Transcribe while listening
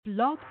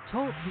Blog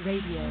Talk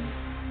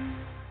Radio.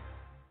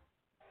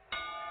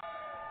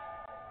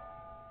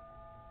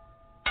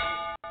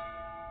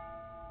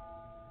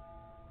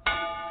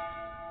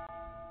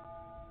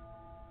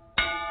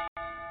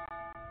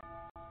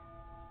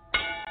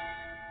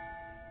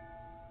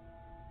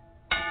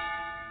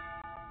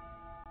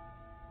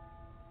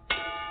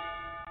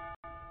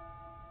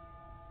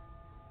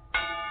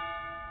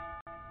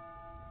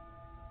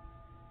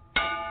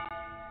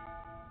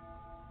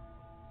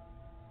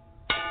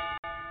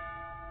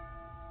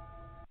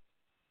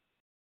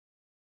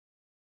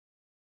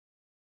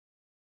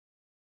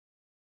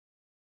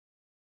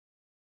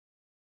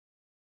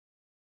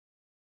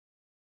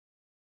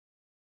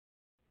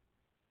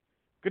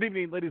 Good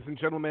evening, ladies and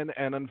gentlemen,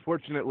 and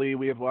unfortunately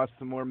we have lost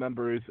some more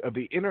members of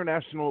the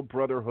International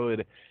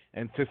Brotherhood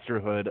and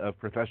Sisterhood of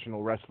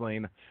Professional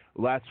Wrestling.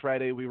 Last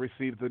Friday we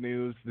received the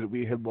news that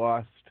we had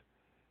lost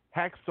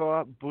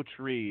Hacksaw Butch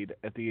Reed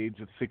at the age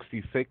of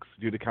 66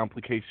 due to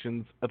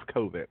complications of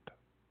COVID.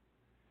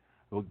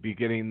 We'll be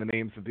getting the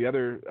names of the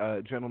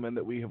other gentlemen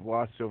that we have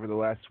lost over the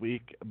last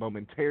week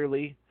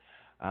momentarily,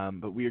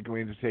 but we are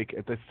going to take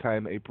at this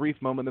time a brief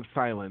moment of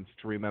silence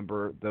to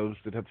remember those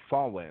that have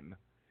fallen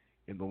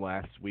in the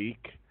last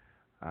week.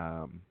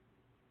 It's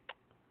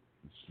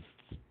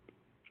just,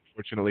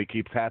 unfortunately,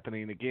 keeps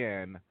happening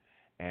again,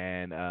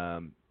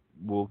 and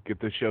we'll get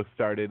the show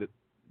started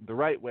the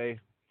right way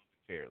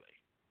fairly.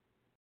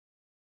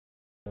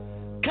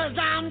 'Cause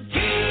I'm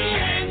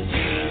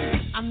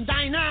TNT, I'm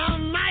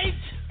dynamite,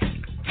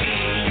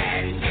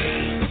 TNT,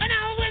 and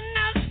I'll win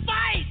the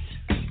fight,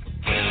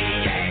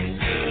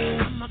 TNT,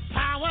 I'm a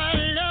power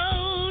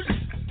load,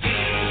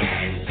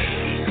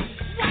 TNT,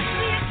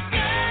 watch me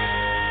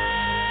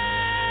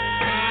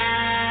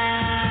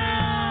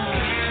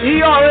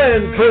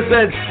ERN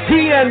presents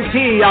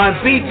TNT on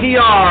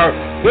BTR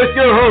with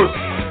your hosts,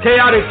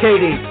 Chaotic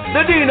Katie,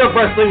 the Dean of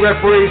Wrestling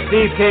Referees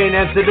Steve Cain,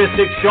 and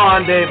Sadistic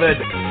Sean David.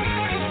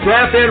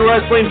 Strap in,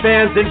 wrestling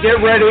fans, and get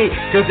ready,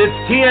 because it's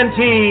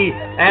TNT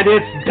and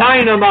it's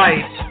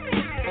dynamite.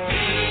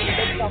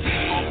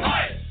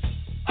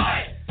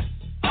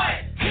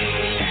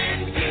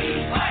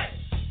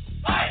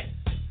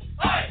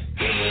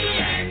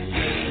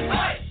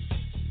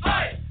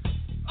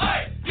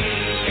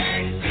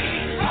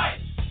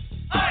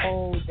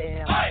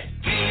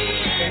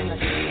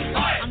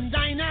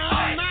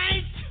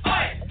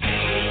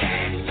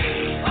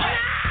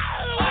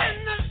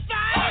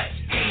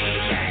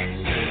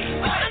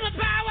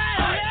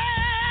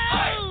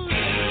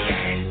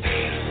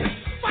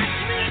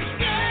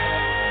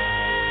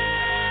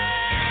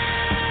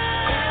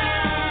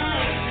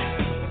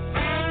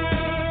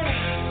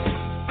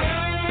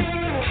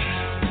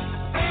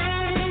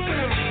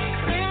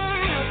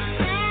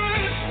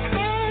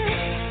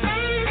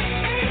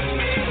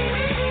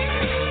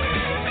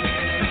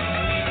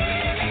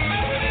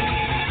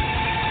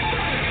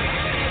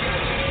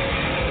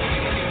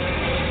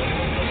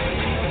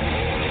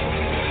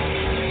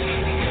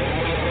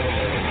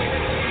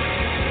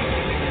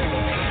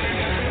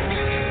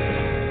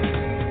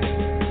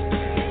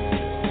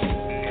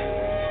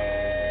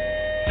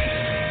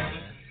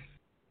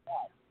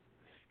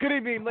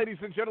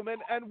 Ladies and gentlemen,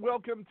 and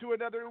welcome to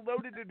another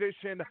loaded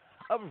edition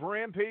of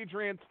Rampage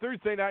Rants,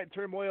 Thursday Night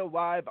Turmoil,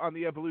 live on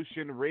the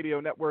Evolution Radio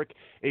Network,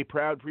 a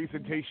proud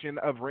presentation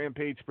of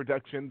Rampage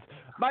Productions.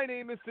 My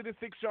name is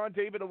Sadistic Sean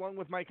David, along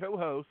with my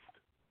co-host.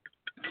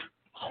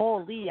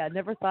 Holy, I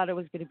never thought I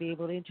was going to be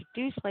able to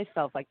introduce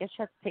myself. I guess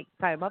you have to take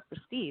time up for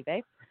Steve,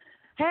 eh?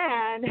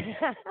 And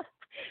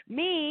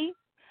me,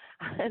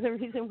 the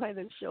reason why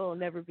the show will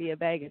never be a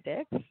bag of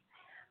dicks,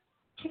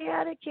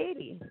 Chaotic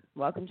Katie.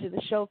 Welcome to the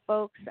show,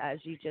 folks.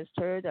 As you just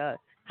heard,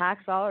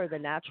 Hacksaw, or the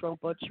natural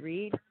Butch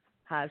Reed,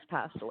 has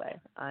passed away.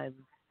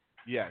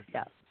 Yes.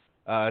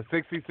 Yeah.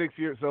 66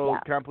 years old,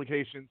 yeah.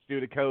 Complications due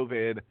to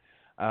COVID.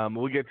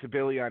 We'll get to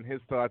Billy on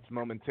his thoughts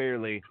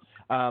momentarily.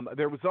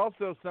 There was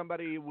also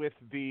somebody with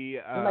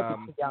the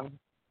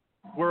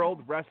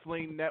World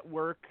Wrestling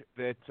Network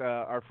that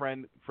our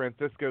friend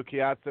Francisco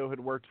Chiazzo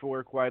had worked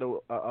for quite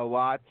a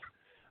lot.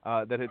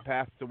 That had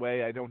passed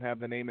away. I don't have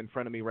the name in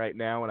front of me right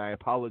now, and I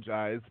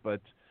apologize, but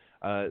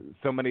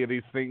so many of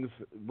these things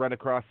run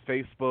across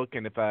Facebook,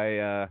 and if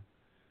I,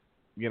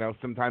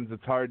 sometimes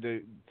it's hard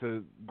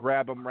to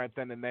grab them right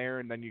then and there,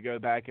 and then you go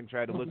back and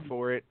try to look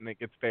for it, and it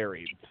gets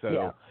buried.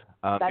 So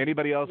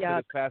anybody else that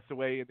has passed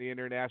away in the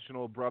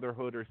International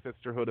Brotherhood or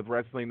Sisterhood of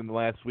Wrestling in the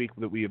last week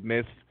that we have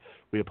missed,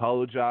 we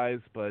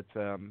apologize, but,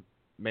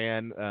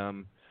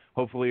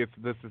 hopefully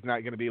this is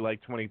not going to be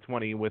like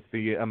 2020 with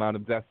the amount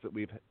of deaths that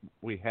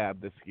we have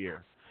this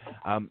year.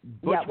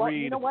 Butch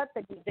Reed, you know what?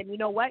 Then you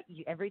know what?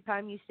 Every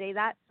time you say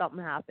that,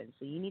 something happens.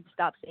 So you need to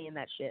stop saying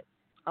that shit.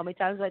 How many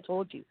times have I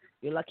told you?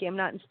 You're lucky I'm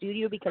not in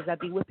studio, because I'd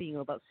be whipping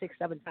you about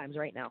 6-7 times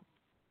right now.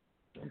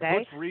 Okay?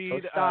 Butch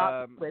Reed so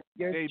stop with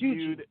your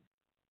debuted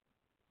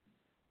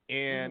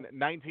in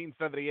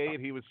 1978.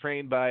 He was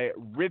trained by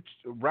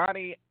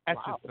Ronnie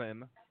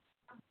Etchison.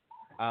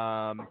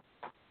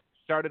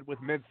 started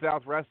with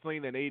Mid-South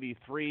Wrestling in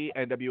 83,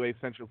 NWA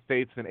Central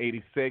States in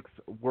 86,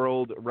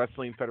 World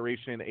Wrestling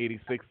Federation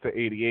 86 to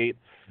 88,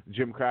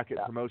 Jim Crockett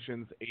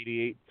Promotions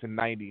 88 to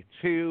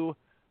 92,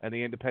 and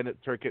the independent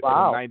circuit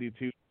from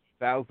 92 to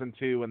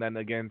 2002, and then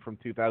again from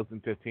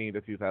 2015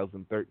 to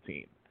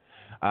 2013.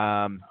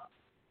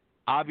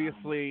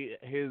 Obviously,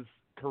 his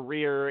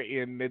career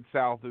in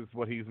Mid-South is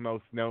what he's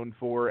most known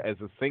for as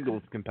a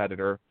singles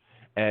competitor.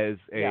 As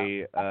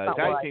a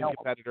tag team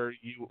competitor,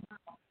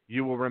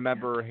 you will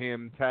remember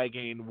him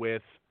tagging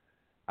with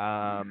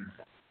Ron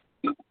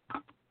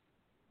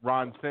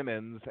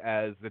Simmons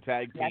as the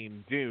tag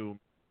team Doom.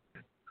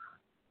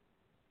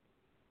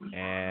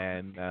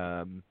 And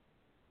I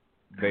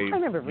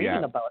remember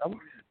reading about him.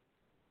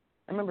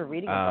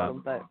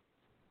 But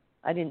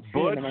I didn't see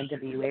him in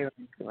NWA or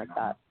anything like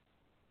that.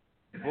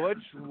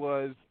 Butch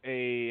was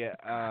a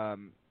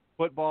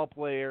football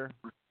player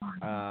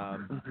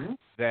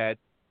that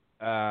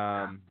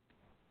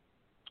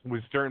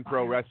was turned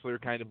pro wrestler,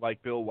 kind of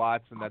like Bill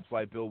Watts, and that's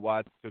why Bill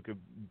Watts took a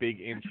big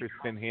interest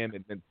in him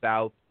in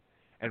Mid-South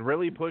and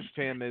really pushed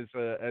him as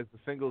a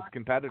singles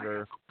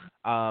competitor.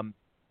 A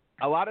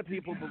lot of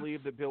people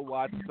believe that Bill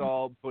Watts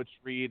saw Butch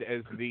Reed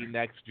as the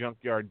next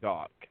Junkyard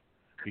Dog,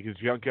 because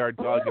Junkyard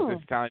Dog at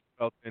this time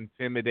felt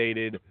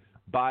intimidated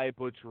by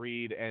Butch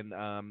Reed, and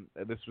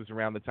this was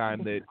around the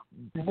time that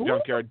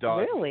Junkyard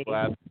Dog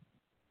left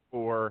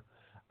for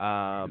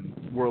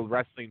World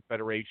Wrestling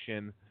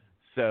Federation.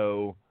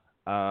 So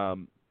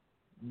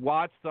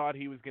Watts thought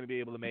he was going to be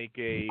able to make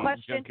a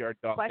Junkyard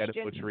Dog out of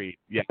Butch Reed.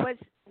 Yeah. Was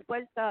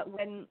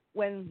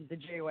when the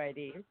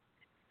JYD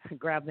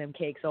grab them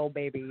cakes, oh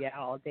baby,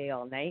 all day,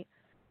 all night?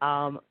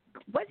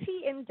 Was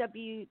he in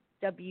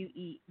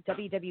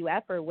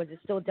WWF or was it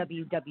still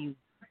WWF?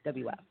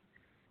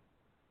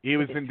 He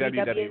was in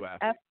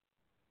WWF.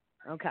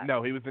 Okay.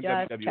 No, he was in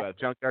WWF.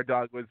 Junkyard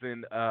Dog was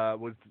in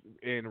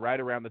right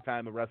around the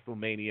time of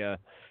WrestleMania,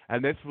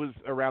 and this was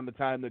around the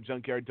time that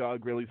Junkyard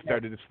Dog really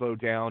started to slow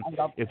down.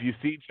 If you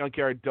see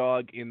Junkyard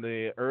Dog in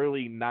the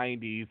early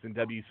 '90s in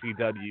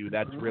WCW,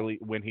 that's really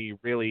when he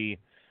really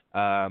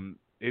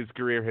his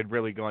career had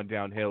really gone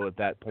downhill at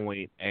that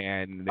point,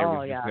 and there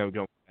was just no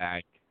going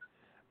back.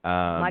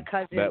 My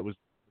cousin. That was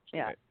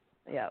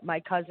My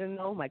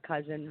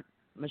cousin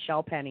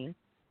Michelle Penny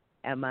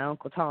and my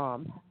Uncle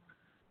Tom.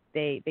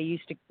 They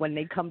used to, when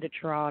they come to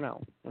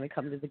Toronto, when they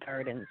come to the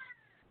Gardens,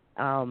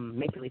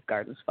 Maple Leaf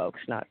Gardens folks,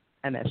 not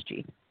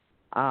MSG,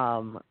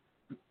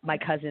 my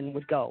cousin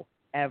would go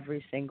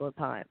every single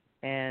time.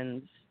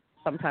 And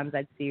sometimes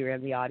I'd see her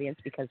in the audience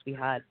because we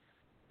had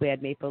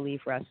Maple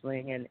Leaf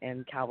Wrestling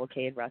and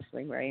Cavalcade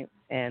Wrestling, right?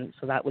 And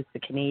so that was the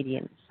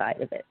Canadian side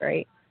of it,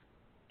 right?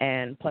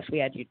 And plus we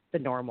had the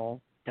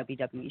normal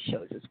WWE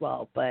shows as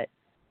well. But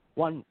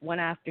one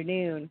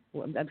afternoon,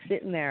 I'm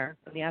sitting there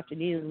in the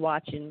afternoon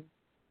watching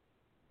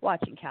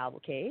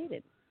Cavalcade,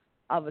 and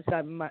all of a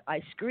sudden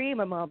I scream.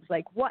 My mom's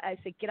like, "What?" I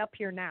said, "Get up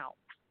here now."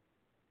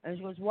 And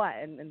she goes, "What?"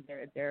 And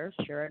there,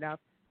 sure enough,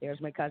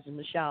 there's my cousin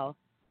Michelle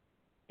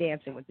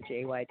dancing with the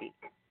JYD.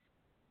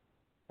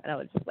 And I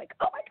was just like,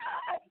 "Oh my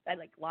God!" I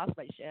lost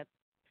my shit.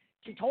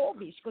 She told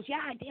me, she goes,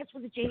 "Yeah, I danced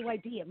with the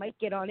JYD. It might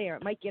get on air.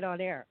 It might get on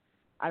air."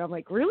 And I'm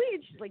like, "Really?"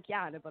 And she's like,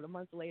 "Yeah." And about a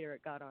month later,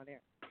 it got on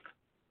air.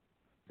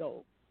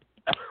 So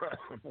I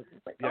was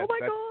just like, "Oh my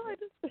God!"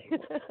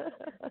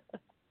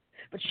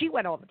 But she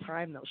went all the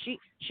time though.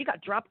 She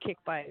got drop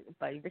kicked by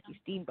Ricky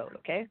Steamboat,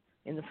 okay,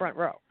 in the front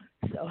row.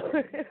 So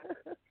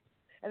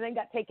and then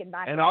got taken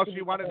back. And all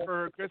she wanted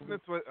for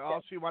Christmas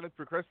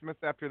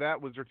after that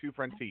was her two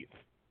front teeth.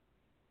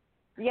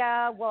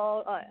 Yeah,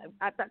 well,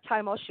 at that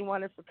time, all she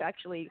wanted for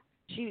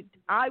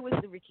I was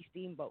the Ricky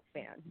Steamboat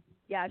fan.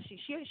 Yeah, she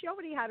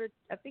already had her.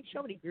 I think she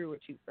already grew her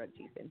two front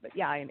teeth in. But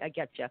yeah, I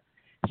get you.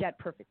 She had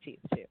perfect teeth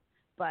too.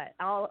 But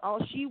all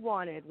she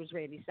wanted was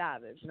Randy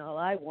Savage, and all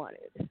I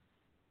wanted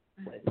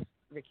was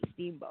Ricky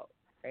Steamboat,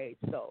 right?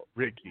 So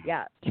Ricky.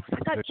 Yeah, she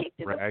got kicked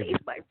in the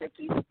face by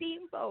Ricky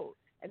Steamboat,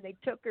 and they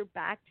took her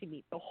back to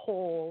meet the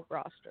whole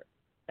roster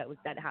that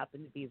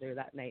happened to be there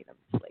that night. I'm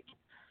just like,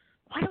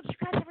 why don't you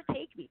guys ever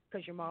take me?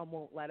 Because your mom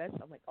won't let us.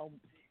 I'm like, oh,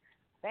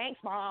 thanks,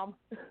 Mom.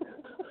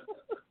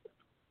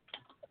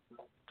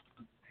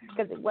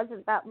 Because it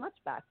wasn't that much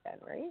back then,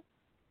 right?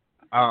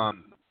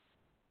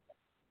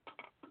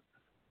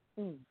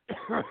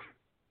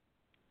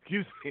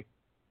 Excuse me.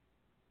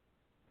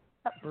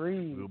 That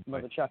breathe,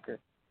 mother chucker.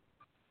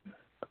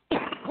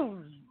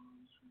 Oh.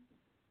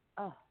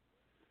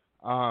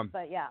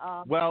 But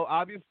yeah. Well,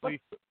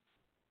 obviously.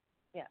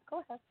 Yeah, go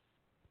ahead.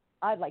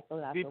 I'd like to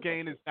laugh. Steve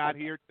Cain is not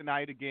here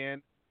tonight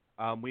again.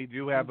 We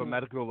do have a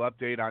medical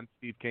update on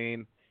Steve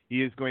Cain.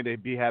 He is going to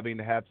be having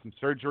to have some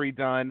surgery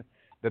done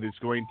that is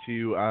going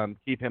to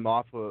keep him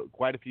off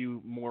quite a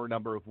few more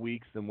number of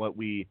weeks than what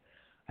we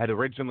had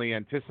originally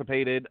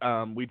anticipated.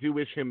 We do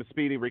wish him a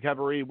speedy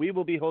recovery. We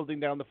will be holding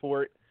down the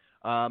fort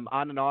on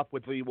and off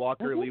with Lee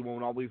Walker. Lee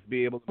won't always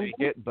be able to make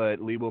it,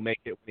 but Lee will make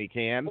it when he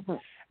can.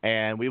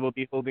 And we will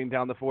be holding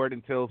down the fort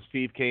until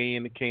Steve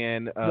Cain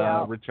can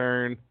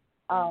return.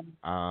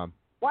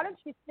 Why don't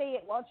you say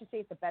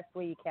it the best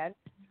way you can?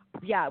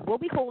 yeah, we'll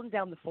be holding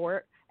down the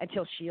fort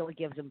until Sheila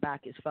gives him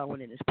back his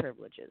phone and his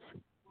privileges.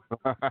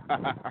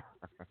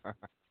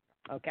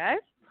 Okay?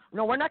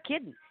 No, we're not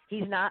kidding.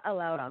 He's not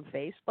allowed on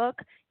Facebook.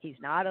 He's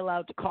not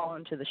allowed to call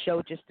into the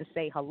show just to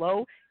say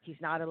hello. He's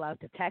not allowed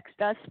to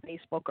text us,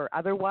 Facebook or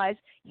otherwise.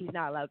 He's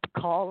not allowed to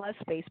call us,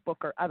 Facebook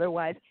or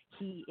otherwise.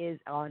 He is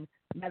on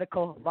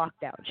medical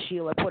lockdown.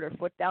 Sheila put her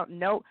foot down.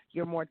 No,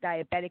 you're more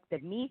diabetic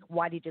than me.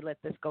 Why did you let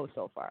this go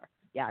so far?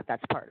 Yeah,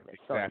 that's part of it.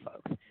 Sorry,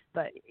 folks.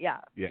 But, yeah,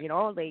 you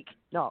know, like,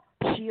 no,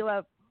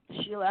 Sheila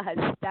has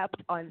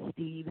stepped on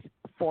Steve's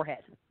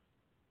forehead.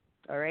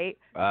 All right.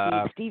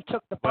 Steve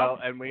took the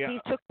bump.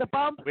 Steve took the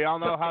bump. We all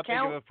know how big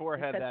of a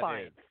forehead that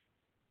is.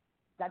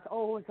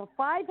 It's a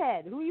 5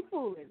 head. Who are you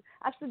fooling?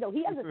 Actually, no,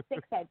 he has a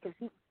 6 head because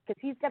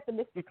he's got the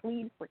Mr.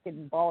 Clean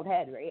freaking bald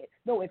head, right?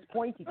 No, it's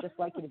pointy, just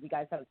like it. If you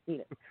guys haven't seen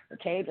it,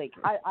 okay? Like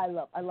I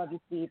love you,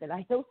 Steve, and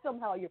I know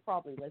somehow you're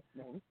probably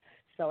listening.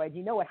 So, and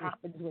you know what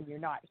happens when you're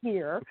not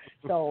here.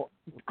 So,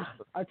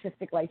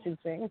 artistic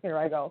licensing. Here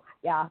I go.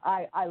 Yeah,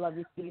 I love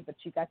you, Steve, but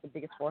you got the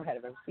biggest forehead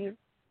I've ever seen.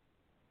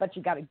 But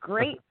you got a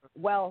great,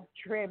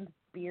 well-trimmed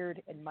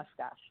beard and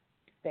mustache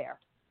there.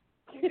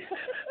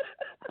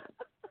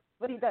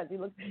 But he does.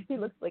 He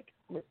looks like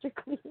Mr.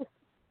 Clean.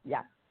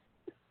 Yeah.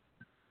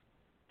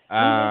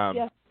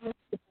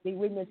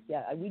 We miss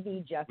you. We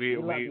need you. We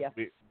love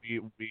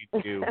you. We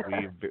do.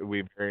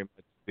 We very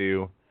much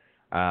do.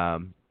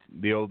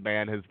 The old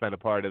man has been a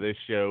part of this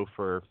show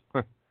for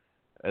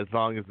as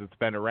long as it's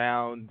been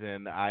around,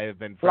 and I have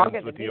been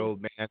friends with the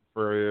old man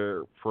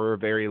for a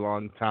very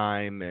long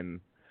time, and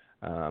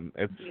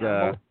it's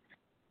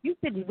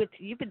you've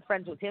been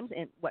friends with him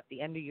in what,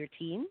 the end of your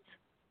teens?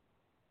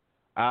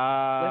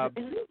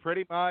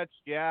 Pretty much,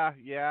 yeah.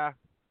 Yeah.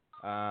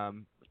 I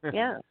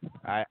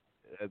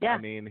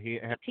mean,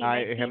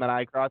 him and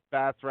I crossed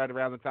paths right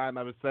around the time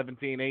I was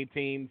 17,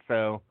 18.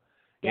 So,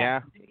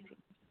 yeah.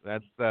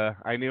 That's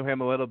I knew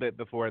him a little bit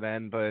before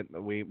then, but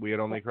we had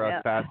only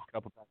crossed paths a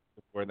couple times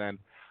before then.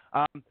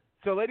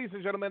 So, ladies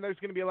and gentlemen, there's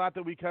going to be a lot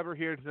that we cover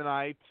here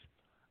tonight.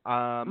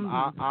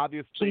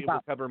 Obviously,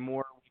 we'll cover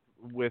more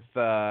with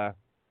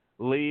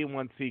Lee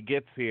once he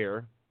gets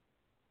here.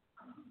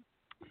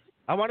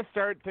 I want to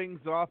start things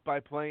off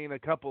by playing a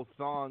couple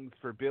songs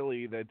for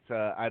Billy that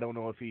I don't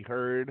know if he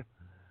heard,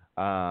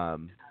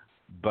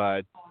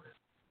 but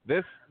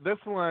this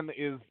one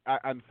is.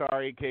 I'm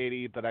sorry,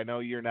 Katie, but I know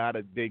you're not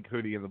a big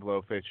Hootie and the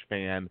Blowfish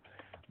fan.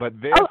 But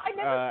this. Oh, I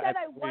never said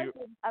I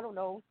wasn't. I don't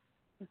know.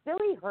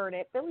 Billy heard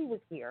it. Billy was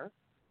here.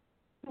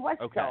 He was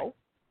so.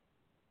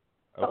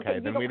 Okay,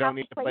 then we don't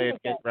need to play it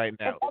right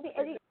now.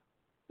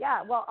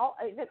 Yeah, well,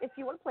 if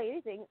you want to play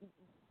anything,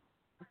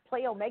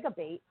 play Omega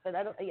Bait, but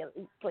I don't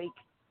like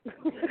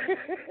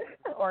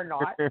or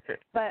not.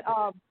 But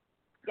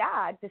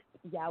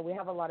we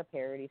have a lot of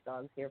parody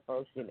songs here,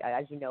 folks.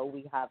 As you know,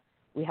 we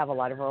have a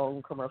lot of our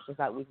own commercials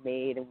that we've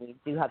made, and we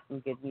do have some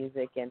good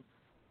music, and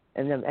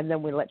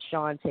then we let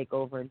Sean take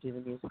over and do the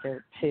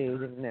music too,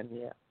 and then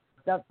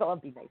that'll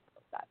be nice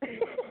about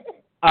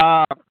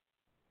that.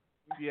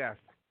 Yes.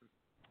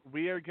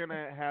 We are going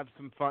to have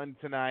some fun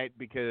tonight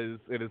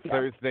because it is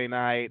Thursday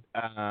night.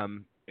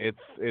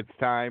 It's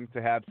time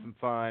to have some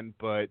fun,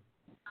 but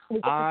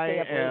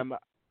I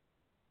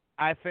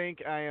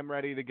think I am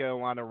ready to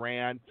go on a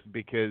rant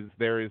because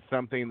there is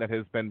something that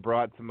has been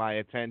brought to my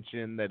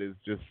attention that is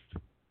just,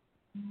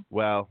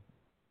 well,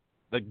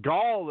 the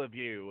gall of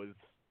you, as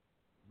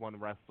one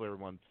wrestler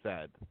once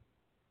said.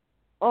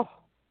 Oh.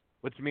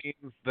 Which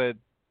means that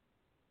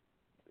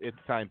it's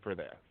time for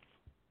this.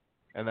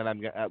 And then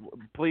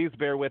please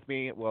bear with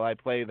me while I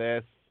play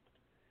this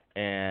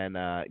and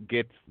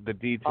get the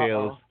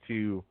details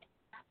to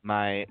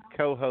my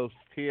co-host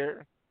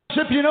here.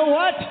 You know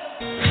what?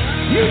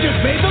 You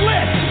just made the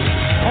list.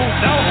 Oh,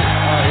 no.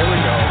 Oh, here we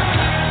go.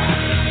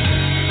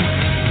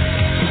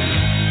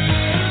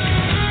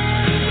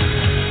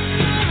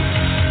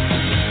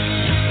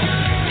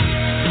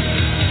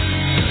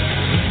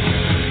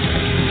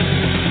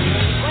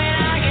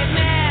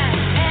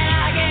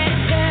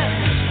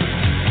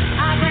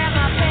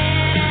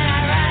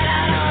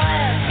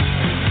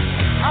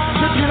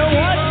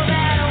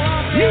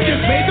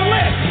 Made the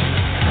list.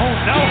 Oh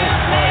no. Oh,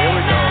 here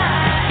we go.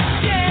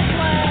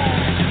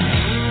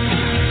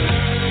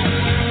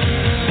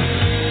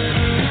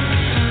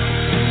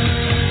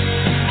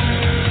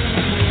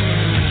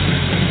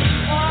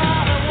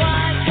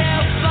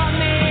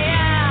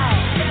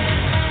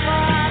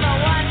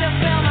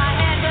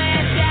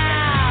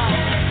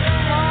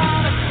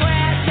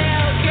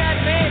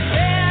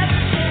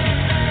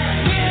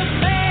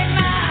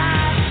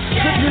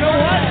 You know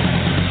what?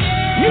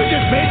 You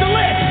just made the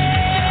list.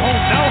 Oh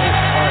no.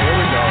 Here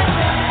we go.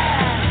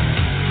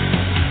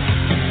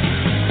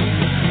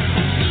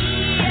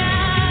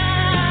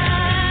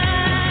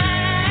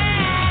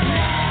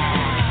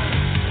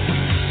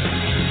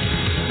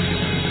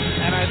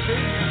 And I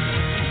think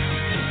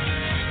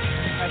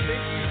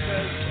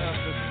because of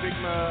the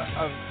stigma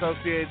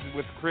associated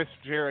with Chris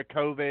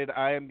Jericho,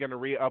 I am going to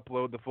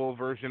re-upload the full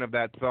version of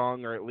that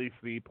song, or at least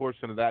the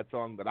portion of that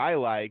song that I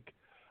like.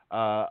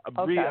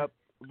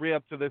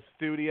 re-up to this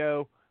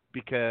studio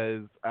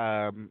because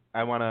I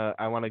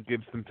wanna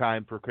give some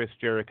time for Chris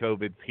Jericho's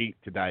heat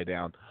to die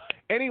down.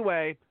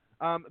 Anyway,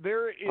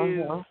 there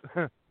is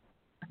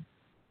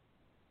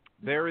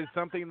there is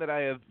something that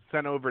I have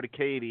sent over to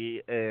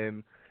Katie,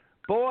 and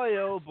boy,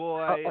 oh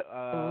boy.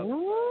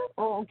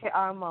 Okay,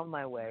 I'm on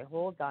my way.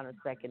 Hold on a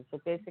second. So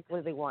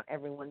basically, they want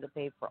everyone to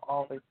pay for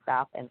all their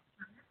staff. And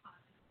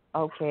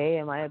okay,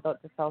 am I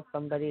about to tell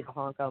somebody to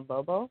honk on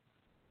Bobo?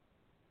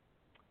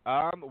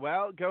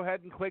 Well, go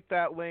ahead and click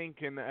that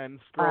link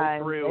and scroll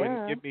through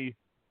and give me.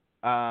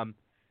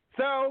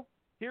 So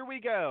here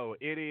we go.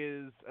 It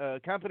is a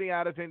company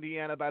out of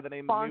Indiana by the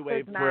name of New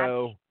Wave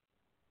Pro.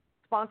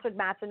 Sponsored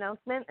match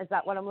announcement. Is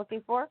that what I'm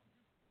looking for?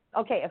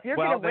 Okay, if you're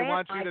going to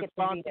rant, I get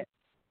to read it.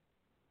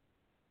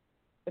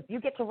 If you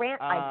get to rant,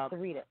 I get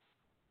to read it.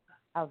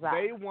 How's that?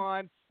 They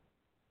want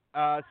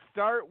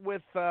start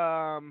with.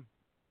 Let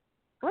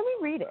me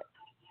read it.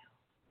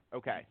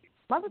 Okay.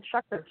 Mother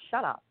trucker,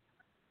 shut up.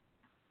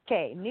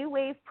 Okay, New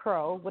Wave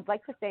Pro would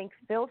like to thank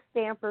Phil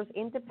Stamper's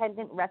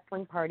Independent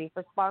Wrestling Party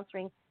for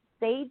sponsoring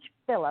Sage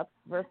Phillips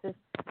versus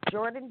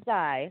Jordan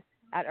Dye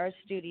at our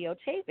studio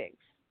tapings.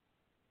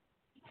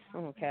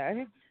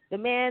 Okay. The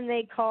man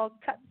they call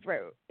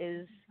Cutthroat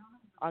is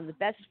on the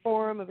best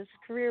form of his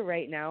career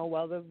right now,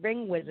 while the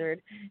Ring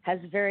Wizard has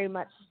very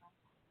much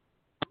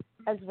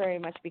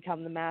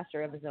become the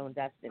master of his own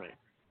destiny.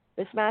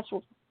 This match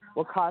will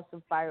cause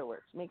some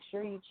fireworks. Make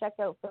sure you check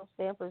out Phil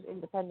Stamper's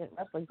Independent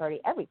Wrestling Party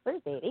every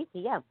Thursday at 8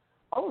 p.m.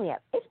 only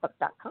at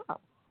Facebook.com.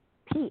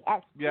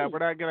 PST. Yeah, we're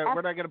not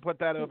gonna put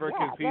that over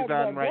because he's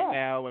on right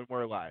now and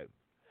we're live.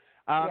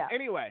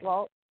 Anyway,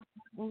 well,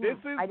 this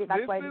is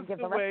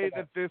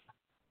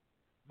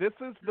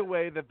the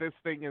way that this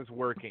thing is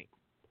working.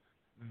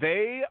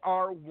 They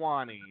are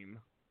wanting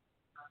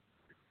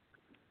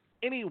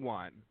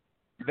anyone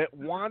that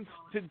wants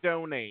to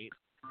donate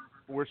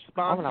or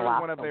sponsor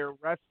one of their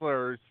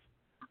wrestlers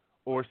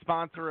or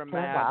sponsor a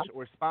match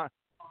or sponsor.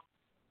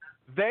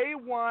 They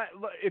want,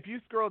 if you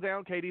scroll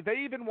down, Katie, they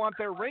even want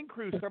their ring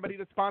crew, somebody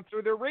to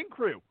sponsor their ring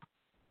crew.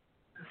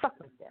 Suck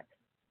my dick.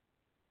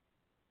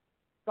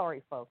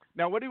 Sorry, folks.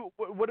 Now, what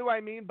do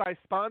I mean by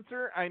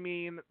sponsor? I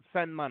mean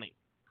send money.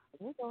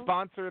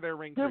 Sponsor their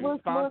ring crew.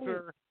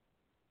 Sponsor.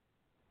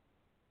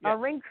 Our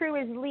ring crew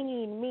is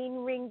lean, mean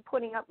ring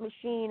putting up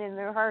machine, and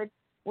their hard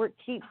work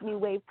keeps New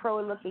Wave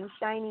Pro looking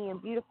shiny and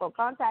beautiful.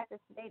 Contact us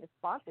today to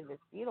sponsor this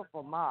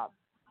beautiful mob.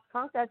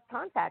 Contact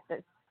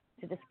us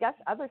to discuss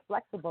other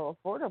flexible,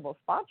 affordable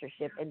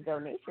sponsorship and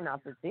donation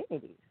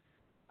opportunities.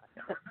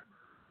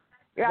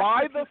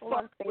 Why the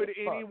fuck would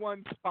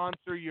anyone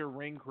sponsor your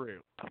ring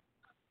crew?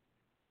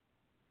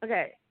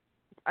 Okay.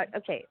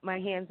 Okay, my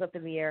hand's up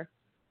in the air.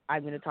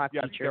 I'm going to talk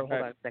teacher. Hold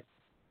on a second.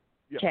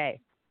 Okay.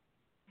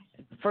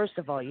 First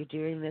of all, you're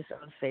doing this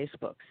on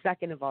Facebook.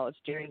 Second of all, it's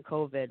during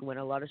COVID when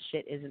a lot of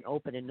shit isn't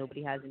open and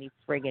nobody has any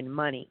friggin'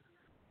 money,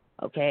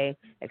 okay,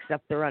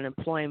 except their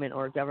unemployment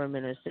or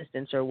government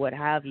assistance or what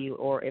have you,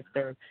 or if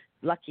they're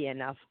lucky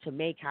enough to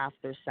make half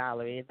their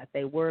salary that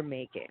they were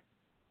making.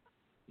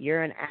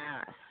 You're an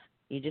ass.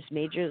 You just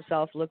made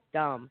yourself look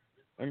dumb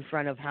in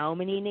front of how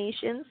many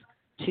nations?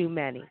 Too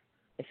many.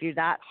 If you're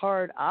that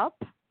hard up,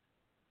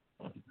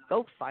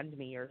 go fund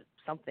me or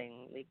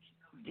something. Like,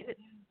 do it,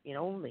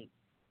 like.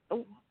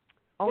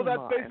 Well,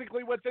 that's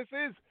basically what this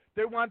is.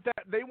 They want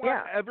that. They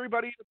want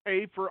everybody to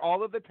pay for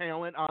all of the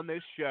talent on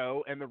this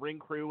show and the ring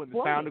crew and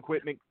the sound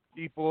equipment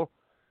people.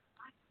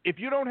 If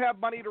you don't have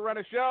money to run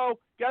a show,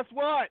 guess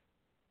what?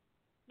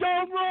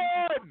 Don't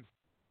run.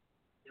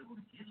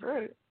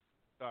 Right.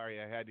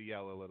 Sorry, I had to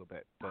yell a little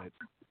bit, but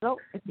no,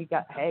 you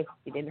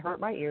didn't hurt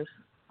my ears.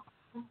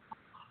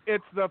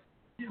 It's the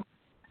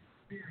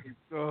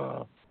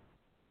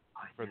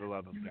for the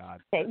love of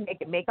God. Okay,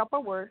 make up a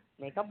word.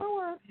 Make up a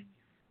word.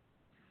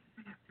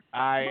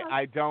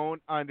 I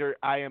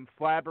am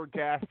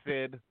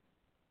flabbergasted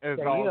as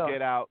all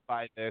get out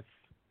by this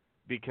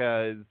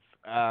because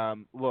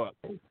look,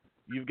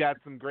 you've got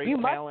some great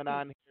talent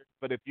on here,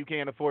 but if you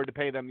can't afford to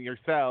pay them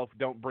yourself,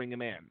 don't bring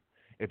them in.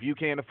 If you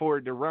can't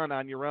afford to run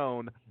on your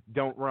own,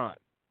 don't run.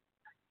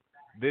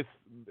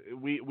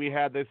 We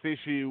had this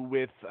issue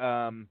with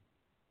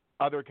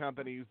other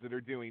companies that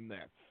are doing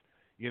this.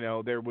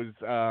 There was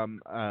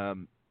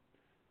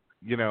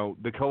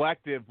the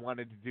collective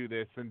wanted to do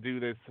this and do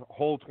this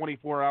whole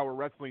 24-hour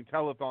wrestling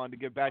telethon to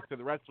give back to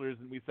the wrestlers,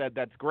 and we said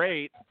that's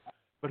great,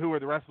 but who are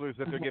the wrestlers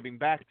that they're giving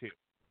back to?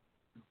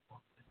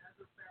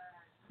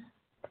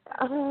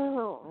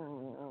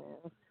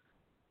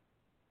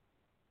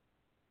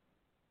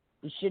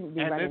 You shouldn't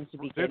be running to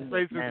begin with. This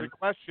raises the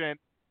question: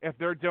 if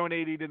they're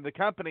donating to the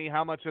company,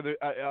 how much is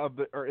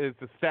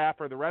the staff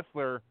or the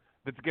wrestler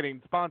that's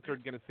getting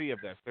sponsored going to see of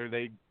this? Are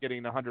they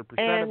getting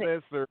 100% of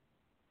this, or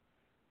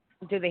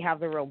do they have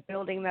their own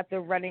building that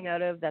they're running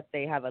out of that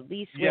they have a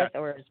lease with?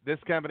 Or this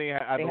company,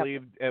 I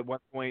believe, at one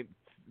point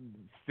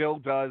still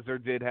does or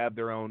did have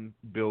their own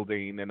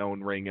building and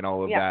own ring and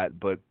all of that.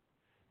 But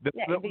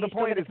the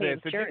point is this: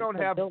 if you don't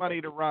have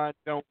money to run,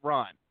 don't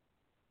run.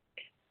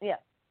 Yeah.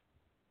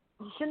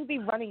 shouldn't be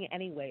running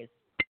anyways.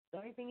 The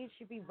only thing you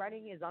should be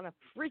running is on a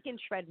freaking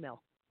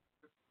treadmill.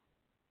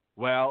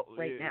 Well,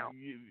 right now.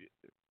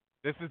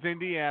 This is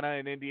Indiana,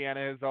 and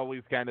Indiana has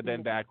always kind of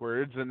been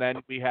backwards. And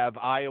then we have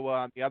Iowa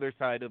on the other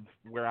side of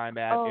where I'm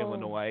at,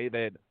 Illinois,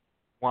 that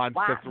wants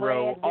to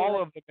throw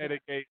all of the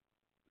mitigations.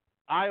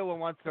 Iowa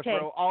wants to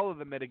throw all of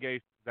the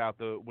mitigations out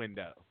the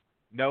window.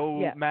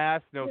 No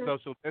masks, no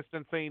social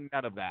distancing,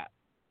 none of that.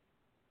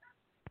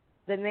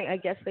 Then I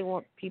guess they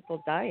want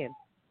people dying.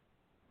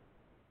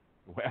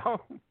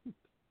 Well,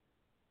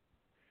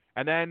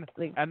 and then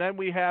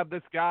we have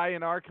this guy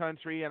in our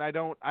country, and I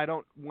don't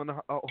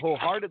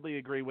wholeheartedly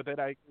agree with it.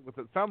 I agree with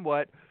it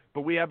somewhat,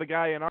 but we have a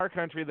guy in our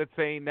country that's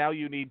saying now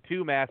you need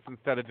 2 masks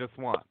instead of just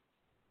 1.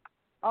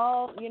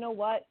 Oh, you know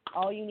what?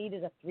 All you need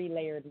is a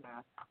 3-layered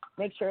mask.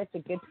 Make sure it's a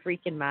good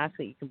freaking mask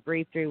that you can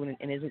breathe through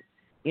and isn't,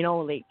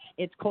 like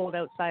it's cold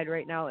outside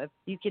right now. If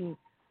you can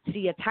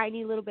see a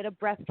tiny little bit of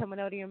breath coming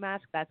out of your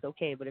mask, that's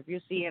okay. But if you're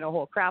seeing a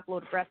whole crap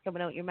load of breath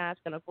coming out your mask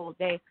on a cold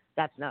day,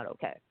 that's not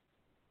okay.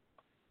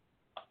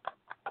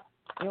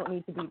 You don't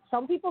need to be.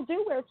 Some people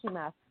do wear 2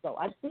 masks, though.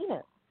 I've seen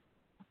it.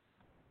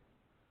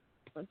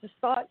 I just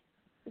saw it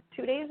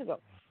 2 days ago.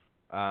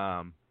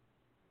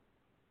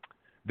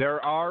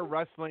 There are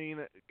wrestling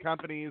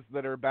companies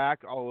that are back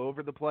all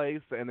over the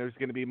place, and there's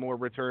going to be more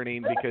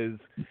returning because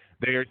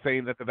they are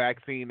saying that the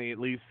vaccine, at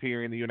least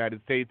here in the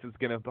United States, is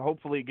going to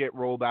hopefully get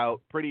rolled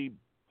out pretty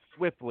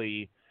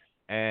swiftly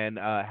and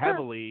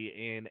heavily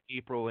in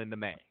April into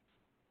May.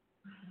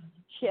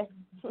 Yeah.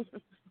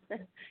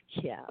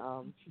 Yeah.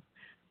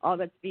 All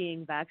that's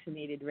being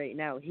vaccinated right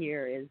now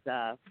here is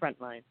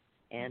frontline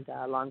and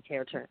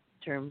long-term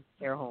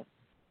care home.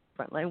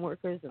 Frontline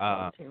workers and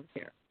long-term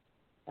care.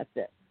 That's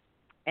it.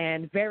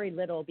 And very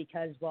little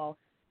because, well,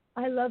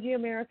 I love you,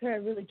 America, I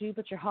really do,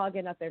 but you're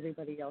hogging up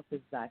everybody else's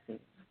vaccines.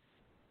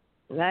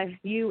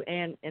 You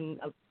and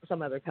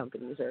some other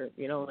companies are,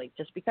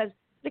 just because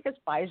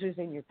Pfizer's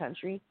in your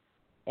country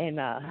and,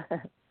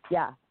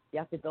 you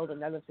have to build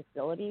another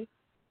facility,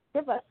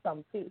 give us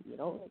some too,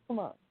 come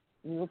on.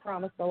 We were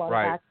promised a lot of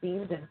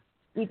vaccines and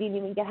we didn't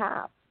even get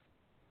half.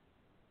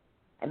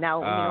 And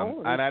now,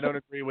 and I don't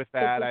agree with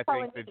that. I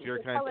think that your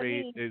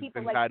country is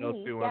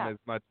entitled to them as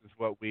much as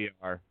what we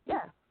are.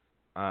 Yeah.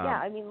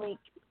 I mean,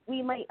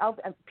 we might,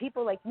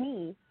 people like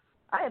me,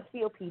 I have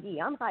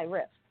COPD. I'm high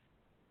risk.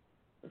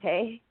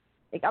 Okay?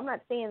 I'm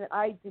not saying that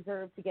I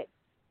deserve to get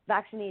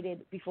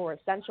vaccinated before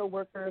essential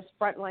workers,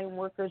 frontline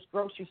workers,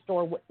 grocery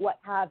store, what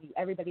have you,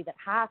 everybody that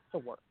has to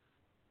work.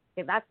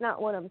 Okay, that's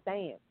not what I'm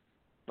saying.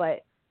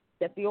 But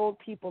get the old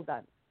people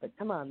done. But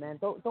come on, man,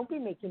 don't be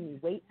making me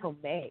wait till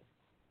May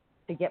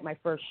to get my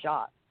first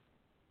shot.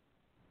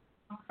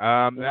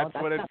 That's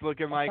what it's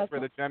looking like for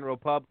the general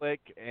public,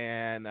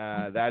 and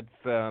that's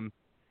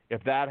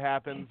if that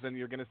happens, then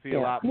you're going to see a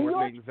lot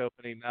more things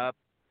opening up,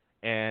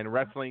 and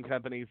wrestling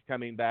companies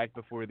coming back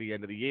before the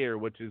end of the year,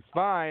 which is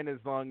fine as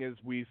long as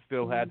we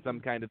still had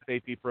some kind of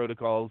safety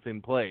protocols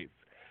in place.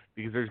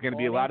 Because there's going to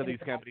be a lot of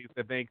these companies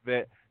that think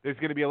let's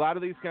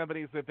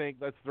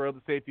throw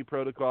the safety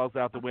protocols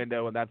out the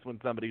window, and that's when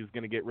somebody's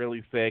going to get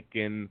really sick.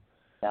 And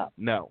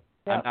no,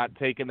 I'm not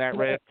taking that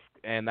risk,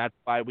 and that's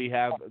why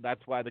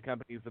the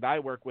companies that I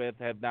work with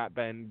have not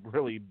been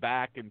really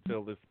back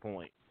until this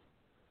point,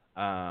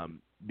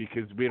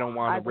 because we don't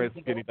want to risk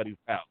anybody's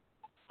health.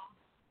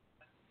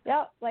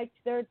 Yeah,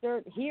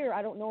 they're here.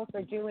 I don't know if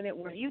they're doing it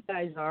where you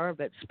guys are,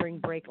 but spring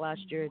break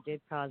last year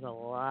did cause a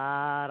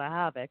lot of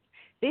havoc.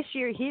 This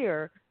year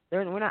here,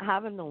 we're not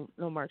having no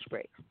March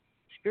break.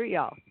 Screw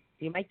y'all.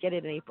 You might get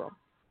it in April.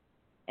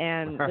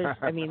 And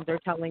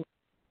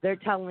they're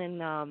telling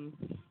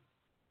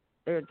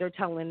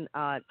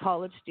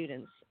college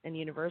students and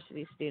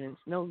university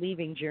students no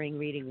leaving during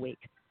reading week.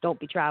 Don't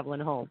be traveling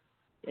home.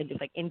 And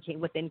just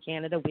within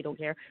Canada, we don't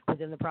care.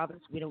 Within the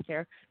province, we don't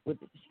care.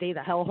 Stay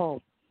the hell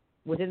home.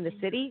 Within the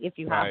city, if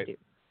you have to.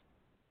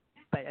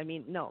 But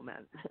no,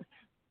 man.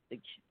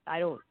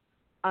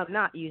 I'm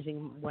not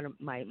using one of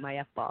my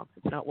F-bombs.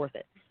 It's not worth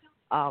it.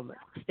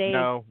 Stay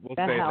the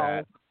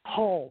hell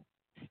home.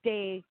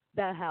 Stay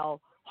the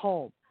hell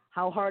home.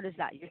 How hard is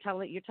that? You're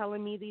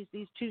telling me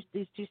these two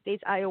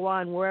states, Iowa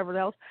and wherever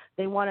else,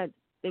 they want to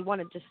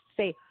just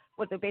say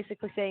what they're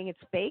basically saying it's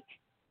fake.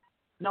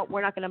 No,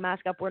 we're not going to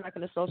mask up. We're not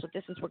going to social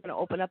distance. We're going to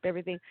open up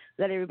everything.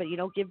 Let everybody,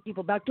 give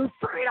people back their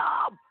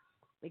freedom.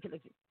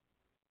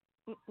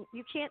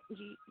 You can't.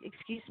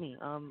 Excuse me.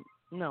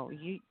 No,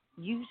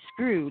 you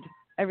screwed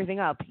everything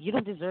up. You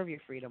don't deserve your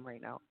freedom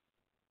right now.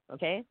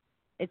 Okay?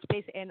 It's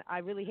basic, and I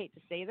really hate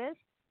to say this.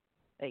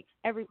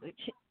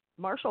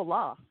 Martial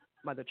law,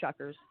 mother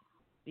chuckers.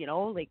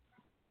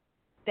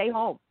 Stay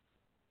home,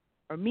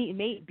 or be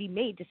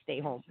made to stay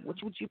home. Which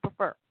would you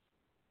prefer?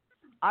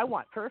 I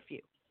want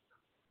curfew,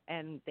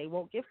 and they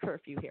won't give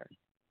curfew here.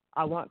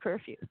 I want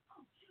curfew.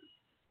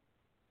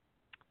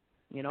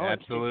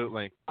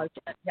 Absolutely.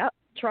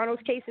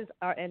 Toronto's cases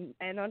are,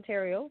 and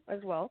Ontario as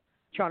well.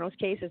 Toronto's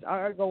cases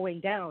are going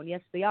down. Yes,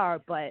 they are.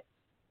 But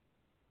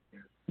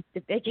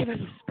if they give us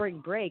a spring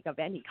break of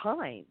any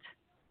kind,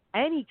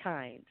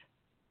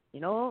 You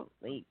know,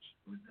 like,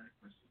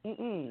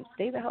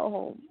 stay the hell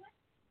home.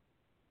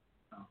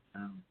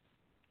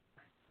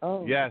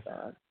 Oh, yes. my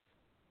God.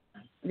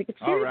 Like,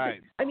 All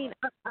right. I mean,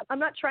 I'm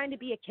not trying to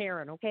be a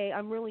Karen, okay?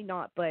 I'm really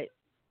not, but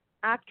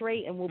act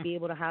right, and we'll be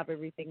able to have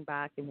everything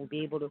back, and we'll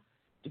be able to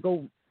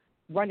go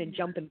run and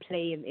jump and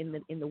play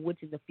in the woods,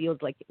 in the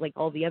fields, like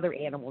all the other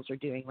animals are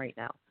doing right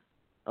now.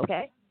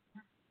 Okay?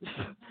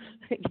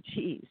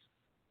 Jeez.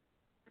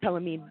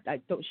 Telling me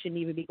I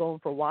shouldn't even be going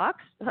for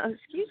walks?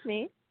 Excuse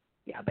me.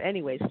 Yeah, but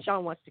anyways,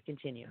 Sean wants to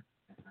continue.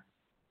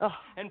 Oh,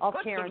 And I'll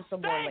put Karen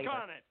some some more stank later.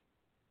 on it.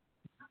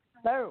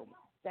 Boom.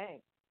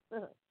 Thanks.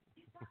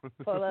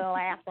 Put a little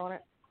ass on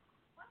it.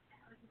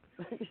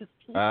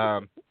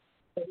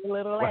 Put a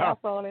little ass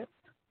on it.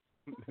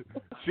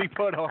 She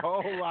put a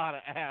whole lot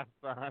of ass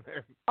on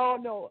it. Oh,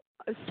 no.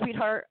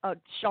 Sweetheart,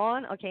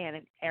 Sean, okay,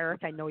 and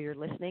Eric, I know you're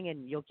listening,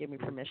 and you'll give me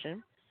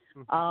permission.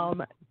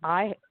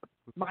 My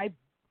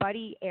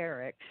buddy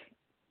Eric,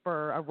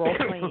 for a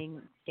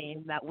role-playing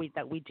game that we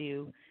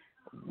do,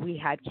 we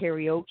had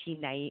karaoke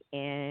night,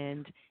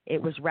 and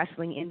it was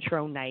wrestling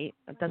intro night.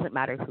 It doesn't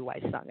matter who I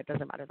sung. It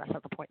doesn't matter. That's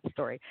not the point of the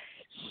story.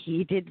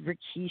 He did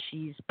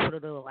Rikishi's Put a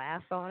Little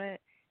Ass on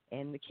It,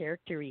 and the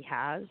character he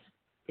has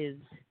is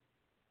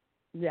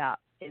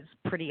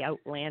pretty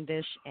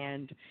outlandish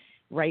and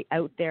right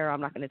out there.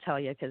 I'm not going to tell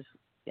you because,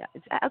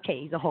 it's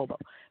okay, he's a hobo.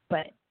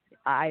 But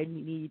I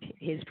need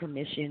his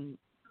permission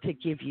to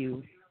give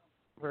you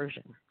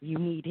version. You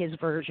need his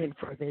version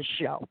for this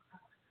show.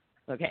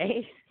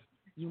 Okay?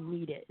 You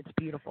need it. It's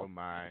beautiful. Oh,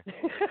 my.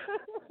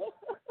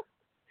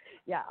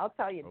 Yeah, I'll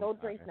tell you. Don't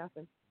drink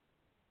nothing.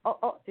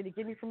 Oh, did he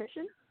give me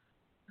permission?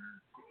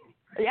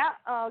 Yeah,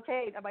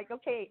 okay. I'm like,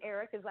 okay,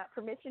 Eric, is that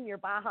permission? Your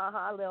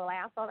ha-ha-ha little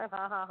ass on it,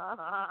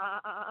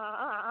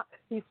 ha-ha-ha.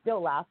 He's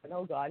still laughing.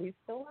 Oh, God, he's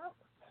still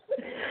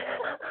laughing.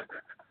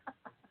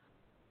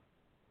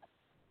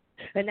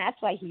 And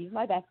that's why he's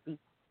my bestie.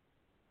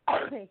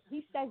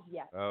 He says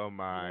yes. Oh,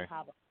 my.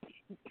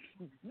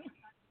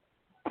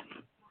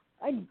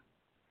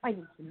 I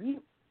need some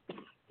mute.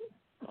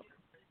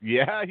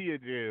 Yeah, you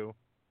do.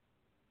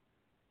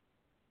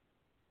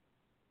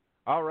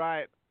 All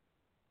right.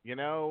 You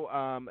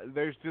know,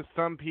 there's just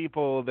some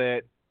people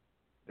that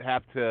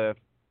have to...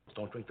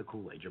 Don't drink the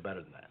Kool-Aid. You're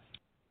better than that.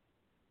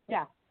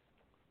 Yeah.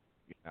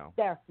 You know.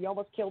 There. You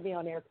almost killed me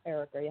on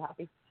Eric. Are you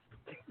happy?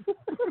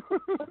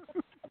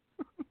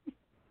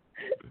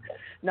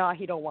 No,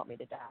 he don't want me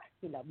to die.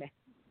 He loves me.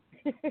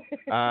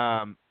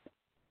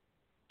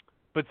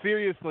 But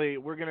seriously,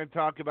 we're going to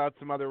talk about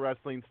some other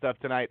wrestling stuff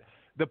tonight.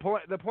 The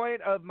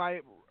point of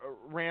my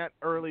rant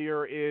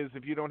earlier is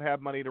if you don't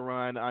have money to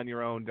run on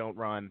your own, don't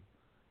run.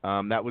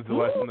 That was the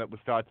lesson that was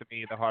taught to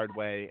me the hard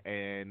way.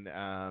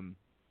 And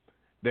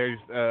there's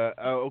a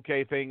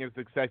okay thing is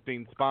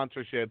accepting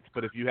sponsorships,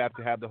 but if you have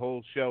to have the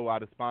whole show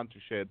out of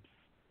sponsorships,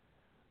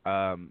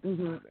 I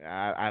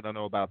don't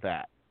know about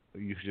that.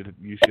 You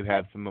should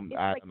have some.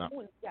 I don't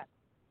know.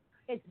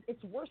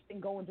 It's worse than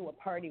going to a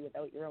party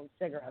without your own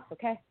cigarettes,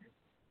 okay?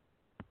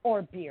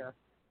 Or beer,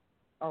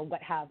 or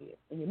what have you,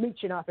 and you're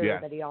mooching off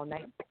everybody all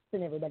night,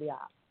 pissing everybody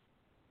off.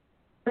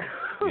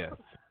 Yes.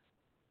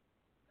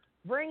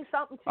 Bring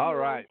something to all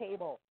your right. own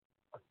table.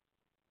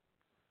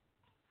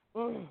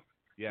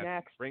 Yes.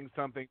 Next. Bring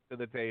something to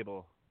the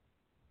table.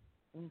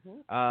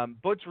 Mm-hmm.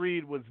 Butch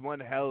Reed was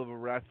one hell of a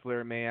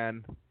wrestler,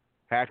 man.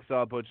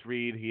 Hacksaw Butch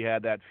Reed. He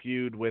had that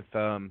feud with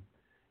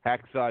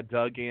Hacksaw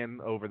Duggan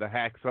over the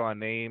Hacksaw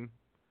name.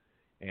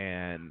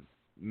 And,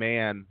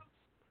 man,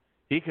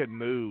 he could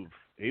move.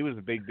 He was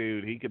a big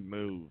dude. He could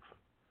move.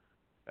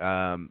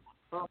 They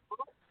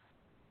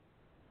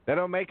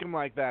don't make him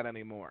like that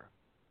anymore.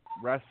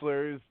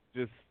 Wrestlers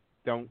just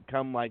don't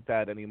come like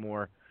that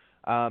anymore.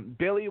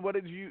 Billy, what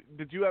did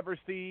you ever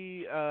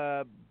see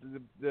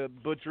the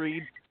Butch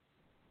Reed?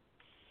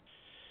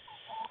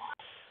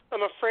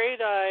 I'm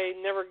afraid I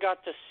never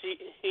got to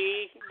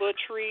see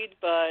Butch Reed,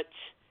 but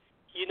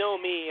you know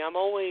me, I'm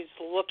always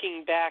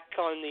looking back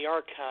on the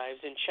archives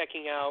and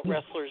checking out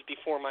wrestlers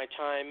before my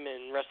time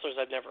and wrestlers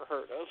I've never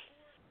heard of.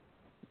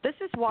 This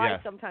is why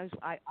sometimes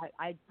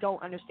I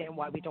don't understand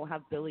why we don't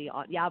have Billy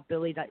on. Yeah,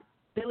 Billy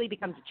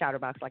becomes a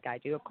chatterbox like I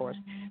do, of course,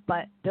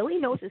 but Billy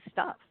knows his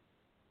stuff.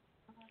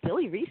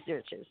 Billy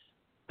researches.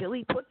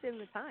 Billy puts in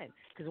the time.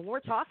 Because when we're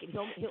talking,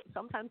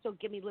 sometimes he'll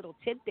give me little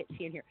tidbits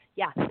here and here.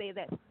 Yeah, say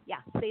this. Yeah,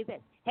 say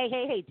this.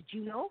 Hey, did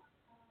you know?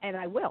 And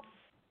I will.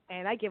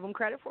 And I give him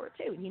credit for it,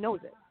 too, and he knows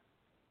it.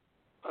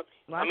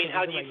 I mean,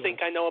 how do you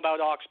think I know about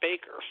Ox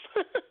Baker?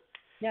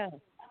 Yeah,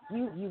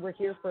 you were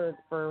here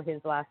for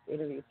his last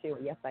interview, too.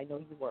 Yes, I know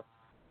you were.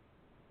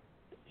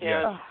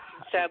 Yeah,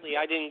 sadly,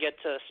 I didn't get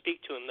to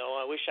speak to him,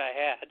 though. I wish I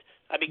had.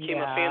 I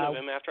became a fan of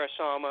him after I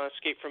saw him on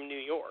Escape from New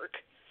York.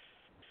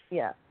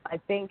 Yeah, I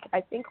think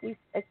we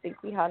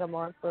had him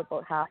on for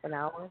about half an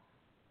hour,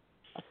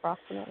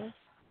 approximately.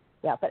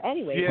 Yeah, but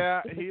anyway.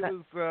 Yeah, he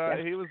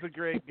was a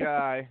great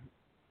guy.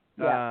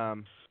 Yeah.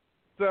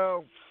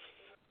 So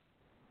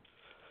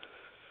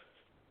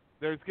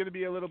there's going to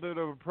be a little bit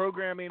of a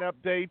programming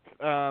update.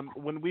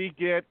 When we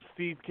get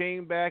Steve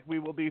Cain back, we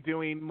will be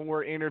doing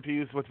more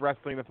interviews with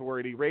Wrestling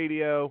Authority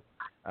Radio.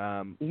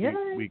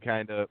 We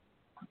kind of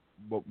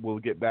we'll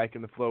get back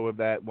in the flow of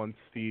that once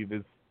Steve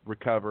is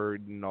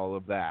recovered and all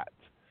of that.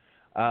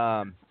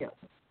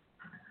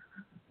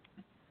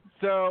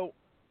 So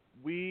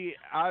we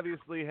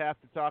obviously have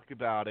to talk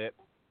about it.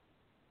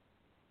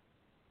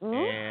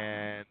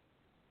 And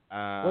what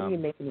are you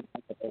making me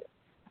talk about?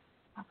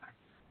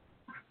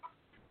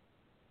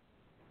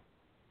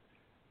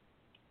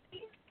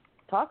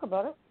 Talk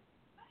about it.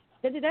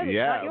 Get it out.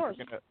 Yeah, It's not yours.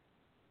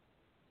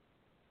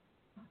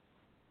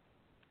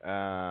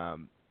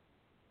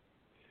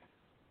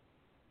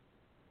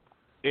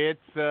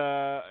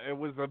 It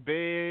was a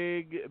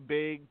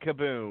big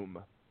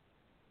kaboom.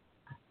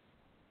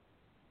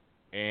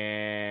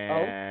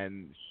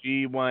 And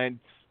she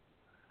went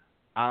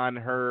on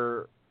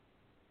her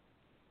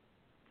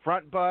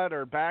front butt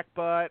or back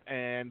butt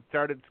and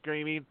started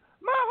screaming,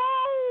 "My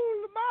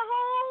hole! My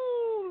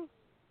hole!"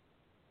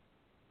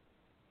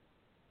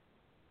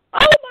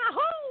 Oh, my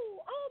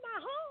hole! Oh, my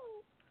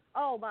hole!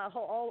 Oh, my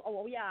hole.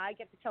 Oh, yeah, I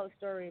get to tell a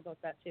story about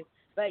that, too.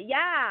 But,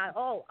 yeah,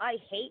 I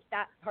hate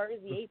that part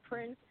of the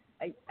apron.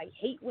 I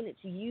hate when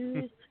it's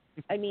used.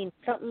 I mean,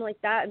 something like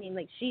that. I mean,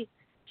 like, she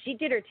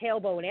did her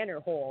tailbone and her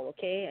hole,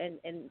 okay?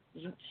 And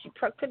she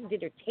could have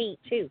did her taint,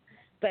 too.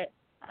 But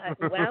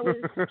when I was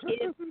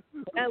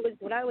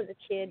a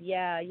kid,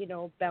 yeah, you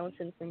know,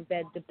 bouncing from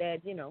bed to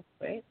bed, you know,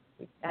 right?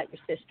 At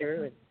your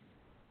sister.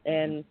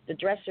 And the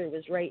dresser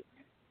was right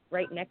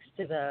next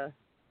to the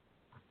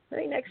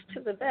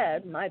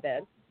bed, my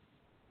bed.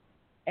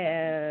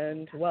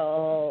 And,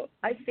 well,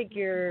 I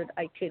figured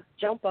I could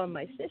jump on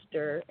my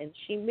sister, and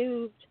she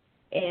moved.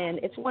 And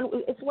it's one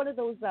of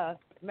those,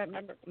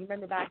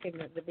 remember back in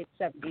the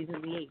mid-'70s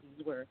and the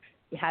 '80s where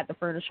you had the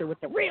furniture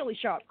with the really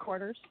sharp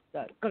corners,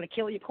 the going to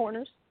kill you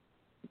corners.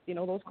 You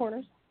know those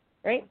corners,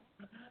 right?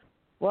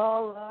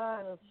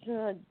 Well,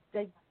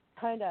 they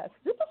kind of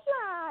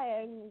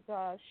superfly, and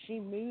she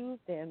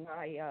moved, and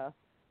I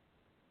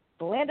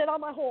landed on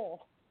my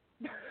hole.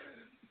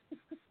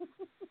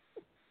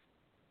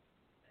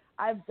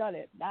 I've done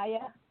it.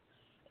 Naya.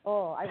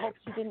 Oh, I hope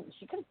she didn't.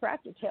 She could have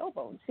cracked her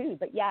tailbone too.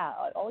 But yeah,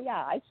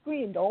 I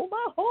screamed, "Oh,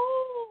 my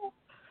hole,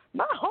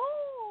 my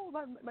hole!"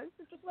 My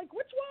sister's like,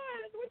 "Which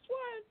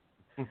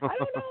one? I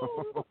don't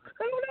know.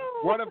 I don't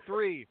know." One of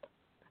three.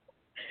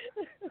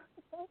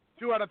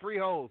 2 out of 3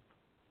 holes.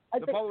 I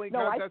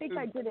think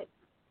I did it.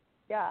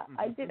 Yeah,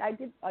 I did.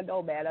 Oh,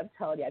 no, man, I'm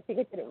telling you, I think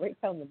I did it right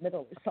down the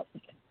middle or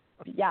something.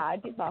 Yeah, I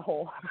did my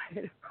hole.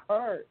 It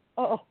hurt.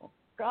 Oh,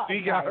 God.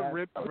 She got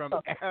ripped from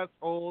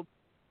asshole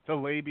to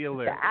labia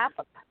lip.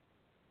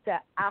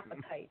 The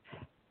appetite.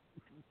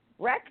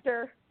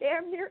 Rector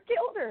damn near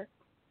killed her.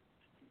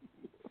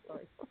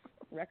 Sorry.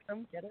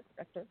 Rectum, get it?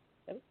 Rector.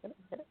 Get it?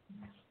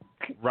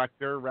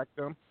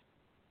 Rectum.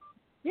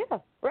 Yeah,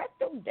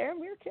 rectum damn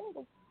near killed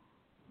him.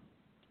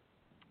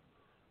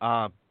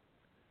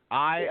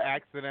 I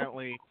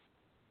accidentally,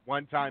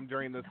 one time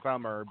during the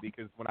summer,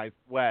 because when I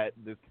sweat,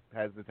 this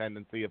has the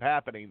tendency of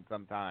happening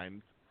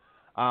sometimes,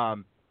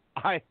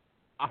 I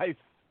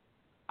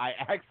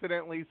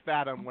accidentally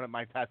sat on one of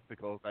my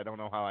testicles. I don't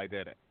know how I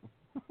did it.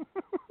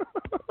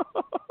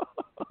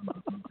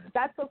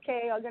 That's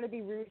okay. I'm gonna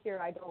be rude here.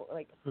 I don't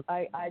like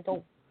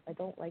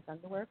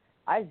underwear.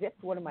 I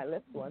zipped one of my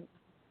lips once.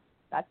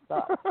 That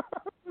sucks.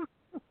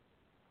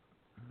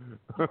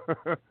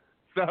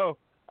 So,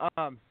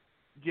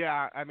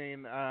 yeah, I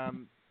mean,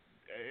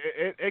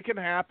 it can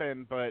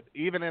happen, but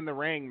even in the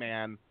ring,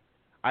 man,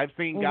 I've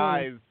seen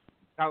guys,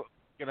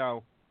 you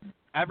know,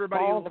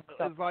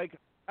 everybody's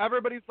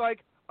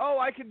like, "Oh,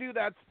 I can do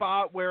that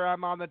spot where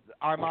I'm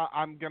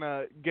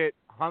gonna get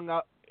hung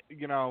on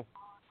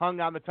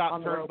the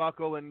top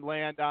turnbuckle and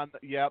land on the,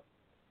 yep.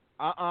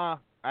 I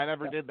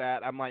never did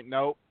that. I'm like,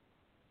 nope.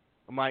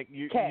 I'm like,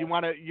 you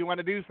want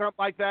to do something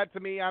like that to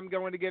me? I'm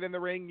going to get in the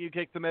ring. You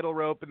kick the middle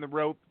rope, and the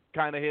rope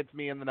kind of hits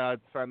me in the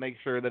nuts. So I make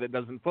sure that it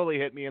doesn't fully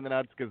hit me in the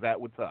nuts because that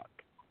would suck.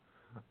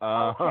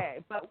 Okay,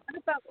 but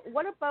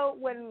what about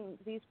when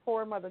these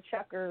poor mother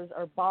chuckers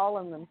are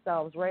balling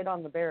themselves right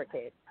on the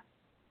barricade?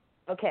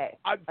 Okay,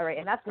 all right,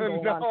 and that's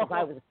been going on since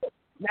I was a kid.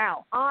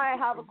 Now, I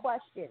have a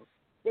question.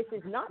 This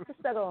is not to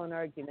settle an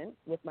argument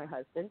with my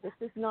husband. This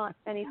is not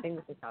anything.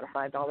 This is not a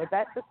 $5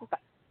 bet. This is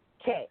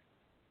okay.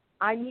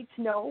 I need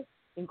to know.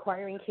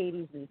 Inquiring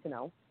Katie's need to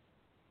know.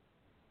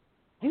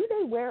 Do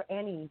they wear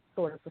any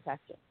sort of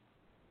protection?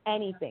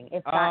 Anything?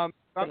 If some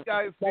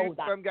guys do,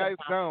 some guys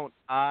don't.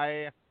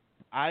 I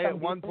at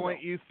one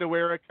point used to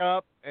wear a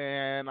cup,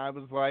 and I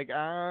was like,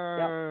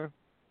 I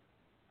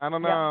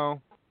don't know.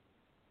 Yep.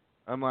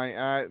 I'm like,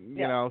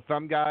 you know,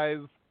 some guys,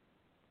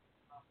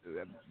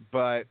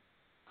 but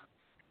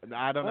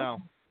I don't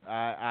know.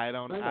 I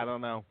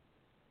don't know.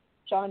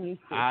 Sean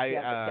used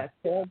to.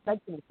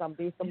 Some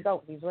do, some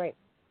don't. He's right.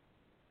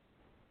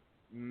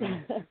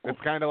 It's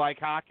kind of like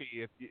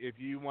hockey. If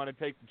you want to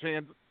take the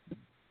chance,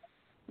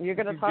 you're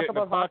going to talk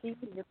about hockey.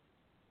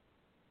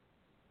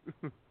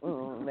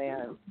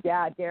 man.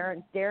 Yeah,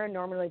 Darren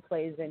normally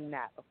plays in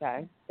net,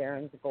 okay?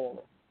 Darren's a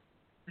goalie.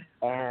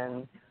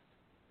 And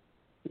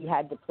he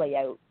had to play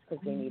out because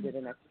they needed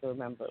an extra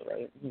member,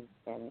 right?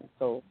 And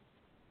so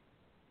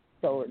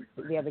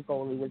the other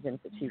goalie was in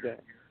for 2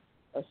 games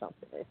or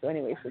something. Right? So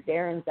anyway, so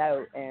Darren's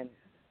out and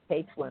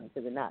takes one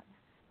to the net.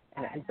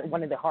 And it's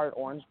one of the hard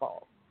orange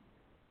balls,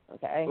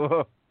 okay?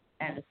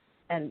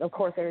 And of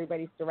course,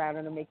 everybody's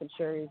surrounding him, making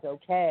sure he's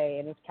okay.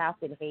 And his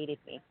captain hated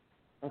me,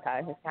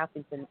 okay? His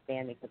captain couldn't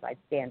stand me because I'd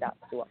stand up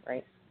to him,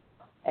 right?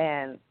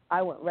 And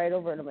I went right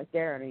over and I'm like,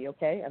 Darren, are you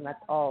okay? And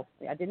that's all.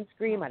 I didn't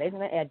scream. I did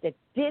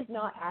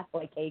not act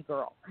like a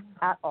girl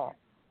at all.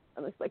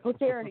 I was like, oh,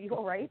 Darren, are you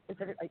all right?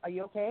 Are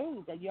you okay?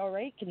 Are you all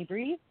right? Can you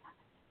breathe?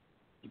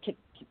 And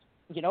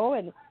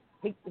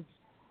his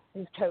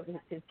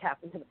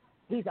captain,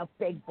 he's a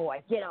big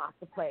boy. Get off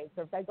the plane.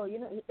 So if I go,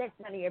 that's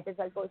none of your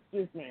business. I go,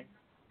 excuse me.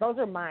 Those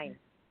are mine.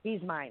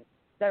 He's mine.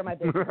 They're my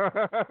business.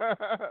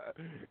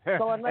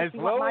 So unless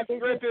you want my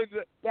business,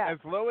 as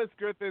Lois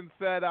Griffin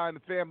said on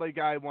Family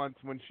Guy once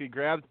when she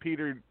grabbed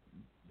Peter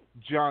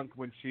junk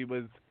when she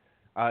was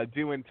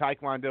doing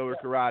Taekwondo or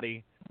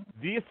karate,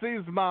 this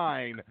is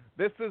mine.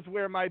 This is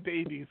where my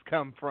babies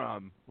come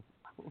from.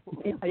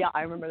 Yeah,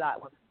 I remember that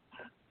one.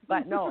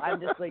 But no, I'm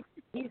just like,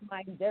 he's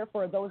mine,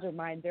 therefore those are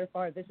mine,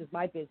 therefore this is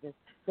my business.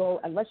 So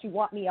unless you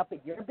want me up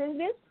at your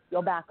business,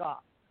 you'll back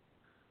off.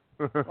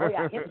 Oh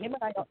yeah, him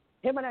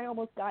and I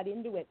almost got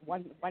into it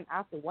one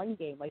after one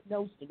game, like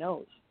nose to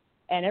nose.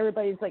 And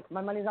everybody's like,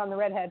 my money's on the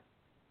redhead.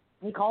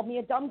 And he called me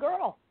a dumb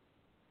girl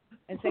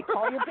and said,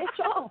 call your bitch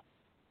off.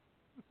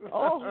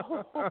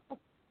 Oh.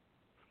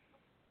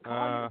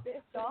 Call your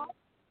bitch off.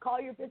 Call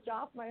your bitch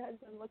off. My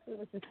husband looks at him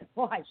and says,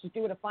 why? She's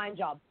doing a fine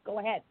job. Go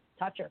ahead.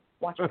 Touch her.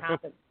 Watch what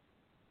happens.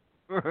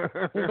 He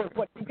goes,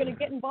 what, you going to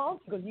get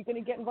involved? He goes, you going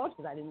to get involved?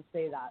 Because I didn't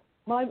say that.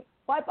 $5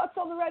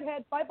 on the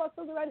redhead. $5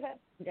 on the redhead.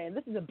 Okay, and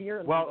this is a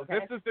beer. Well, okay?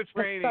 This is the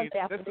training.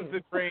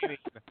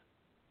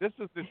 This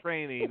is the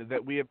training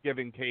that we have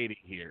given Katie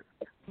here.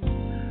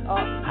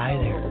 Hi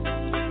there.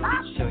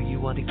 So you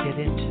want to get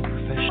into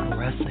professional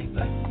wrestling,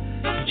 but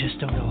you just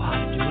don't know how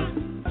to do it?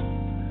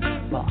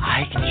 Well,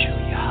 I can show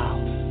you how.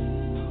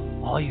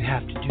 All you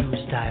have to do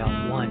is dial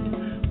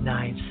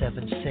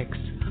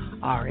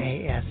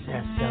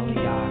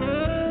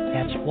 1-976-RASSLER.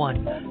 That's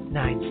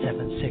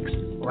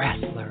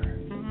 1-976-WRESTLER.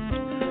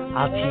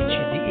 I'll teach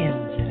you the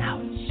ins and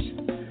outs,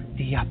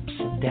 the ups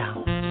and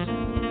downs,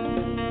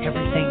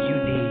 everything you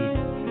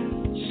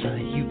need so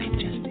that you can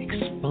just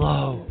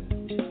explode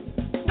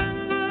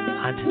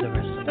onto the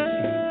wrestling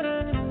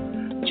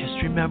field.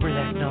 Just remember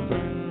that number.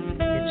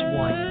 It's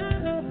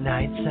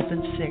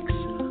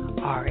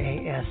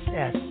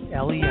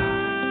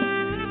 1-976-RASSLER.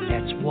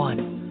 That's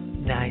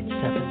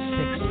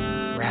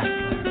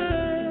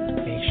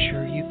 1-976-WRESTLER. Make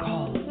sure you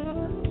call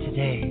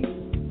today.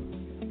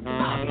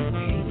 I'll be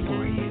waiting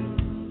for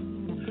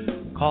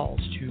you.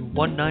 Calls to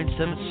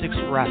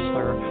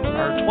 1-976-WRESTLER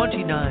are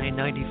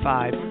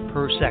 $29.95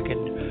 per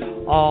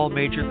second. All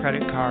major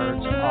credit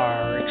cards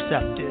are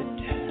accepted.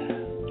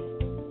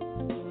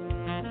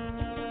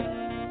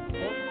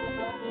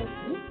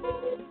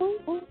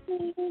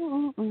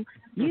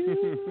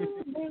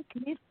 You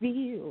make me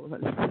feel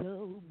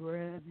so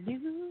brand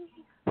new.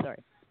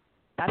 Sorry.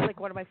 That's like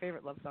one of my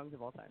favorite love songs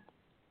of all time.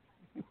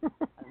 I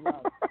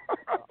love it.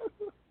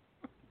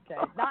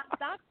 Okay.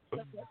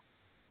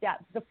 Yeah,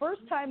 the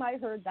first time I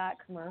heard that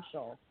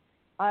commercial,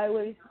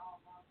 was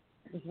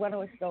when I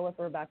was still with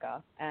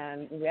Rebecca,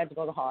 and we had to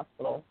go to the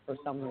hospital for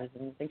some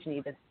reason. I think she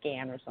needed a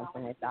scan or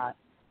something like that.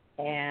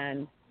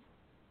 And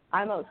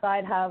I'm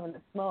outside having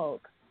a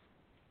smoke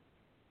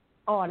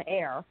on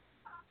air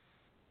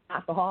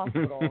at the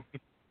hospital,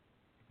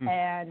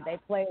 and they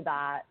play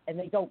that, and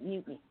they don't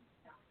mute me.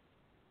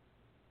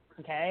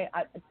 Okay?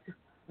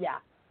 Yeah.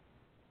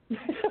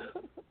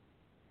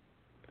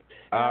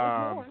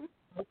 I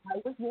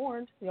was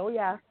warned. Oh,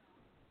 yeah.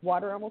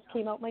 Water almost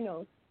came out my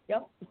nose.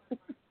 Yep.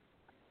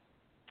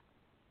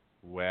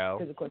 Well,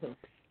 it's going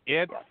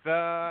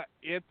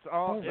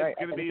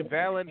to be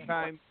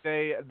Valentine's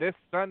Day this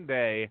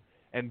Sunday,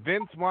 and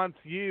Vince wants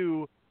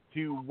you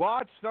to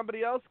watch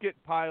somebody else get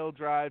pile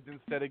drived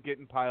instead of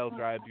getting pile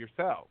drived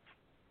yourself.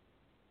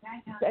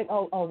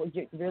 Oh,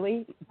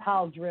 really?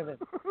 Pile driven.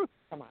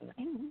 Come on.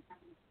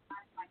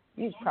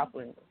 Use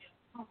proper English.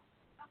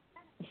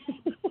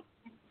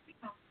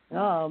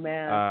 Oh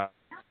man.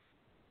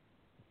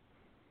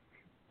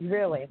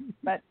 Really?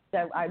 But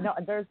I know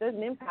there's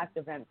an Impact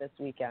event this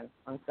weekend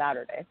on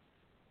Saturday.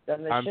 So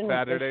on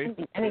Saturday? There shouldn't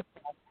be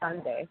anything on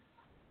Sunday.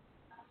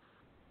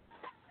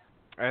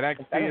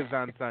 NXT is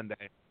on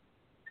Sunday.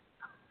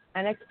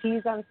 NXT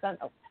is on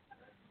Sunday. Oh.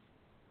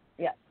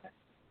 Yeah.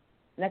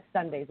 Next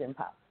Sunday's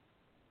Impact.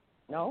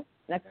 No?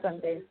 Next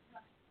Sunday's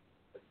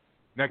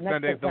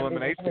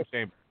Elimination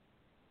Chamber.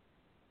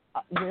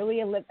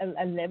 Really? A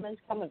lemon's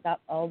coming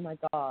up? Oh, my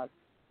God.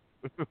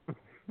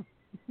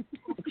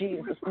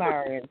 Jesus,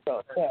 Marion,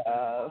 so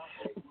tough.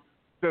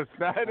 So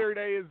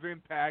Saturday is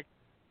Impact,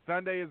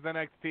 Sunday is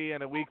NXT,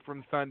 and a week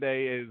from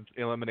Sunday is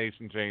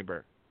Elimination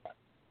Chamber.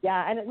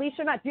 Yeah, and at least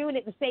you're not doing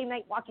it the same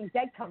night Walking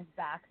Dead comes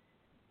back.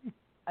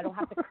 I don't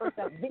have to curse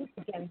out Vince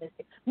again this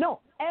year.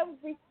 No,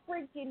 every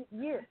freaking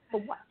year. For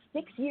what,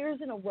 6 years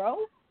in a row?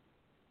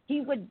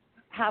 He would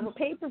have a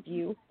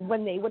pay-per-view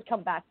when they would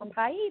come back from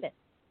hiatus.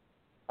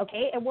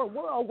 Okay? And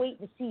we're all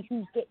waiting to see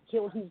who's getting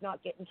killed, who's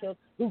not getting killed,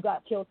 who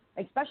got killed,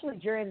 especially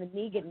during the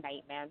Negan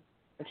night, man.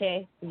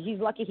 Okay? He's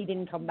lucky he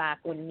didn't come back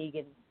when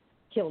Negan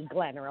killed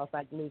Glenn, or else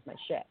I'd lose my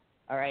shit.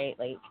 All right?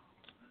 Like,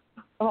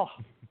 oh,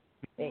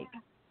 like,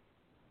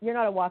 you're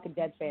not a Walking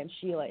Dead fan.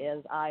 Sheila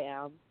is. I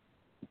am.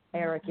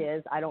 Eric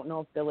is. I don't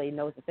know if Billy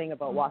knows a thing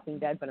about Walking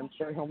Dead, but I'm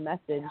sure he'll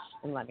message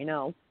and let me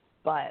know.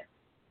 But,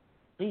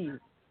 geez.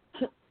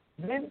 So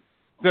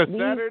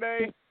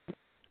Saturday?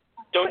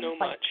 Don't know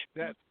much.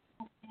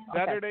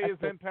 Saturday is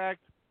Impact.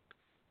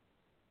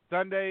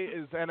 Sunday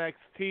is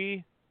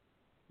NXT.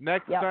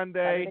 Next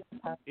Sunday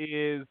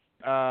is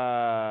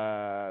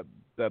the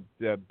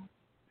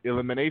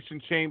Elimination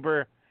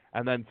Chamber.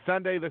 And then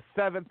Sunday the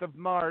 7th of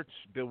March,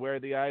 beware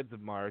the Ides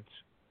of March.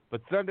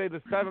 But Sunday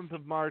the 7th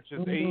of March is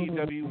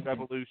AEW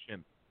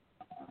Revolution.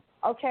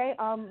 Okay,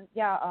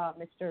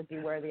 Mr.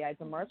 Beware the Ides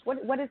of March.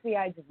 What is the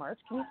Ides of March?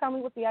 Can you tell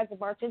me what the Ides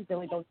of March is?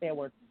 Billy, don't say a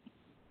word.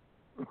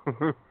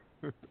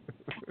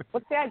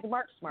 What's the Ides of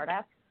March,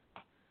 smartass?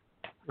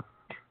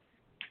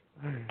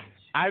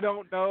 I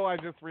don't know. I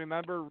just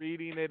remember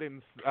reading it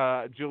in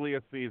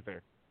Julius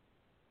Caesar.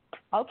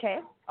 Okay,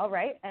 all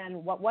right.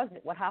 And what was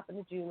it? What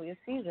happened to Julius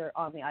Caesar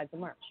on the Ides of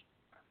March?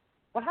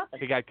 What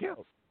happened? He got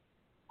killed.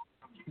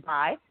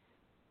 By?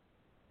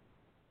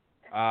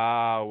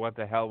 What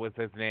the hell was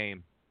his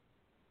name?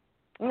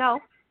 No,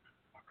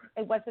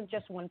 it wasn't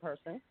just one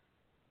person.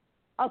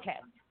 Okay,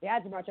 the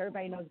Ides of March,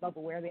 everybody knows about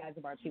Beware the Ides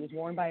of March. He was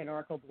warned by an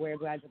oracle, Beware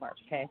the Ides of March,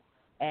 okay?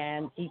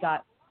 And he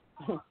got,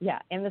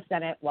 in the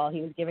Senate while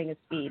he was giving a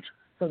speech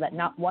so that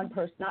not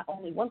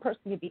only one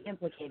person could be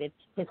implicated,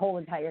 his whole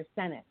entire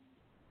Senate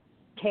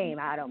came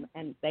at him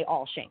and they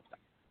all shamed him.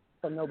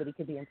 So nobody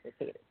could be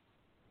implicated.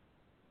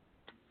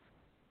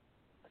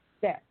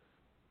 There.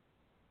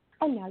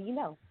 And now you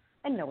know.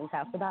 And no one's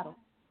half the battle.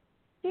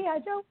 G.I.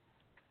 Joe.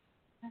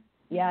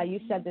 Yeah, you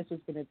said this was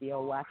going to be a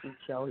wacky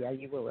show. Yeah,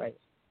 you were right.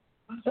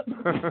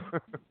 Because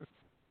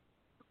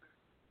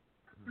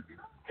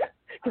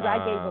I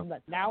gave him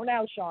the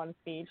now, Sean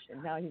speech,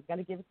 and now he's got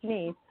to give it to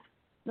me.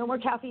 No more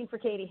caffeine for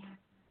Katie.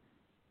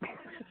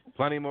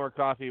 Plenty more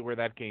coffee where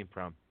that came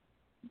from.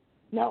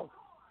 No.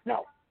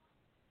 No.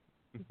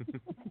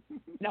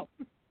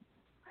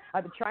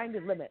 I've been trying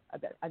to limit a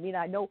bit. I mean,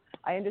 I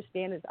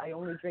understand is I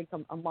only drink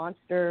a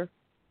monster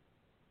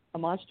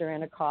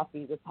and a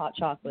coffee with hot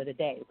chocolate a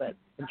day, but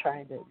I'm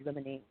trying to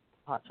eliminate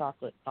hot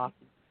chocolate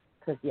coffee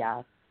because,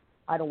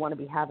 I don't want to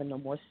be having no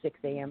more 6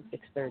 a.m.,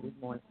 6:30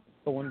 morning,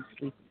 going to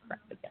sleep and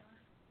crap again.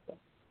 So,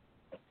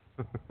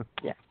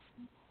 yeah.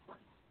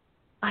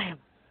 I am,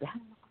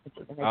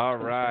 All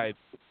right.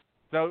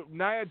 So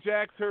Nia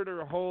Jax hurt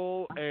her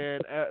hole,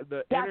 and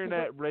the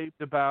internet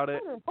raved about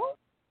it.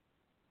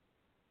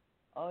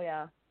 Oh,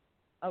 yeah.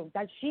 Oh,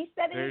 does she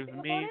said anything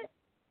about it?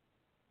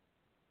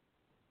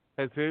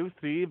 Has who?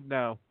 Steve?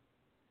 No.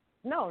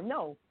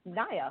 No,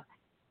 Nia.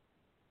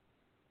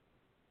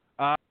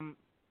 I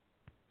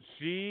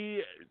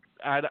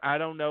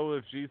don't know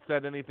if she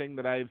said anything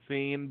that I've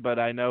seen, but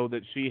I know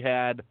that she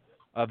had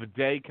a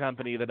bidet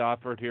company that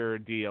offered her a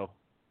deal.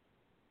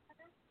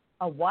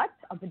 A what?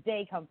 A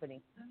bidet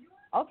company.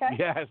 Okay.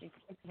 Yes.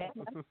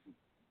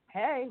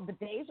 Hey,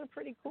 bidets are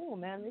pretty cool,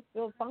 man. They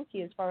feel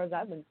funky as far as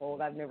I've been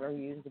told. I've never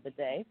used a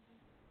bidet,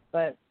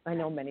 but I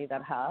know many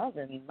that have,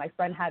 and my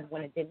friend had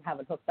one and didn't have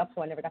it hooked up,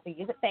 so I never got to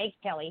use it. Thanks,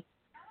 Kelly.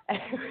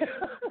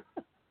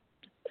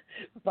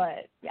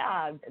 But,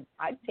 yeah,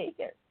 I'd take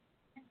it.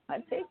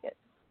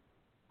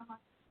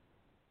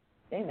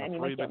 Hey, man,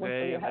 you might get one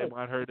for your house. They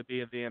want her to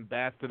be the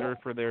ambassador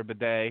for their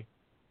bidet.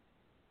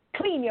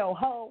 Clean your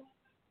hoe.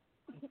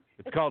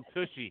 It's called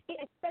Tushy.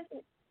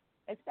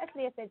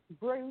 Especially if it's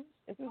bruised.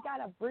 If you got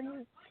a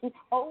bruised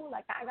hoe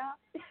like I got.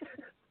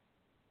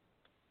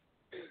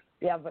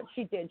 Yeah, but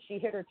she did. She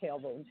hit her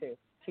tailbone, too.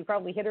 She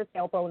probably hit her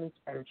tailbone and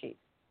spread her cheeks.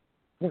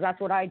 Because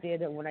that's what I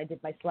did when I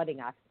did my sledding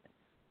accident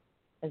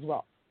as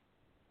well.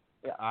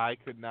 Yeah. I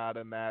could not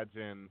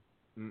imagine.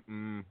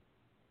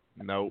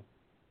 Nope.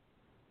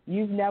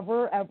 You've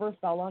never, ever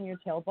fell on your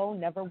tailbone?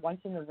 Never once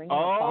in the ring?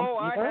 Oh,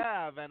 I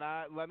have. And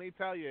let me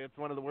tell you, it's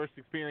one of the worst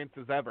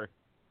experiences ever.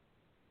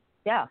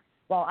 Yeah.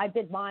 Well, I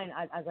did mine,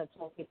 as I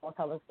told people. I'll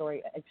tell the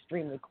story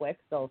extremely quick.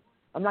 So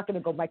I'm not going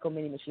to go micro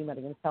mini machine, but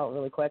I'm going to tell it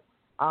really quick.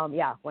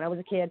 When I was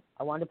a kid,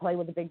 I wanted to play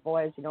with the big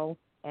boys,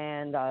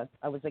 and I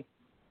was like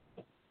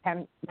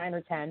 9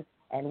 or 10,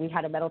 and we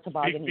had a metal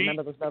toboggan.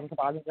 Remember those metal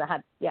toboggans that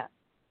had,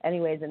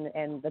 Anyways,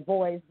 and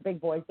the big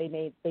boys, they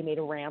made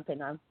a ramp,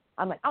 and I'm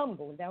like, I'm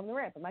going down the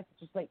ramp. And my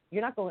sister's like,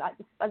 you're not going.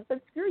 I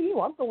said, screw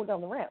you, I'm going down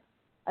the ramp.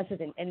 I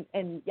said, and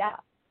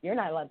you're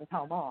not allowed to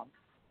tell mom,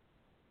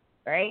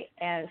 right?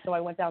 And so I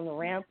went down the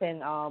ramp,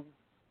 and I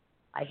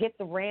hit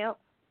the ramp,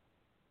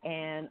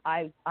 and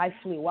I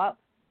flew up,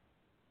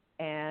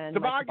 and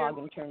my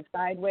toboggan turned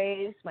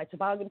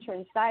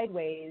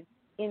sideways.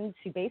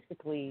 into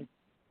basically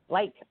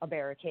like a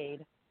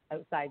barricade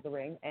outside the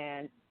ring,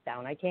 and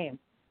down I came.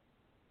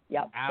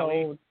 Yep.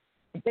 Owie.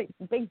 So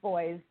big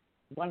boys,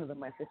 one of them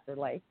my sister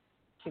liked.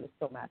 She was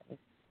so mad at me.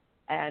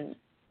 And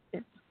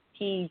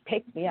he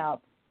picked me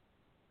up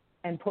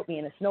and put me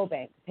in a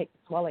snowbank to take the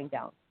swelling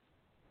down.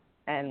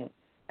 And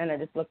I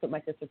just looked at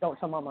my sister, don't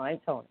tell Mama, I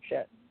ain't telling her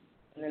shit.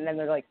 And then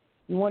they're like,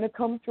 you want to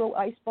come throw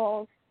ice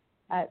balls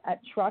at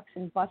trucks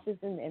and buses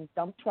and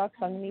dump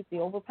trucks underneath the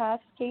overpass,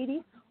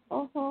 Katie?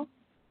 Uh-huh.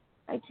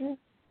 I do.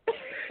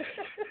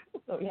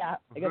 So, yeah,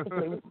 I got to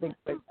play with the big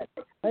boys.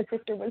 My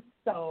sister was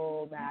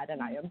so mad,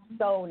 and I am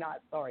so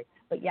not sorry.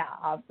 But, yeah,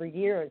 for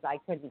years I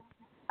couldn't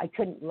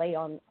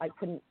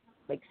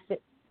like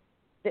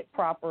sit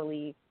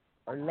properly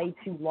or lay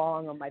too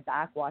long on my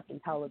back watching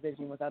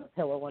television without a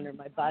pillow under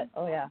my butt.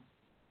 Oh, yeah.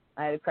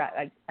 I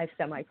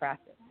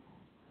semi-cracked it.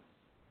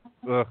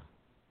 Ugh.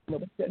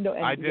 No,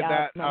 I did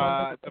that.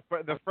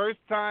 The first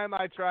time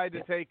I tried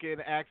to take an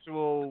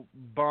actual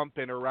bump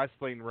in a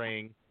wrestling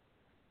ring,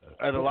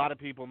 and a lot of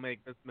people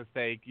make this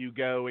mistake, you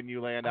go and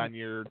you land on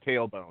your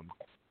tailbone.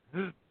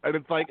 And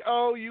it's like,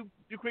 oh, you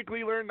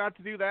quickly learn not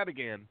to do that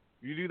again.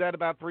 You do that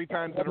about 3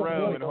 times in a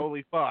row, and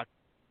holy fuck.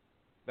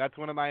 That's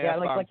one of my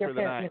F-bombs for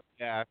the night.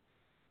 Yeah.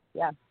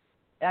 Yeah.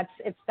 That's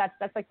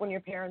like when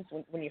your parents,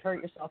 when you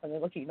hurt yourself and they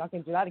look at you, not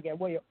going to do that again,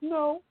 will you?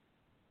 No.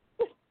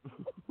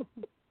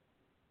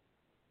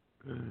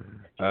 Did you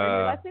learn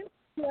your lesson?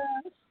 Yes,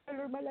 I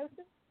learned my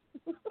lesson.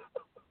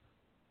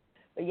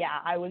 But yeah,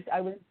 I was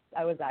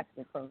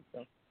accident prone, so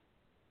you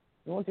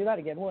won't do that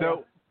again, will you?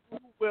 So, who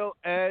will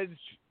Edge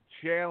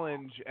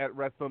challenge at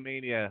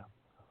WrestleMania?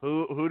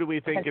 Who do we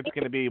think it's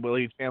going to be? Will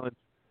he challenge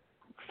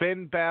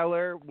Finn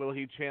Balor? Will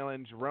he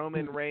challenge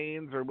Roman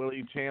Reigns? Or will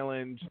he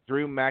challenge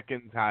Drew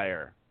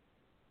McIntyre?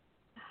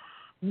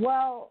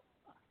 Well,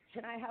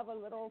 can I have a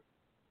little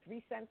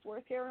 3 cents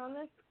worth here on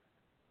this?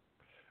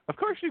 Of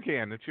course you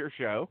can. It's your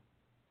show.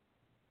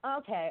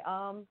 Okay.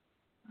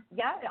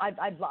 Yeah,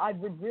 I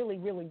would really,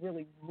 really,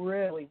 really,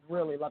 really,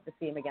 really love to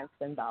see him against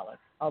Finn Balor.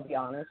 I'll be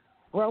honest.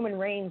 Roman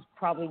Reigns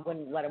probably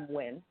wouldn't let him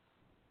win,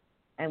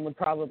 and would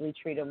probably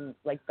treat him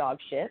like dog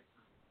shit.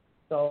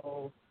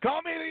 So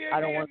call me the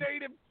Indian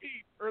native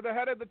chief, or the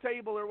head of the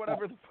table, or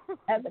whatever.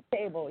 Head of the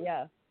table,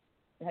 yeah.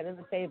 Head of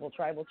the table,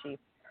 tribal chief.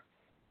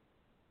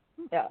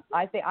 Yeah,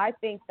 I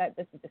think that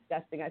this is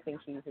disgusting. I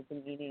think he's a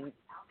demeaning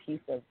piece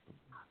of.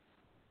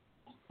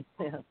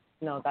 Yeah,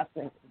 no, that's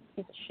a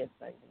piece of shit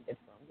that he did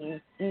from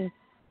him.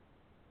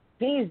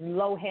 He's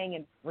low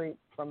hanging fruit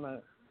from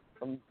a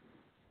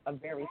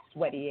very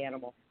sweaty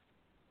animal.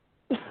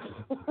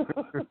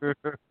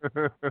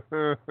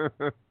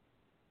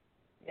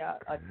 Yeah,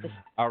 just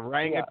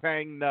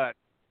orangutan nut.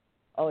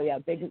 Oh yeah,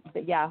 big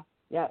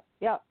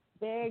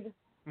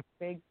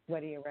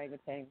sweaty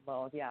orangutan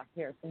ball. Yeah,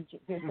 here's some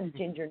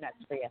ginger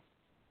nuts for you.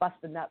 Bust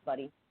a nut,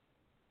 buddy.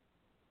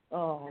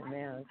 Oh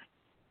man.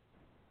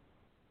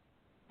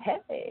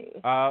 Hey.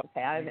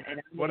 Okay,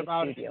 what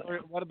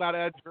about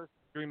Edge versus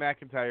Drew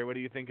McIntyre? What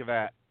do you think of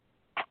that?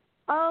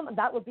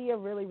 That would be a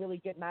really, really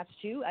good match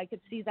too. I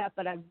could see that,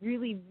 but I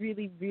really,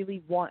 really,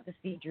 really want to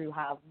see Drew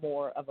have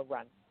more of a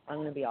run. I'm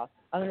gonna be honest.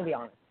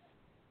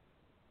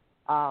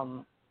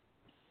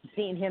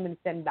 Seeing him and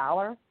Finn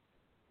Balor,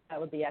 that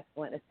would be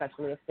excellent,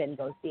 especially if Finn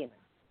goes demon.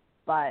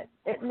 But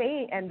it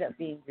may end up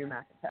being Drew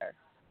McIntyre,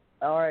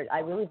 or I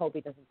really hope he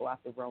doesn't go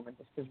after Roman,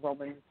 just because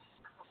Roman.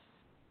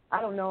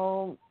 I don't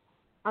know.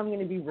 I'm going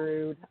to be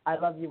rude. I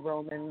love you,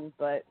 Roman,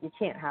 but you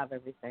can't have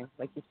everything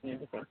like you seem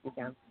to think you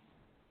can.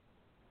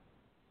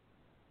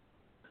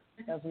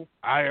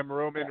 I am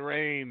Roman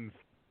Reigns,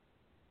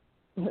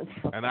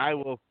 and I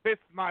will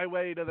fist my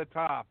way to the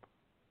top.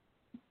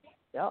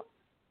 Yep.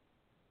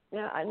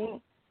 Yeah, I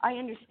mean, I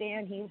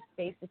understand he's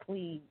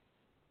basically,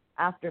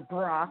 after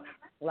Brock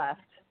left,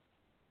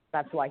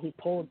 that's why he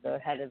pulled the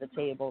head of the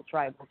table,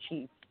 tribal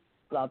chief,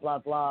 blah, blah,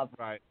 blah.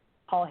 Right.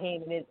 Paul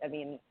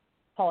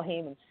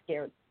Heyman's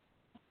scared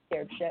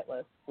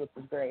shitless, which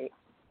is great.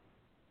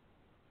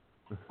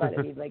 But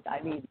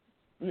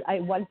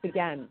once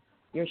again,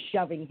 you're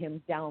shoving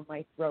him down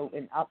my throat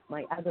and up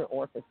my other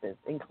orifices,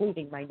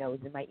 including my nose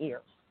and my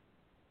ears.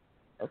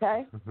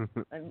 Okay?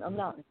 I'm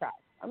not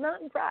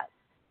impressed.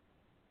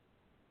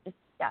 Just,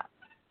 yeah.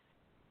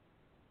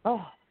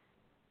 Oh.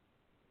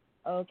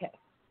 Okay.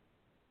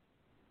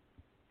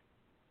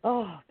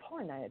 Oh,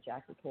 poor Nia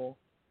Jax Cole.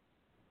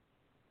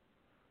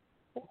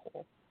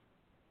 Oh.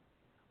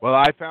 Well,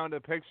 I found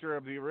a picture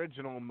of the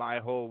original My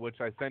Hole,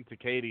 which I sent to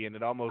Katie, and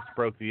it almost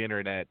broke the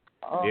internet.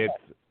 Oh. It's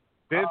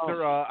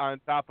Viscera on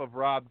top of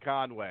Rob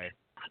Conway.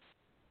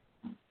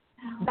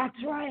 That's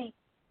right.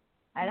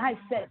 And I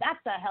said,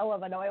 that's a hell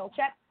of an oil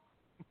check.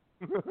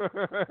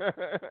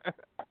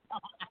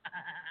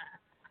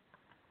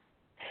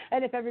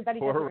 And if everybody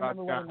doesn't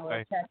remember what an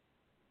oil check,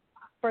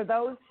 for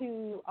those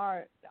who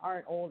aren't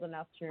old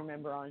enough to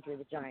remember Andre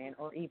the Giant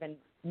or even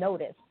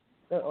notice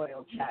the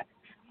oil check,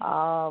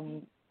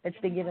 it's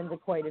been given to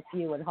quite a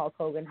few, and Hulk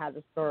Hogan has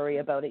a story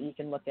about it. You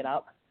can look it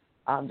up.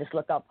 Just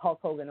look up Hulk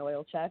Hogan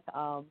oil check.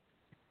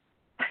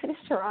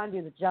 Mr.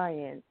 Andre the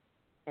Giant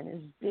and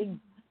his big,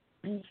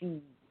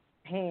 beefy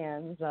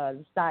hands,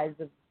 the size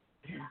of,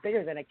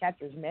 bigger than a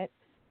catcher's mitt,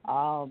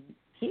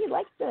 he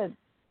likes to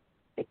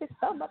stick his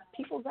thumb up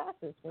people's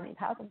asses when he'd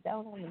have them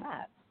down on the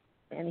mat.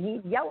 And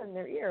he'd yell in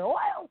their ear,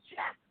 "Oil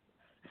check!"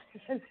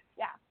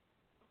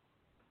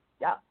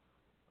 Yeah.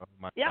 Oh,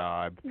 my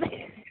God.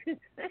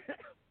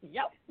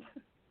 Yep.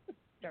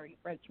 Dirty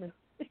Frenchman.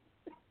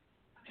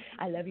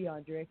 I love you,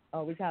 Andre.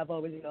 Always have,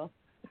 always will.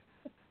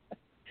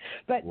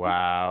 But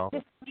wow.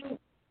 Just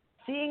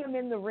seeing him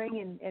in the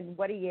ring and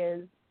what he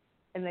is,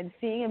 and then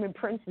seeing him in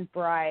Prince's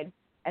Bride,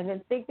 and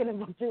then thinking of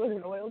him doing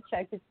an oil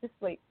check, it's just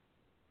like,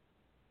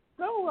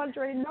 no,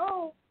 Andre,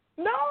 no.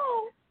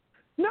 No,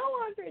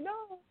 Andre,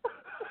 no.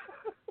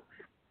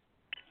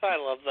 I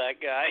love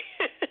that guy.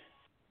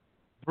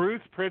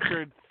 Bruce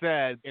Pritchard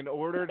said in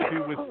order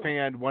to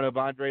withstand one of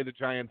Andre the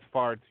Giant's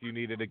farts, you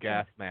needed a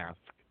gas mask.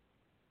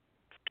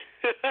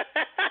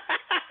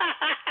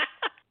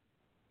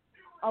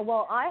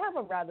 Well, I have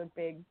a rather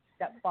big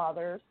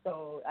stepfather,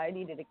 so I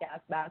needed a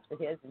gas mask for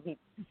his, and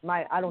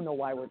I don't know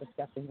why we're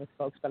discussing this,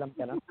 folks, but I'm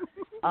gonna.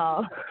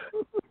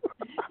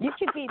 You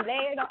could be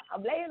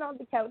I'm laying on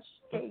the couch,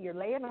 okay? You're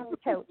laying on the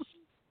couch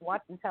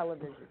watching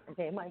television,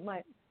 okay?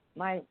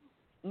 My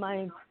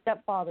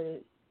stepfather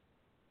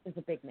is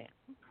a big man,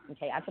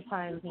 okay? At the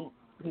time, he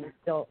was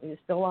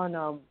still on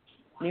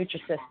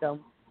Nutrisystem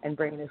and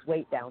bringing his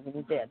weight down, and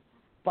he did.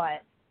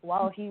 But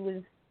while he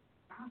was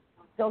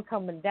still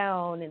coming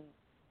down and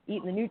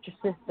eating the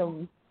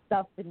Nutrisystem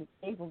stuff, and he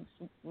gave him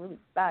some really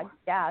bad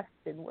gas,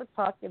 and we're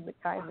talking the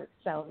kind that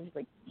sounds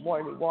like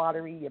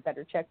watery, you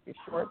better check your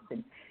shorts,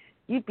 and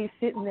you'd be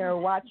sitting there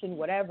watching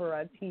whatever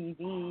on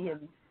TV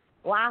and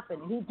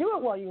laughing. He'd do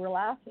it while you were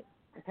laughing,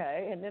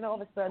 okay? And then all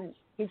of a sudden,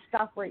 he'd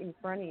stop right in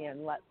front of you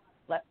and let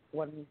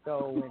one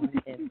go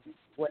and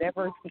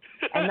whatever.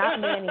 And that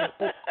man,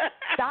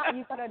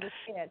 you got to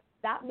understand,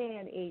 that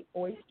man ate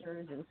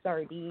oysters and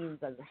sardines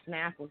as a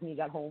snack when he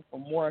got home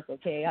from work,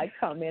 okay? I'd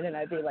come in and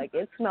I'd be like,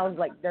 it smells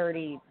like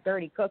dirty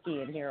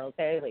cookie in here,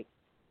 okay? Like,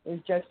 it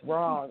was just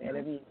wrong. And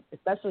I mean,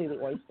 especially the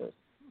oysters.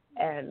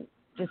 And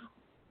just,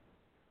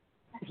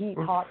 he ate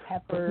hot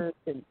peppers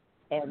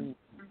and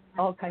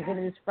all kinds of.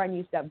 And his friend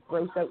used to have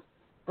gross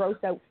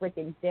out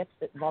freaking dips,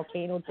 that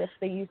volcano dips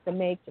they used to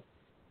make. Just,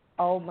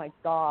 oh my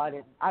God!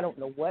 And I don't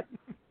know what,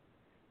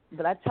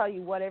 but I tell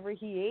you, whatever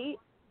he ate,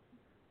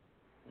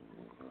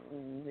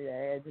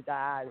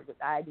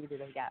 I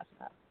needed a gas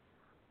mask.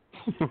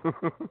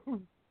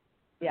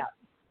 Yeah,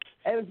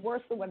 it was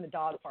worse than when the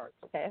dog farts.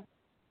 Okay.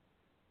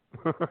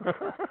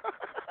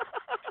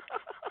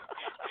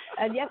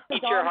 And yes,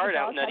 eat your heart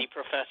out, nutty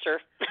professor.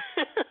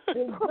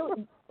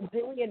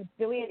 Billy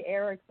and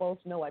Eric both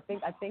know. I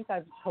think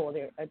I've told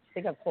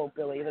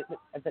Billy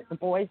that the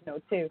boys know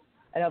too.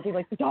 And I'll be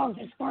like, the dog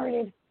just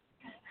farted.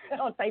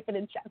 I'll type it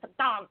in chat. The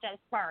dog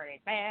just farted,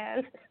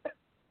 man.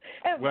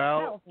 And well,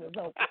 my mouth was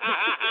open.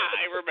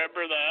 I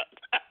remember that.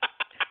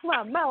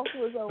 My mouth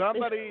was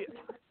open.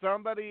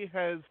 Somebody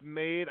has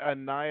made a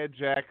Nia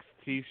Jax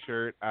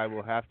T-shirt. I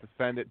will have to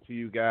send it to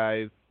you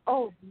guys.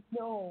 Oh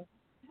no,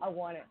 I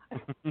want it.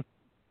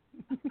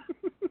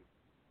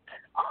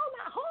 Oh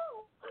my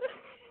home.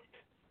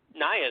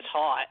 Nia's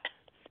hot.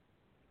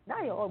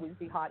 Nia will always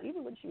be hot.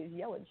 Even when she was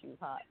yelling, she was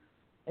hot.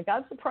 Like,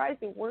 I'm surprised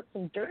there weren't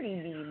some dirty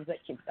memes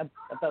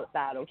about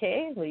that,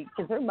 okay? Like,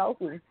 because her mouth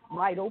was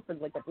wide open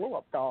like a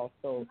blow-up doll.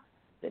 So,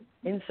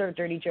 insert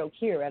dirty joke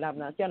here, and I'm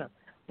not gonna.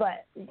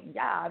 But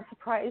yeah, I'm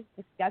surprised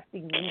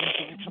disgusting memes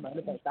didn't come out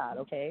about that,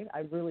 okay? I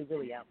really,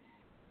 really am.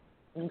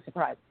 I'm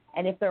surprised.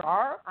 And if there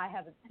are, I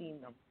haven't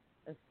seen them.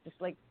 It's just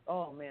like,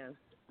 oh man.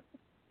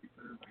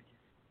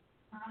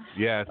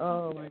 Yes.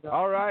 Oh my God.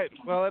 All right.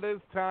 Well, it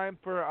is time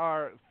for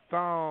our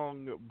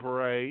song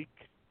break.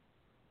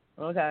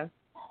 Okay.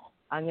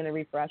 I'm going to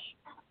refresh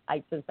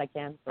since I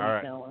can from all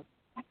right. now on.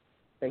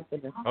 Thank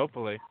goodness.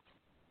 Hopefully.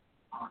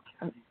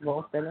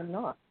 Well, then I'm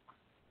not.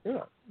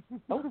 Sure.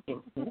 Okay.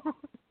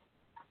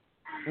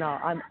 No,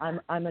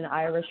 I'm an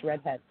Irish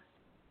redhead.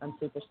 I'm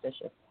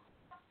superstitious.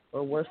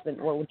 Or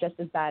just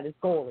as bad as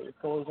goalies.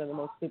 Goalies are the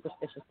most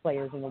superstitious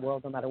players in the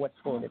world, no matter what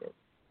sport it is.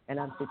 And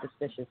I'm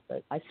superstitious,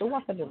 but I still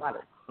walk under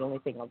ladders. The only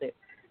thing I'll do.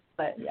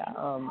 But yeah,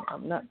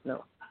 I'm not.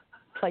 No,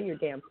 play your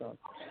damn song.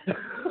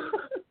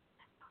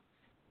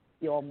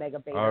 You all mega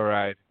beta. All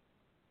right.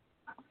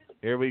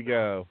 Here we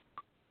go.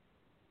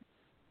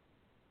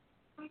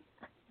 I'm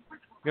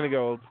gonna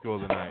go old school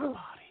tonight. Let the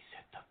bodies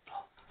hit the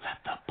floor.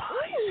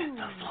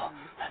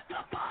 Let the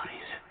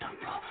bodies hit the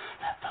floor.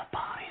 Let the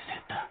bodies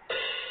hit the floor.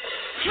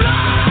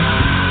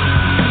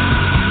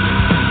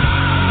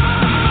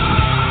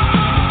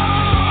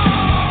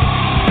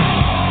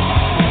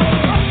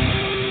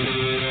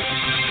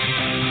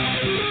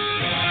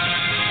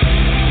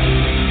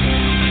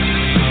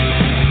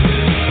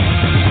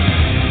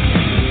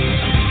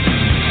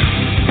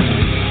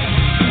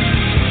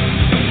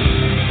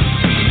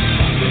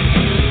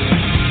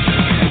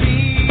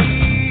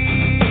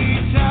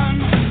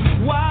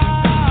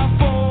 Why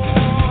for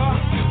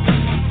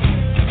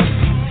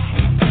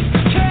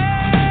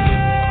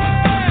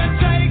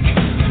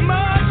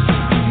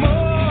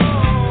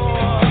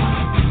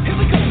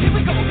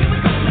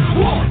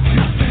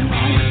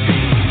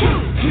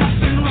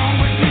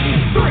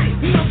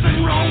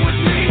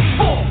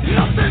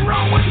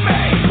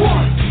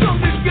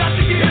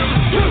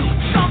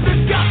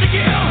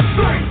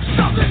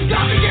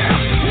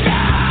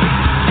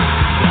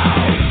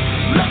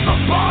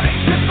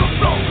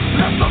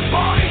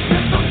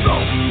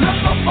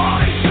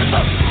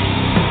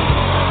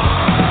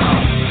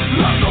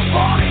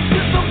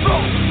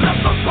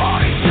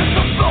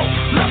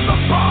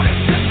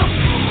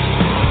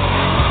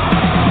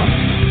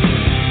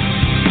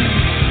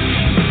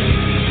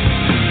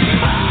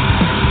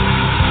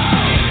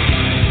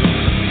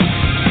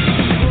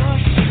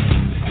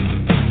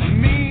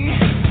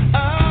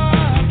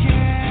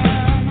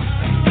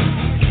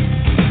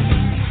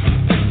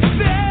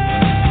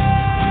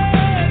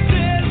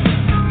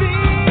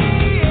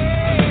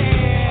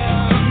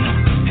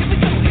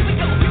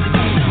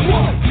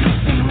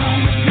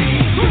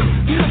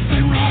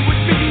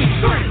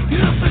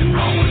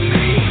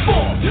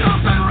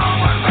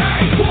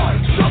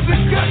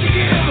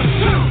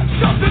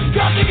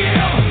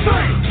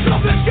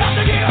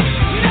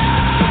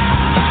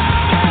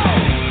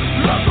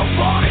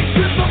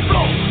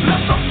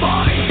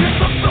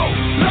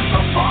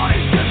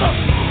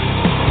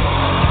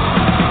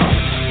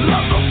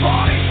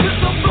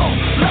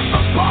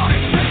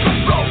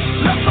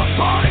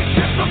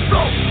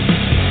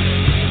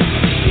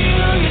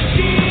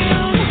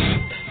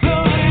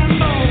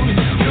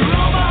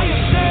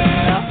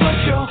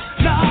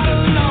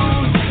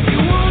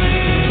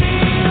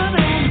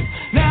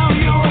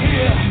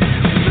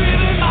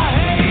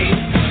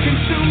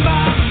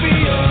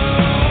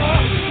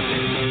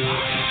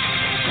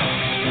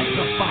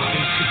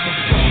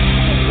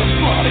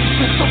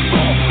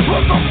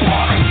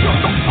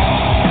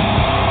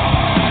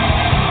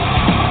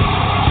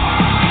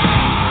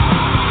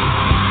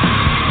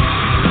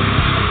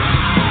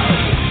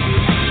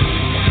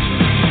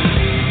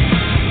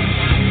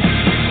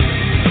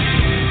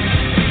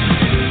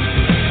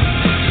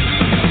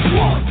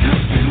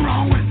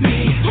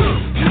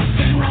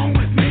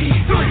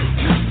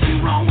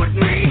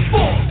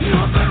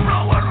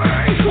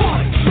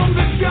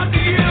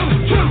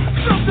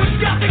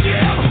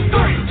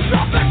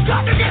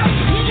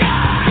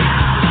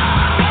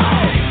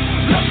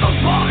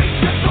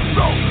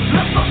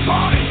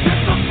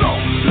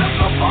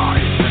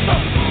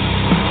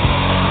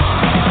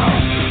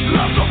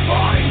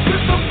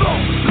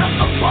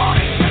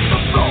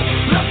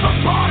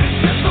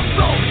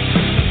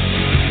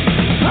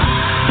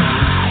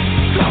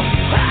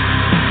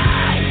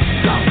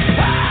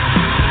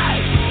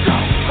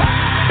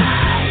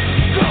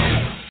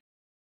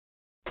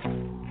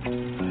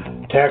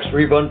Tax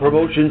Refund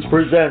Promotions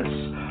presents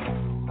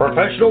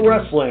Professional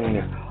Wrestling,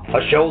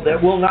 a show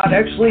that will not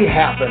actually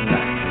happen.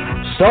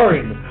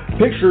 Starring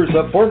pictures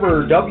of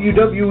former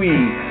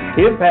WWE,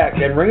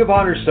 Impact, and Ring of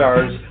Honor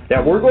stars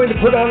that we're going to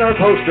put on our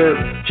poster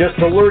just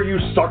to lure you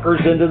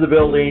suckers into the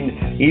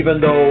building, even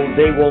though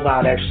they will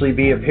not actually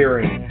be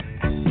appearing.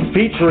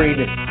 Featuring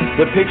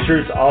the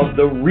pictures of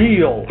the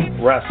real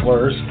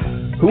wrestlers,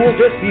 who will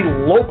just be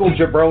local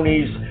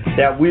jabronis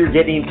that we're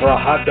getting for a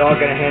hot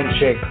dog and a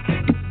handshake.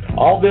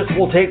 All this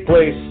will take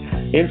place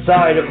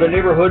inside of the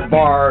neighborhood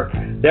bar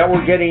that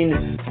we're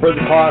getting for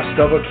the cost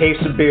of a case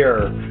of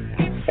beer.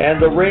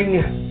 And the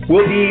ring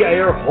will be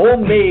a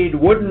homemade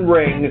wooden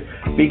ring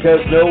because,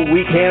 no,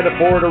 we can't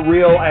afford a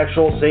real,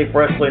 actual, safe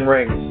wrestling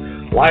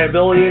ring.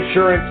 Liability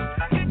insurance,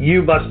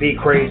 you must be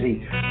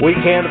crazy. We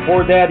can't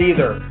afford that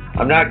either.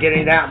 I'm not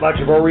getting that much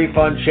of a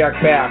refund check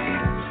back.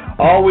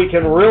 All we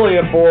can really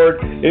afford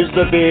is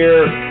the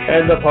beer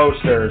and the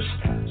posters.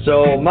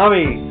 So,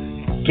 Mommy,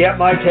 get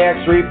my tax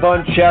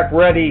refund check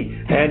ready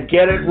and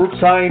get it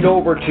signed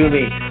over to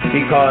me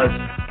because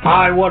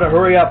I want to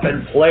hurry up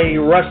and play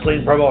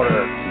wrestling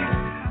promoter.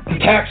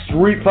 Tax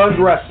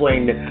Refund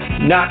Wrestling,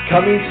 not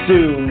coming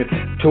soon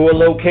to a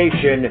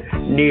location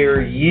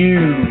near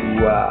you.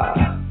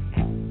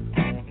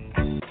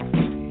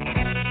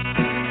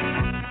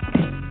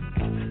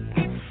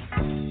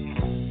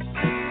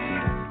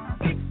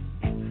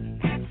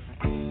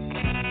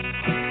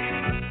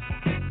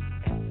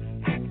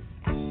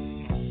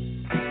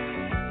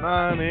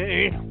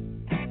 Money.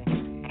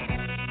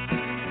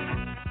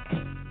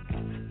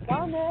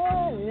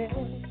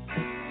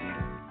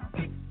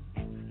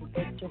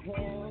 Get your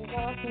hands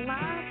off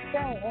my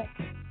stuff.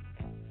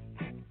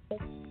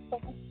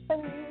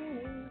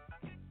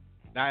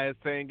 Nah, it's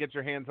saying get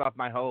your hands off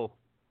my hole.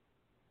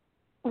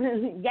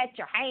 Get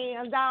your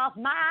hands off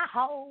my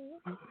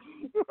hole.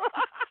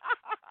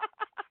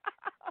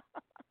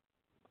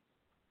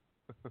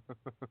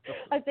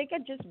 I think I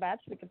just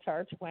matched the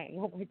guitar twang.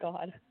 Oh my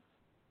god.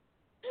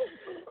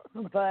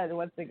 But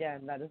once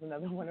again, that is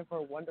another one of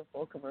our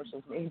wonderful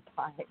commercials made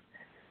by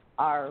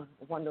our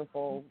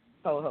wonderful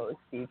co-host,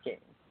 Steve Cain.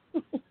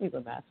 He's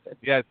a master.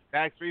 Yes,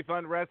 Tax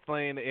Refund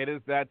Wrestling. It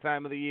is that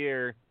time of the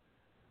year.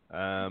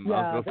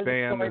 Uncle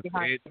Sam is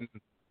hitting.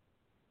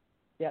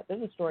 Yeah,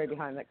 there's a story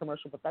behind that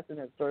commercial, but that's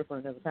another story for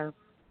another time.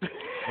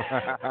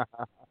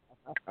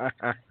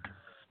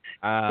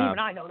 Even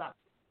I know that.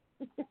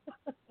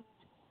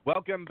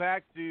 Welcome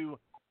back to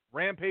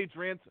Rampage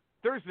Rants,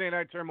 Thursday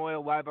Night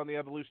Turmoil, live on the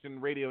Evolution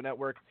Radio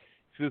Network,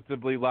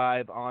 exclusively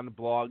live on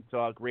Blog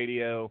Talk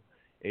Radio,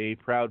 a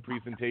proud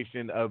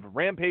presentation of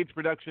Rampage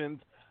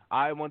Productions.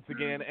 I, once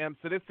again, am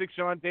Sadistic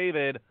Sean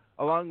David,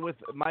 along with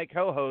my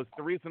co-host,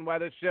 the reason why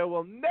this show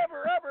will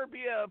never, ever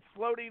be a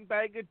floating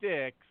bag of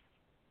dicks.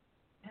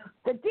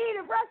 The Dean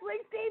of Wrestling,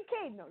 Steve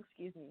Cain. No,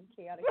 excuse me,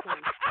 Khaotic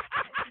Cain.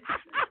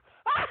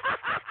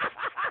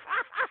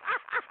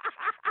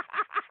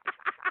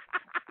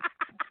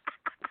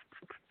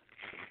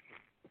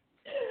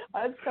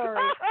 I'm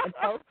sorry.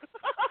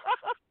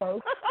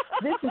 Folks,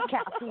 this is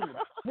caffeine.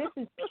 This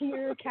is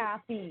pure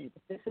caffeine.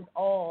 This is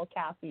all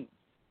caffeine.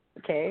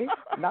 Okay?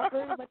 Not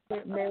very much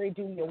Mary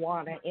Do You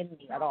Wanna in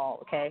me at all,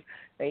 okay?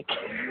 Like,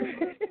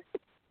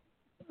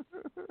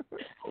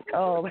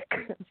 oh my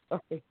God,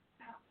 I'm sorry.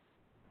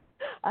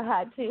 I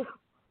had to.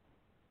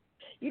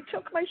 You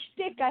took my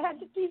shtick. I had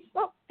to do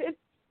something.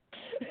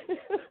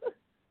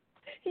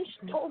 He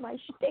stole my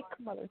shtick,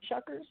 mother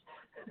chuckers.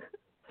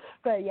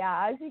 But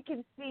yeah, as you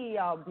can see,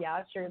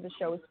 yeah, sure, the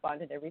show is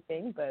fun and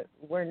everything, but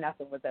we're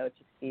nothing without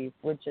you, Steve.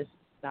 We're just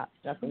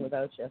nothing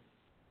without you.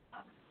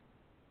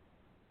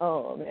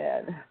 Oh,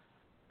 man.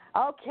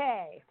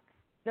 Okay.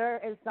 There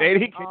is something.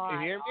 Lady, can you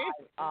hear me?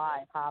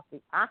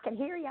 I can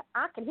hear you.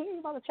 I can hear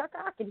you, mother chucker.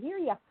 I can hear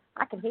you.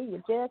 I can hear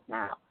you just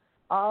now.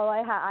 Oh,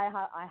 I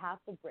have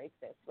to break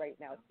this right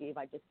now, Steve.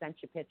 I just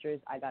sent you pictures.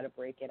 I got to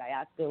break it. I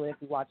asked Billy if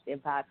you watched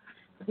Impact.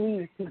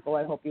 Please, people,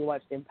 I hope you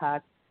watched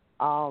Impact.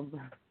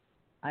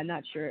 I'm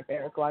not sure if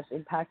Eric watched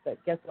Impact, but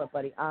guess what,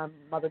 buddy? I'm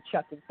Mother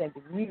Chuck and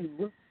sending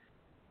you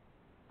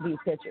these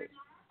pictures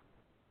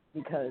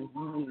because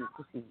you need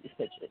to see these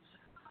pictures.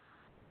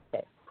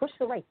 Okay, push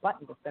the right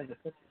button to send the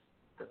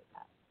pictures.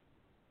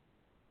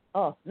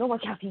 Oh, no more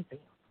caffeine for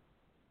you.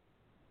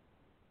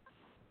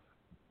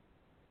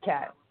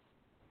 Okay.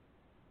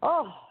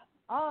 Oh,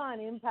 on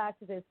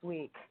Impact this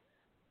week.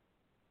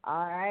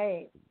 All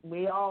right.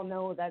 We all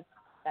know that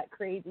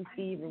Crazy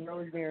Steve and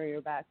Rosemary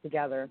are back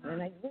together.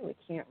 And I really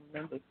can't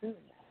remember who in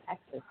the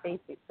extra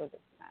safety for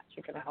this match.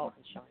 You're going to help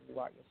me, Sean. You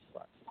are your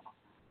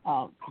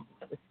smart.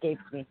 It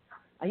escapes me.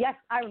 Yes,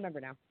 I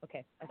remember now.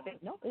 Okay. I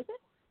think, no, is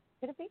it?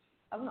 Could it be?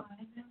 I don't know.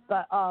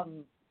 But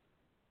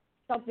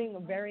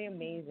something very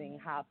amazing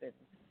happened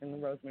in the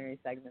Rosemary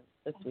segment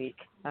this week.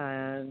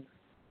 And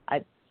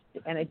I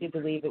do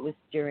believe it was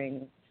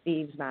during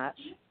Steve's match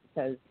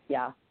because,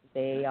 yeah,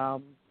 they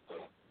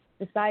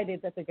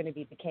decided that they're going to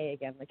beat Decay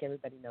again, like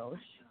everybody knows.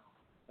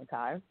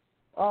 Okay.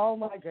 Oh,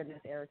 my goodness,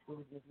 Eric's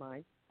losing his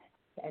mind.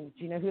 And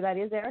do you know who that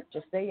is, Eric?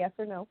 Just say yes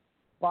or no.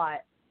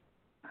 But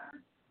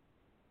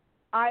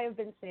I have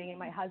been saying it.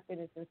 My husband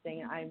has been saying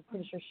it. I'm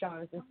pretty sure Sean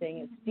has been saying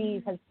it.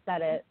 Steve has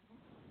said it,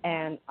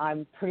 and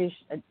I'm pretty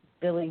sure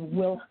Billy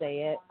will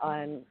say it.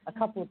 And a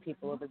couple of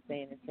people have been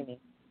saying it to me.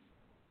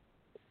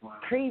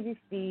 Crazy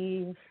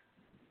Steve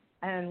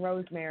and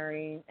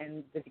Rosemary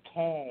and the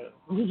decay.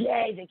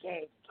 Yay,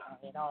 decay,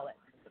 and all that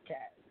decay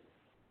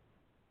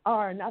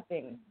are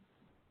nothing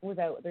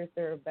without their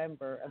third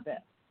member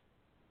Abyss.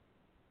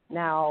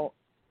 Now,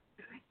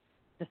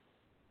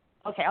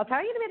 okay, I'll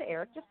tell you in a minute,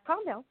 Eric. Just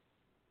calm down.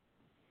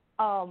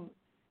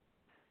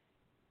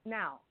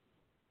 Now,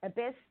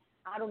 Abyss,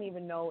 I don't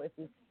even know if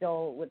he's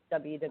still with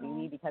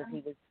WWE because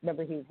he was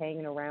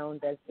hanging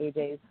around as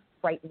AJ's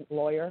frightened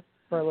lawyer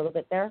for a little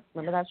bit there.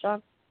 Remember that,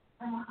 Sean?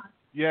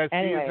 Yes,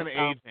 anyway, he is an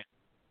agent.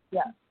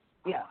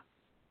 Yeah.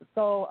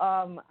 So,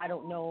 I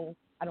don't know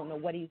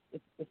what he's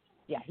an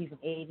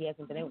aide. He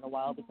hasn't been out in a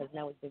while because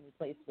now he's been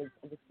replaced with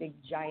this big,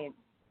 giant,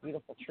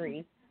 beautiful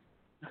tree.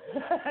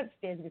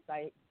 Stands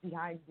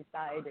behind,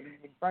 beside, and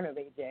in front of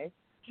AJ.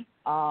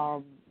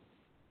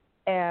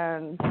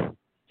 And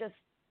just,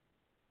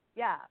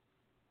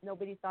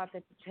 nobody thought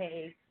that the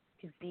K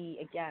could be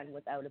again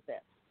without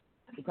Abyss.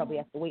 You probably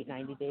have to wait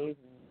 90 days,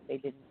 and they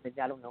didn't.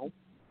 I don't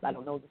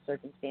know the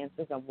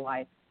circumstances on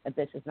why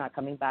Abyss is not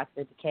coming back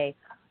to Decay,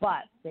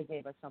 but they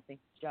gave us something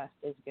just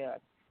as good.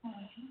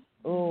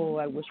 Oh,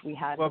 I wish we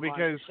had. Well,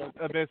 because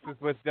Abyss is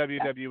with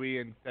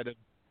WWE instead of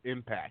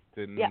Impact,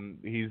 and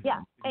he's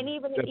and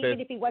even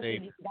if he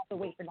wasn't, you'd have to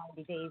wait for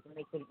 90 days, and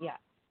they could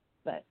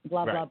but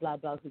blah blah blah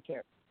blah. Who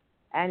cares?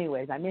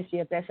 Anyways, I miss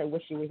you, Abyss. I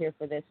wish you were here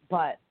for this,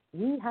 but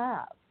we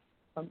have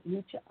from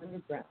Lucha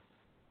Underground,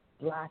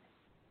 Black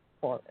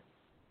Forest.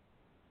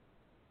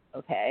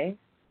 Okay,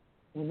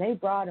 when they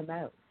brought him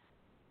out,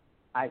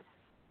 I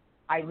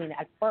mean,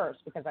 at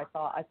first, because I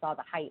saw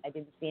the height, I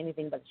didn't see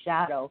anything but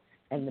shadow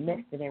and the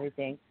mist and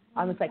everything.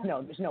 I was like,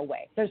 no, there's no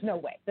way.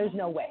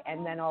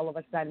 And then all of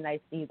a sudden, I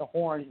see the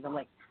horns, and I'm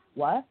like,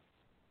 what?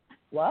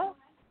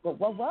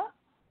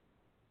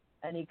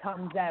 And he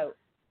comes out.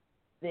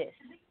 This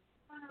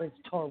was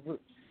Taurus.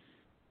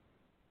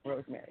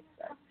 Rosemary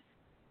said,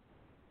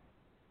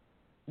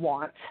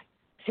 want,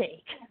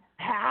 take,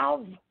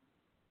 have.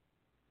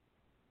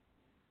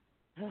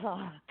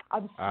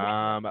 I'm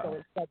so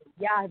excited.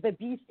 Yeah, the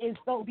beast is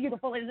so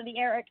beautiful, isn't he,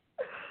 Eric?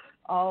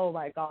 Oh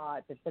my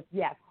God!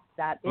 Yes,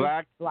 that is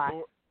Black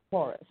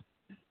Taurus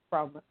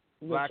from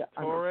Black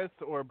Taurus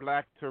or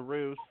Black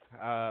Taurus.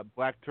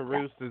 Black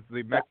Taurus is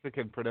the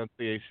Mexican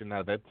pronunciation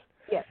of it.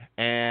 Yes.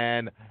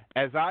 And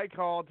as I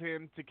called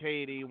him to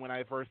Katie when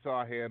I first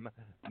saw him,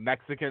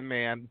 Mexican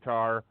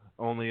Mantar,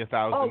 only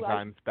 1,000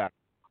 times better.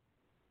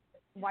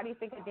 Why do you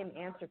think I didn't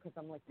answer? Because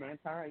I'm like,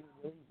 Mantar, are you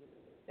really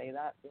say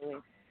that?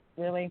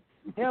 Really?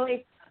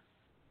 Really?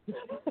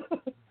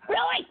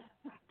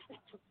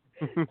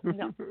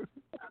 No.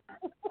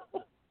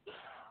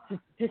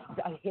 just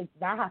his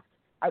mask.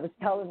 I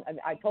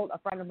told a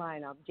friend of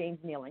mine, James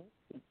Nealing,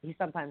 he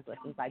sometimes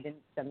listens. I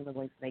didn't send him the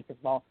link to make his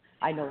ball.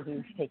 I know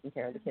he's taking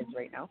care of the kids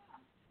right now.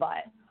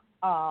 But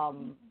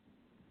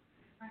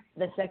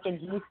the second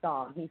he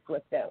saw him, he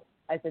flipped out.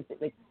 I said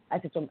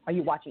to him, "Are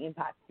you watching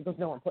Impact?" He goes,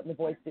 "No, I'm putting the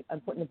boys to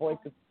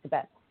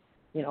bed.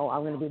 I'm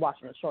going to be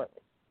watching it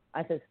shortly."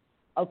 I said,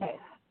 "Okay,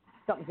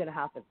 something's going to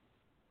happen."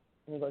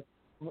 And he goes,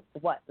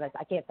 "What?" And I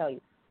said, "I can't tell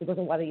you." He goes,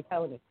 "Well, why are you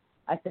telling me?"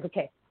 I said,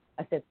 "Okay."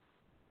 I said,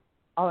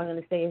 "All I'm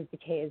going to say is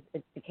Decay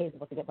is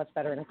about to get much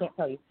better, and I can't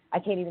tell you. I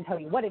can't even tell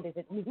you what it is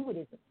and who it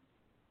isn't.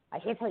 I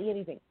can't tell you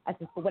anything." I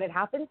said, "But when it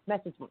happens,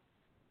 message me."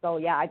 So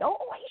I don't.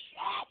 Oh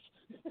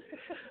shit!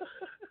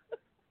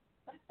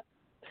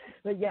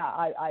 But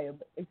I am.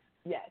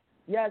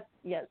 Yes.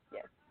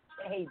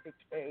 Hey,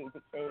 Decay.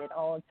 It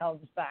all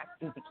comes back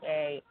to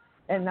Decay,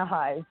 and the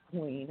Hive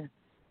Queen,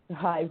 the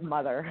Hive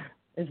Mother,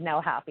 is now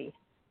happy.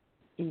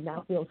 He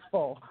now feels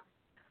full.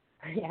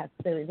 Yes,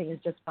 everything is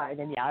just fine.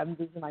 And I'm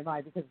losing my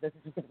mind because this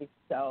is going to be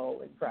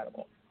so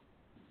incredible.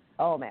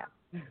 Oh, man.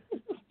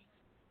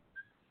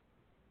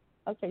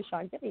 Okay,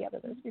 Sean, get me out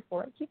of this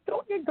before I keep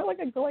going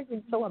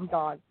until I'm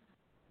gone.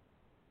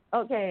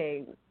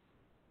 Okay.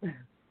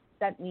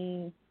 That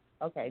means,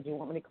 okay, do you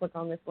want me to click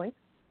on this link?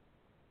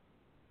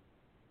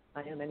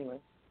 I am anyway.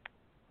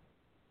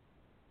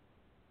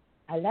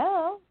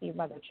 Hello, you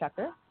mother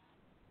chucker.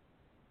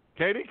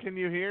 Katie, can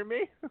you hear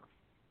me?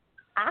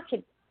 I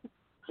can.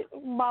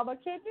 Mama,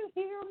 can you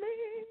hear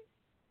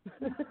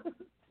me?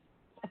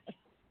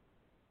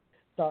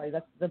 Sorry,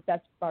 that's the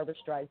best Barbra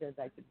Streisand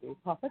I could do.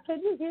 Papa,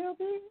 can you hear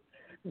me?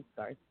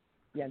 Sorry,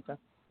 Yenta.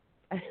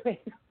 Anyway,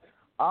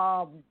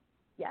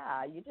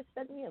 you just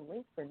sent me a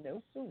link for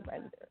No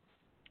Surrender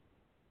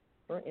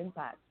for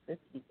Impact this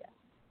weekend.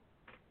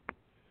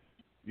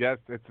 Yes,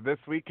 it's this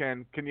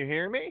weekend. Can you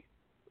hear me?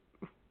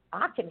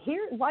 I can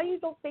hear. Why you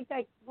don't think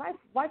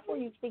why for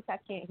you think I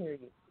can't hear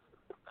you?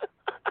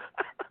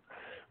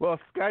 Well,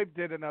 Skype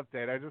did an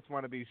update. I just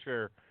want to be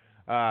sure.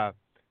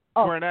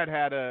 Cornette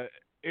had a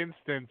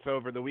instance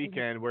over the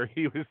weekend where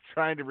he was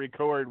trying to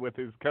record with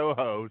his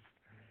co-host,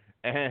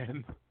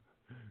 and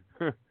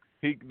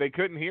they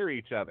couldn't hear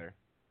each other.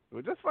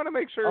 We just want to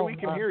make sure we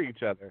can hear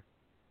each other.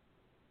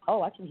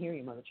 Oh, I can hear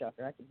you, mother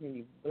trucker. I can hear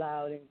you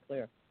loud and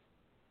clear.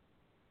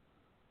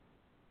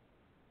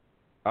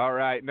 All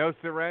right, no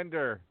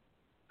surrender.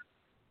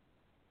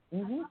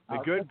 Mm-hmm. The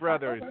Good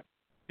Brothers,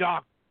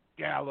 Doc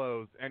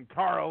Gallows and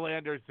Carl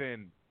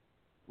Anderson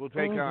will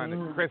take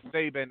on Chris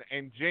Sabin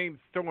and James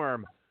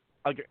Storm,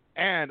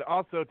 and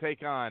also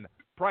take on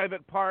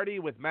Private Party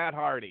with Matt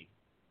Hardy.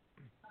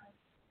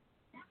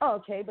 Oh,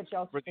 okay, but you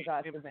also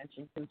forgot to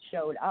mention who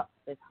showed up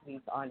this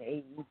week on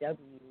AEW, and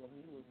we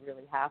were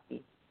really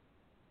happy.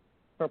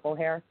 Purple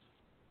hair.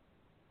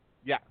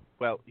 Yeah.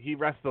 Well, he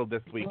wrestled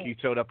this week. He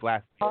showed up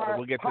last week, so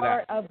we'll get to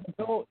that.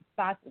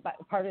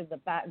 Part of the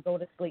Go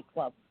to Sleep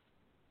Club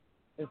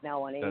is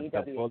now on AEW.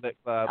 The Bullet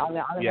Club.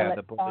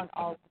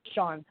 I'll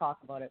Sean talk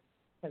about it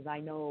because I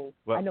know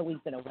he's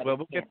been a wedding. Well,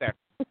 we'll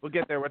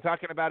get there. We're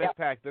talking about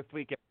Impact this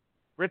weekend.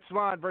 Rich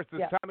Swann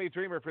versus Tommy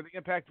Dreamer for the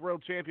Impact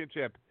World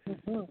Championship.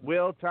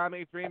 Will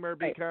Tommy Dreamer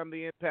become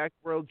the Impact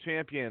World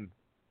Champion?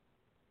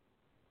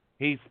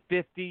 He's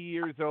 50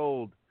 years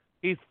old.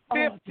 He's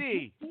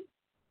 50.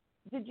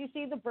 Did you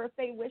see the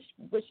birthday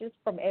wishes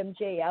from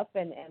MJF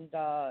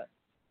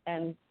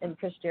and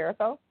Chris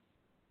Jericho?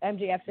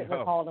 MJF sitting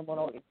there calling him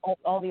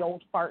all the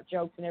old fart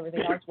jokes and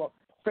everything else. Well,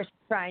 Chris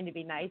trying to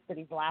be nice, but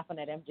he's laughing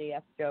at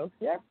MJF's jokes.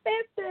 They're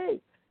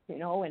 50,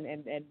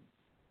 and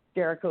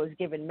Jericho's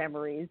giving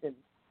memories, and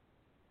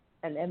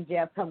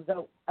MJF comes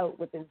out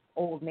with his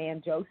old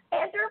man jokes.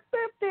 And they're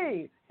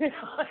 50.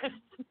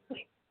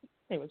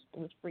 It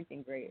was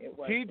freaking great. It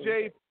was.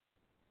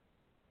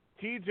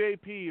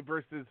 TJP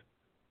versus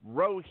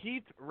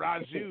Rohit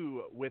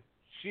Raju with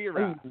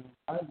Shira.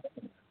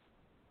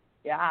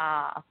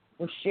 Yeah,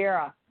 with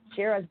Shira.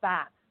 Shira's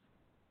back.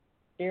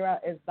 Shira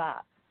is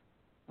back.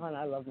 Oh, and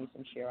I love me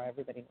some Shira.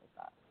 Everybody knows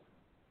that.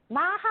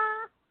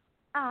 Maha.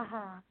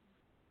 Aha.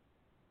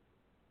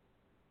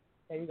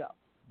 There you go.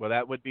 Well,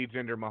 that would be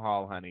Jinder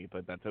Mahal, honey,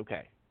 but that's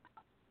okay.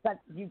 But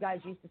you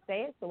guys used to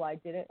say it, so I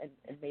did it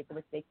and made the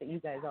mistake that you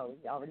guys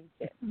already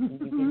did. And you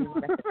didn't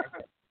recognize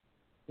it.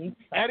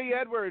 Eddie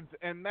Edwards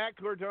and Matt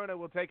Cardona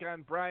will take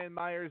on Brian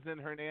Myers and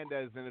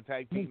Hernandez in a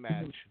tag team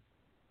match.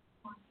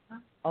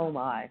 Oh,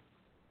 my.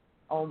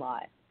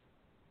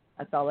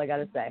 That's all I got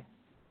to say.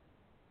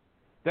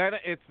 Then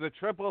it's the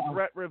Triple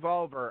Threat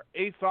Revolver.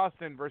 Ace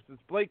Austin versus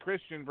Blake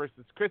Christian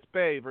versus Chris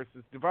Bay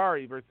versus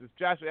Daivari versus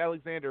Josh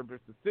Alexander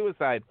versus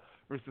Suicide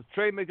versus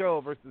Trey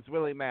McGill versus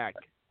Willie Mack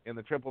in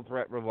the Triple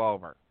Threat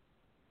Revolver.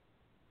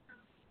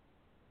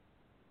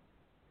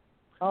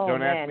 Oh, Don't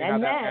man.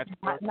 Ask me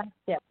how that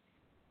match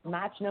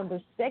Match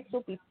number 6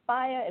 will be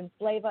Fire and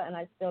Flava, and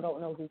I still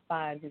don't know who's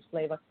Fire and who's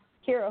Flava.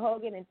 Kira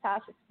Hogan and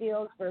Tasha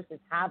Steelz versus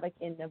Havoc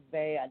and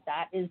Nevaeh.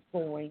 That is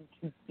going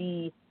to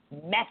be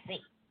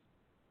messy.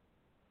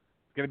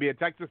 It's going to be a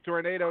Texas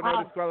Tornado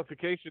no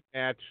disqualification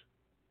match.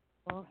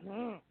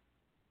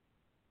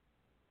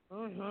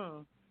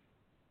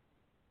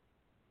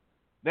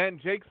 Then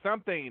Jake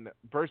Something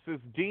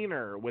versus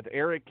Diener with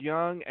Eric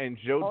Young and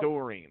Joe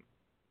Doreen.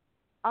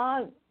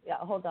 Yeah,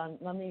 hold on.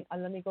 Let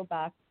me go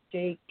back.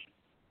 Jake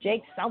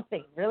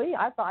Something. Really?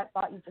 I thought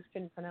you just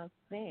couldn't pronounce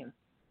his name.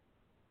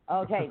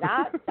 Okay,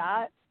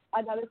 that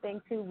another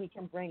thing too we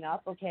can bring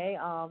up. Okay,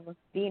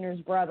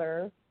 Diener's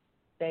brother,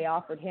 they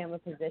offered him a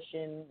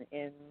position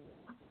in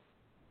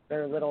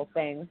their little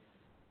thing,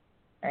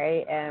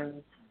 right?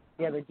 And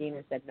the other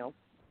Diener said no.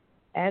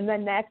 And the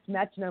next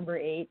match number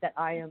 8 that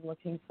I am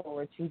looking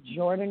forward to: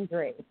 Jordan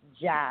Grace,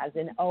 Jazz,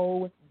 and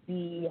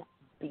ODB.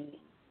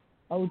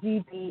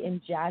 ODB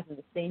and Jazz in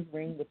the same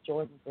ring with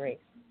Jordan Grace.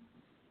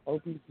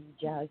 ODB,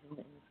 Jazz in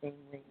the same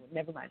ring.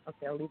 Never mind.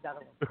 Okay, I'll leave that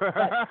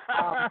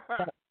alone.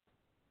 But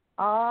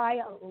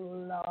I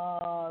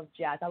love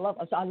Jazz. I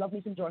love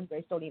me some Jordan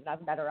Grace. Don't even.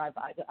 I've met her.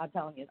 I'm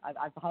telling you,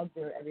 I've hugged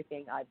her.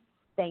 Everything. I've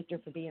thanked her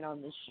for being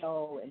on this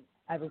show and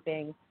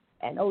everything.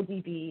 And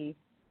ODB,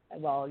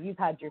 well, you've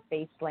had your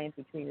face slammed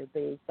between your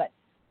boobs, but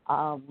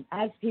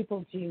as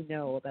people do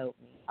know about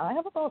me, I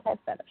have a bald head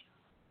fetish.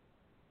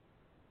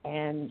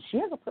 And she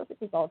has a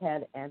perfectly bald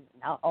head, and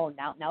now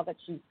that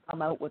she's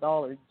come out with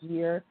all her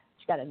gear,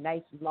 she's got a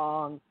nice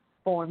long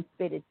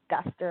form-fitted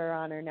duster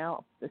on her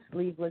now, the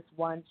sleeveless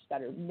one. She's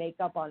got her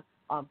makeup on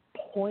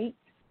point.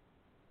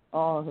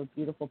 Oh, her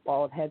beautiful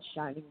bald head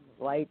shining in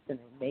the lights, and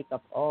her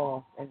makeup.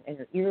 Oh, and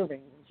her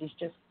earrings. She's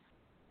just,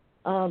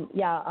 I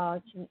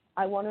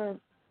want her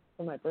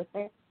for my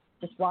birthday.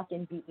 Just walk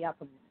in, beat me up,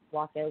 and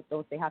walk out.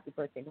 Don't say happy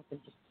birthday, nothing.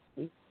 Just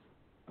leave.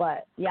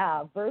 But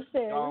yeah, versus.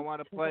 Y'all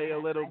want to play a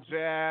little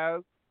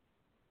jazz?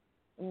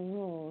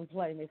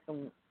 Play me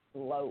some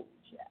slow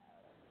jazz.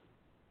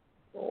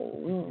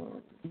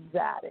 Oh,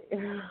 daddy.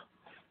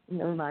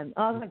 Never mind.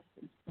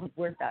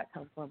 Where'd that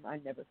come from? I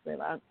never say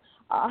that.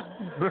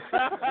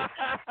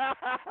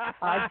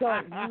 I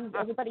don't use.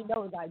 Everybody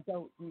knows I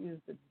don't use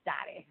the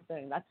daddy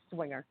thing. That's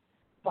swinger,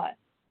 but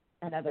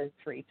and other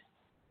treats.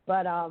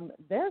 But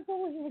they're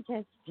going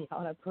against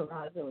Gianna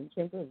Purrazzo and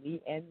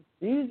Kimberly and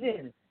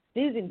Susan.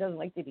 Susan doesn't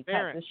like to be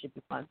cut. This should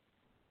be fun.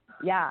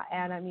 Yeah,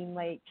 and I mean,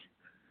 like,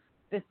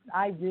 this.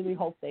 I really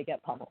hope they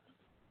get pummeled.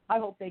 I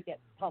hope they get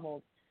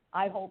pummeled.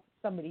 I hope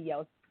somebody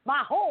yells,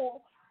 "My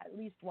hole!" at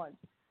least once.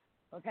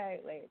 Okay,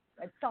 like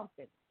it's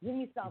something. Give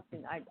me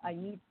something. I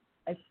need,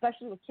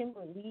 especially with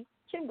Kimberly.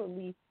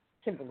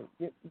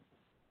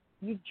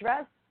 You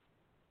dress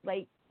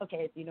like,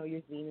 okay, if you know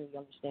your Xena, you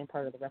understand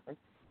part of the reference.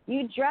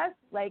 You dress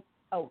like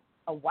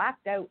a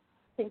whacked out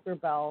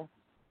Tinkerbell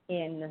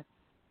in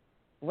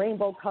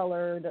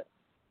rainbow-colored,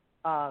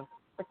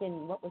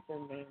 freaking, what was her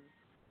name?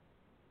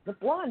 The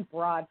blonde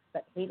broad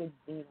that hated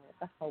Xena. What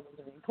the hell was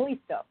her name?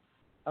 Callisto.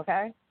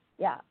 Okay?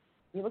 Yeah.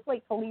 You look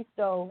like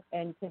Callisto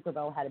and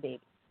Tinkerbell had a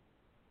baby.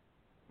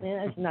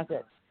 Yeah, it's not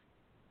good.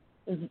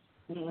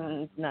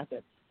 It's not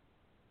good.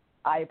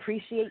 I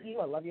appreciate you.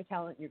 I love your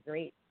talent. You're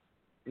great.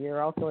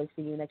 You're also like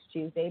see you next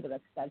Tuesday, but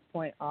that's the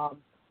point.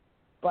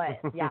 But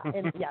yeah,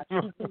 and yeah,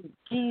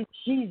 she's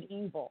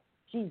evil.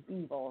 She's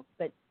evil.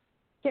 But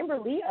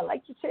Kimberly, I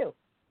like you too.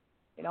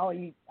 You know,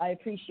 I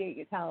appreciate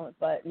your talent,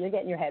 but you're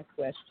getting your head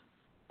squished.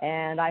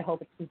 And I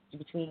hope it's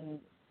between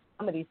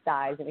some of these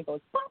guys, and it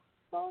goes.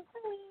 But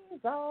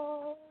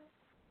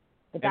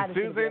that and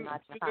Susan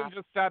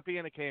just stop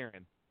being a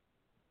Karen.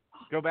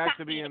 Go back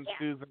to being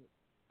Susan,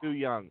 Sue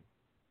Young.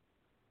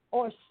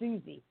 Or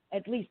Susie.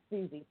 At least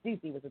Susie.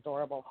 Susie was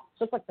adorable.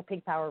 Just like the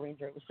Pink Power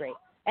Ranger. It was great.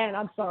 And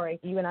I'm sorry,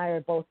 you and I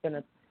are both going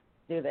to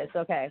do this.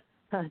 Okay.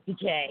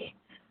 DJ.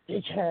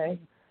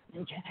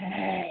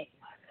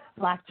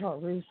 Black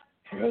Taurus,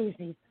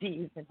 Crazy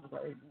Steve, and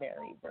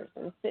Mary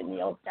versus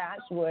Sydney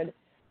Dashwood,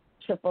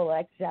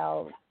 Triple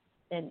XL,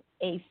 and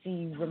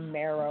AC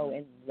Romero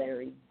and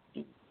Larry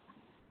D.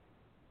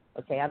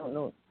 Okay, I don't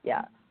know.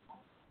 Yeah.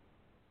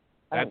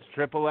 That's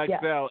Triple XL.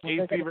 Yeah.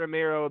 AC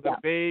Romero, the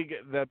big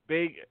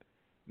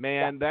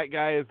man. Yeah. That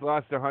guy has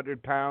lost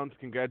 100 pounds.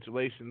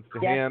 Congratulations to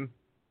him.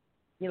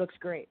 He looks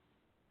great.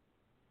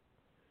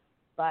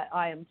 But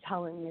I am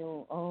telling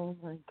you, oh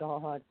my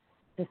God,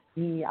 to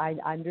see, I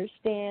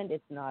understand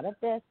it's not a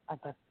this,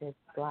 but this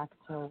Black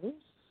Taurus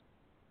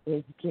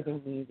is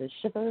giving me the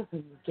shivers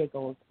and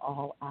giggles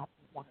all at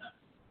once.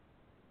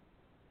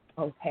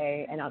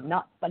 Okay, and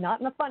but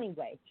not in a funny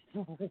way.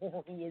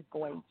 He is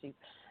going to.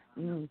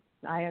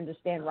 I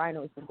understand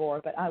Rhino's the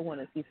gore, but I want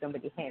to see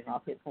somebody hang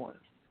off his horns.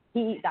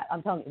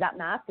 I'm telling you, that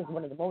mask is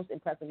one of the most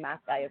impressive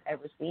masks I have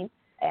ever seen,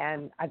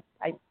 and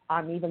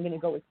I'm even going to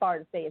go as far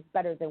to say it's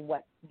better than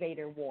what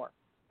Vader wore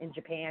in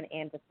Japan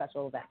and the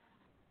special event.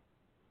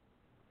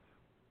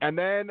 And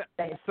then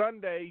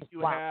Sunday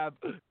you have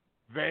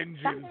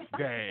Vengeance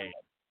Day.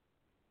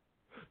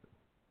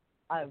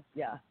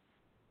 Yeah.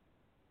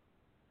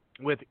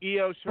 With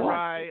Io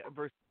Shirai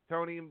versus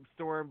Toni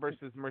Storm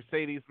versus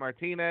Mercedes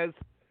Martinez,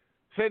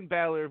 Finn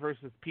Balor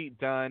versus Pete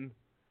Dunne,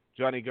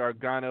 Johnny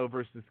Gargano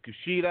versus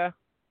Kushida,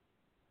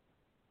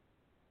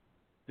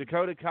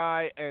 Dakota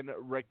Kai and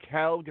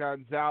Raquel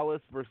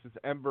Gonzalez versus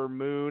Ember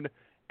Moon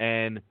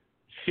and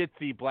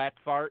Shitsy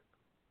Blackfart.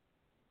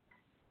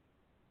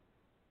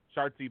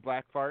 Shartsy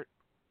Blackfart.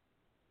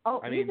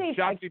 Oh,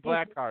 Shotzi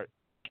Blackheart.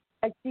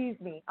 Excuse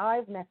me.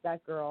 I've met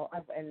that girl.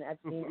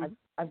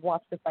 I've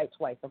watched her fight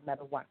twice. I've met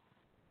her once.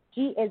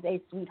 She is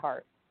a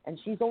sweetheart. And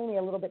she's only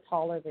a little bit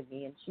taller than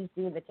me, and she's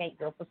doing the Tank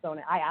Girl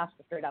persona. I asked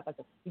her straight up, I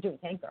said, "You're doing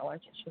Tank Girl,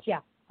 aren't you?" She goes, "Yeah."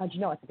 "How'd you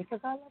know?" I said,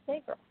 "Because I love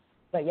Tank Girl."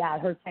 But yeah,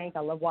 her Tank,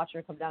 I love watching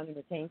her come down in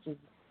the tank.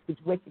 She's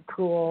wicked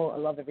cool. I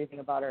love everything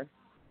about her.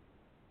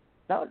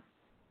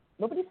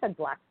 Nobody said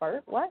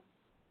Blackfart. What?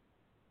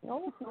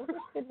 No, nobody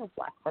said no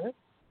Blackfart.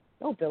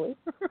 No, Billy.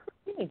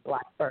 You need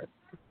Blackfart.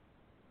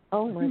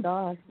 Oh my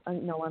God.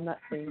 No, I'm not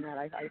saying that.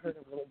 I heard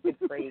a really good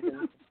phrase,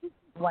 and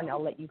one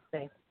I'll let you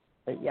say.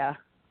 But yeah.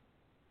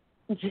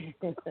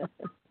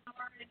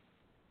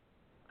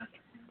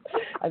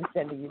 I'm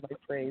sending you my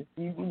phrase.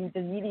 You need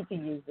to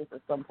use this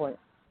at some point.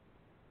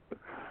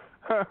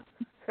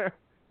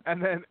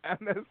 And then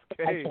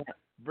MSK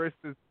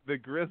versus the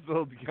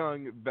Grizzled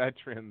Young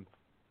Veterans.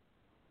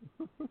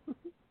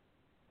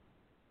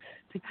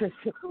 The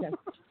Grizzled Young.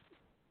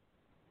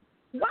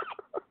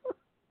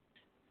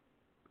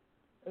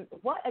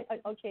 What?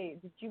 Okay,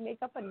 did you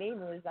make up a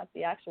name, or is that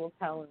the actual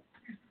talent?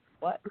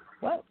 What?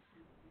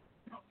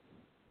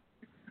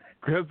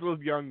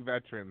 Grizzled Young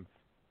Veterans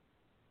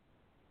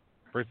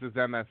versus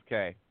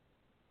MSK.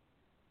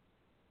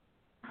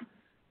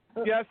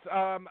 Yes,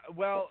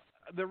 well,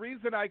 the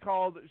reason I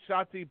called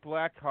Shotzi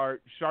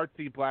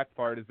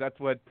Blackfart is that's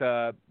what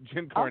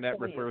Jim Cornette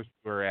refers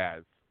to her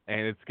as.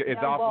 And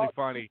it's awfully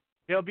funny.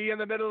 He'll be in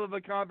the middle of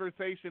a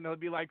conversation. He'll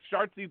be like,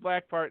 Shotzi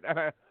Blackfart.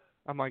 And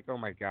I'm like, oh,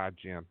 my God,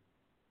 Jim.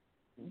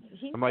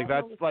 I'm like,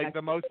 that's like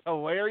the most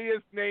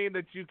hilarious name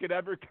that you could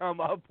ever come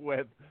up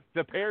with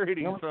to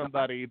parody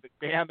somebody.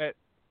 Damn it.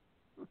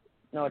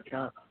 No, it's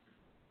not.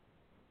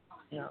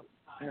 No.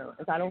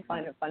 If I don't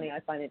find it funny,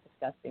 I find it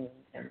disgusting.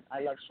 And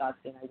I love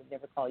Shotzi, and I would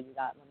never call you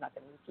that, and I'm not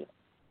going to repeat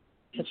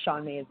it. Just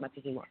Sean me as much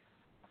as you want.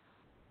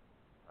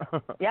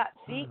 Yeah,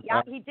 see?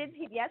 Yeah, he did.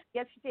 Yes, he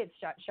did.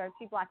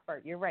 Shotzi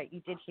Blackfart. You're right. You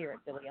did hear it,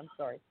 Billy. I'm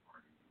sorry.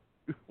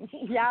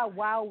 Yeah,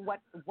 wow.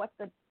 What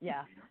the,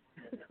 yeah.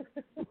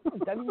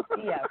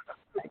 WTF.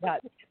 I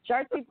got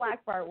Shotzi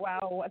Blackfart.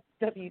 Wow, what's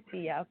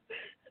WTF?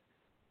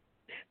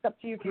 It's up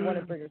to you if you want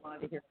to bring her on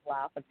to hear us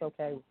laugh. It's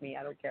okay with me.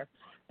 I don't care.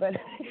 But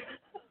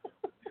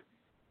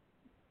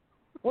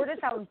We're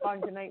just having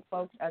fun tonight,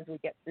 folks, as we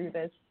get through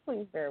this.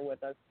 Please bear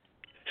with us.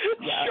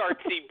 Yeah.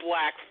 Sharksy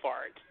black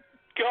fart.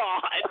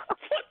 God,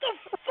 what the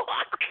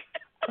fuck?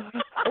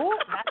 Oh,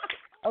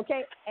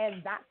 okay,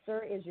 and that,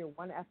 sir, is your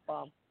one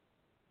F-bomb.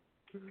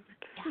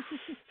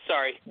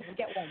 Sorry. You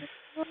get one.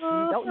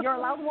 No, you're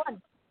allowed one.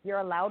 You're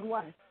allowed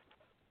one.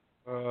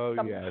 Oh,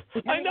 yes.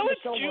 I know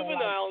it's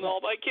juvenile and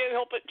all, but I can't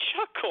help but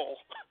chuckle.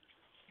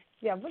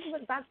 Yeah,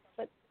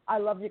 but I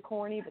love you,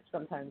 corny, but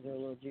sometimes you're a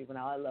little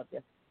juvenile. I love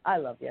you. I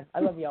love you. I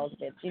love you all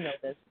kids. You know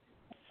this.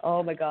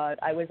 Oh my God,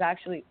 I was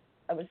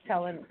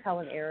telling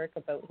Eric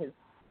about his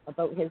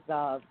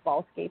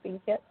ballscaping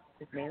kit,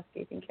 his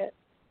manscaping kit.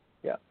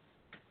 Yeah,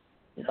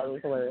 I thought it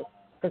was hilarious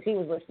because he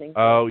was listening.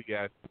 Oh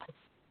yes.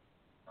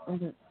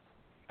 Mm-hmm.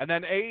 And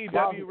then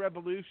AEW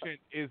Revolution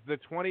is the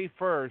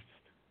 21st,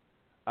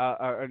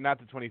 or not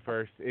the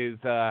 21st, is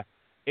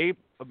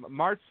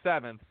March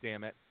 7th.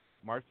 Damn it,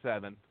 March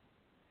 7th,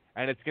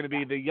 and it's going to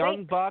be the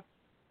Young Bucks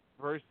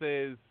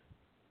versus.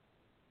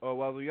 Oh,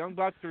 well, the Young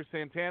Bucks are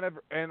Santana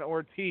and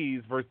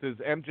Ortiz versus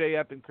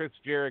MJF and Chris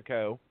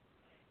Jericho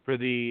for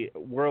the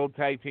World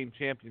Tag Team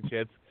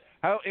Championships.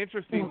 How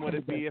interesting would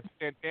it be if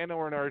Santana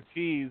and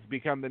Ortiz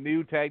become the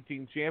new Tag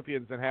Team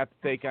Champions and have to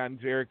take on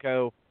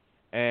Jericho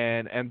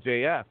and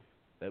MJF?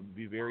 That would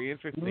be very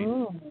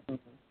interesting.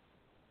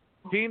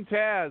 Team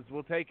Taz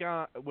will take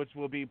on, which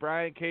will be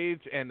Brian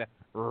Cage and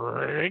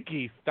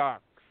Ricky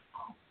Starks.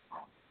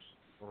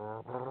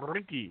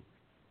 Ricky.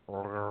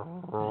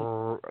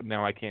 No,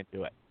 I can't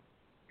do it.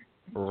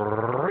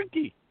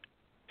 Ricky.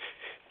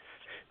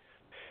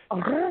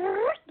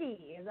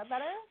 Ricky, is that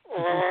better?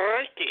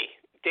 Ricky.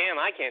 Damn,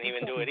 I can't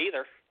even do it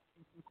either.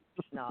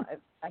 No,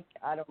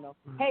 I don't know.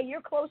 Hey, you're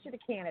closer to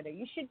Canada.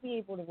 You should be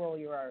able to roll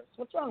your R's.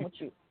 What's wrong with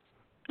you?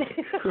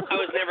 I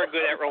was never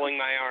good at rolling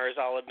my R's,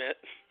 I'll admit.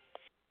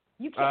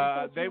 You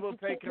can't. They will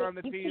take on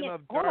the team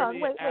of Hold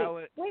Darby on,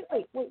 Allin. Wait.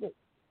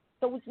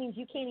 So which means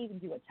you can't even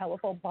do a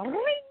telephone boing?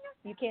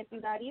 You can't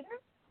do that either?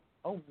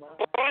 Oh, my.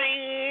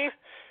 Boing.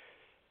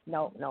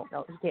 No,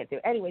 you can't do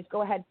it. Anyways,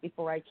 go ahead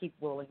before I keep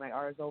rolling my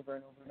R's over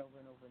and over and over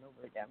and over and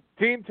over again.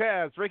 Team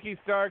Taz, Ricky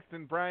Starks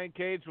and Brian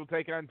Cage will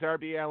take on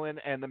Darby Allin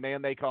and the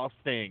man they call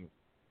Sting.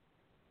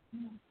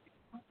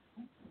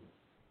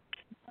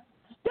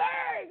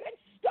 Sting!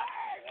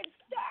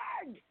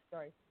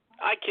 Sorry.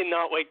 I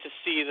cannot wait to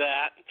see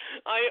that.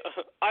 I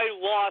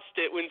lost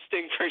it when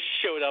Sting first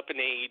showed up in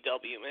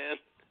AEW,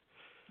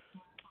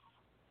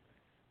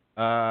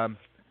 man.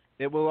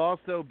 It will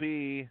also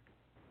be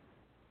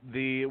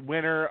the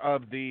winner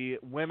of the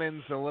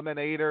Women's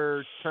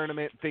Eliminator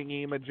Tournament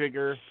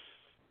thingy-majigger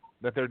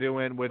that they're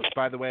doing, which,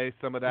 by the way,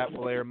 some of that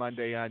will air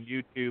Monday on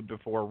YouTube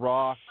before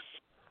Raw.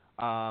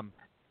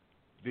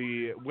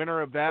 The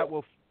winner of that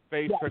will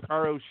face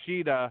Hikaru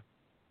Shida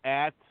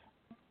at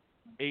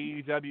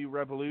AEW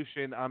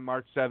Revolution on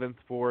March 7th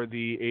for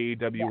the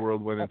AEW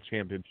World Women's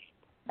Championship.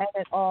 And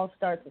it all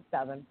starts at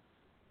 7.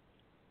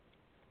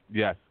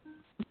 Yes.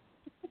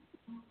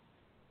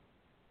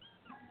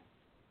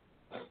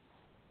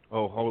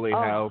 Oh, holy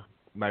hell.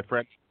 My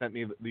friend sent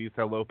me these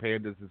Hello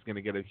Pandas is going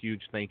to get a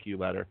huge thank you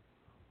letter.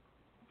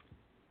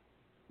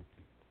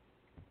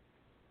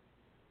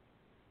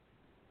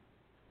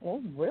 Oh,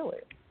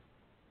 really?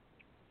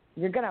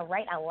 You're going to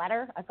write a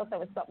letter? I thought that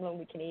was something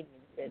only Canadians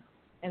did,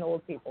 and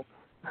old people.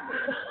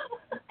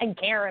 And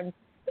Karens.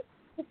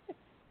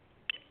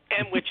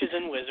 And witches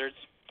and wizards.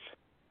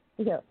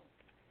 Yeah.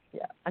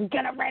 I'm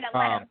going to write a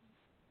letter.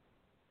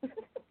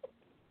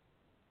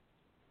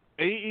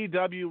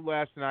 AEW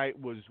last night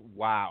was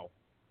wow.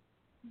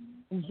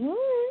 Mm-hmm.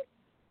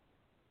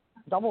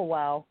 Double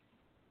wow.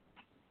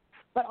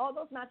 But all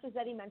those matches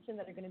that he mentioned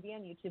that are going to be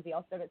on YouTube, they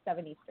all start at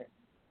 7 Eastern.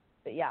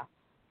 But yeah,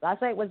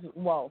 last night was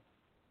whoa.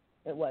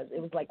 It was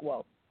like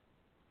whoa.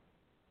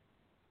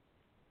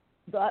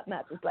 That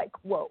match was like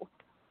whoa.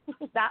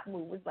 That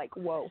move was like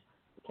whoa.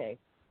 Okay.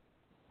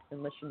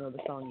 Unless you know the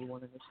song, you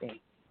won't understand.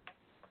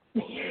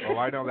 Oh,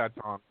 I know that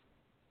song.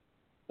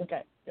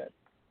 Okay, good.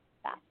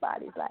 That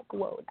body's like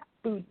whoa. That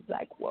food's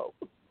like whoa.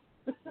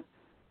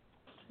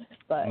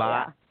 But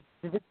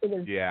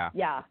yeah.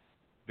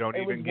 Don't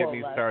even get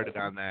me started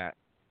on that.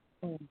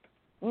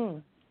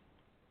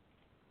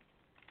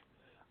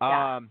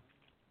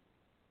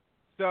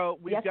 So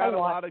we've got a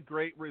lot of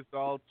great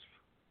results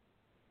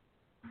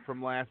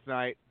from last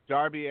night.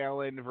 Darby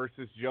Allin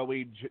versus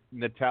Joey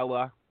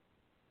Nutella.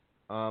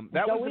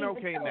 That was an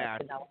okay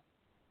match.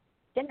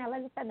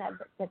 Janela Nutella.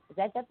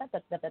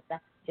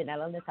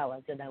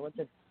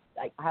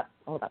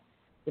 Hold up.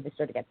 Let me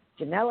start again.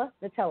 Janela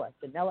Nutella.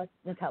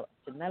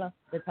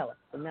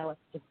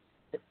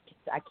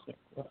 I can't.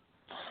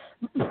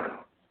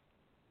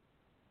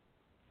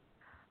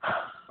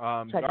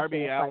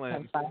 Darby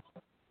Allin.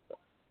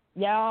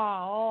 Yeah.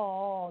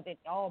 Oh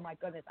my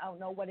goodness. I don't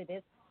know what it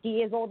is.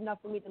 He is old enough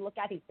for me to look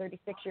at. He's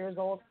 36 years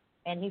old,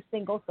 and he's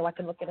single, so I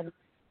can look at him.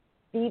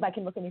 Steve, I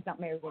can look at him. He's not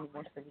married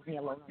anymore, so leave me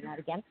alone on that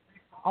again.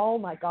 Oh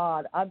my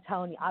God. I'm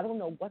telling you, I don't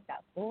know what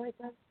that boy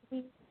does to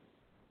me.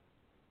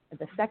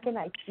 The second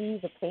I see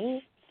the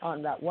paint,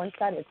 on that one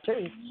side of his shirt.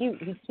 He's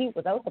cute. He's cute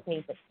without the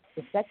paint. But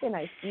the second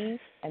I see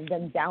and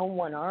then down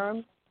one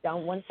arm,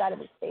 down one side of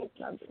his face,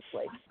 and I'm just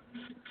like,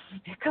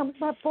 here comes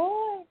my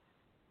boy.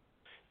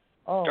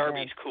 Oh,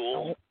 Darby's man.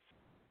 cool.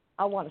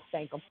 I want to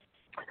thank him.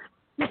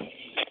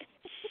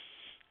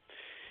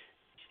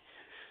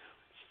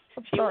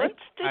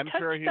 I'm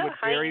sure he would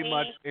very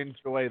much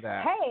enjoy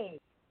that. Hey,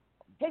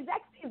 his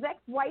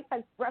ex-wife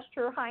has brushed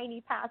her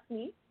hiney past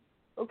me.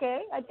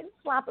 Okay, I didn't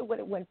slap it when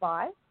it went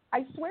by.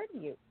 I swear to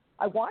you,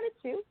 I wanted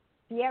to.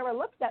 Sierra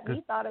looked at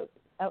me, thought it,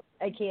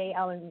 aka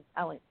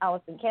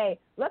Allison K,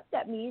 looked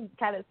at me,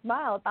 kind of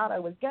smiled, thought I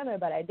was gonna,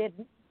 but I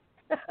didn't,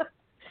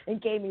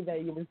 and gave me the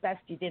 "it was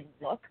best you didn't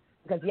look."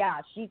 Because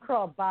yeah, she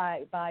crawled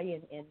by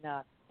in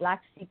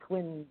black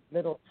sequin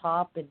little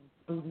top and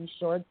booty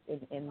shorts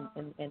and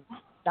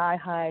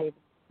thigh-high,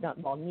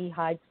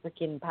 knee-high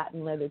freaking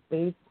patent leather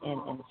boots and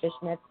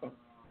fishnets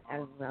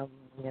and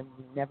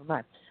never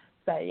mind.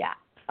 But yeah,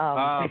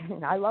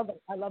 I love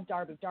it. I love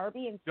Darby.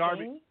 Darby and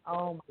Cain.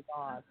 Oh my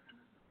God.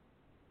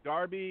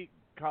 Darby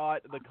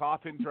caught the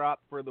coffin drop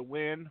for the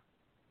win.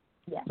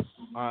 Yes.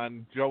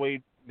 On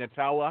Joey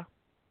Nutella.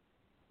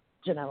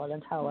 Janela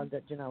Nutella. I'm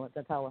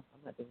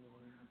not doing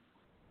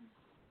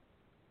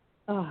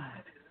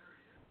it.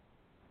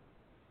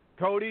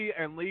 Cody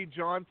and Lee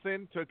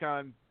Johnson took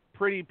on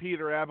Pretty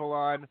Peter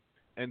Avalon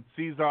and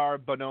Cesar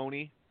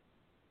Bononi.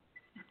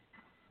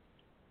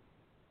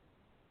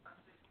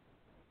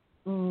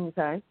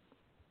 Okay.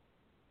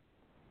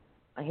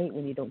 I hate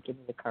when you don't give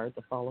me the card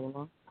to follow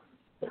along.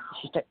 But you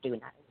should start doing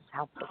that. It's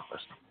helpful the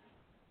first time.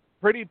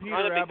 Pretty Peter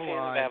I'm a big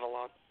Avalon. fan of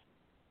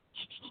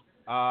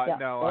Avalon.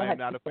 No, I am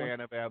not a fan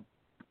of Avalon.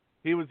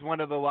 He was one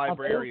of the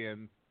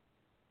librarians.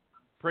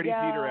 Pretty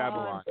Peter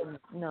Avalon.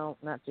 No,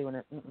 not doing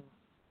it.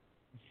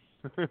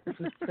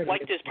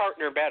 Liked his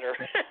partner better.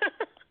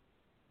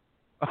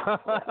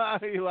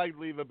 He liked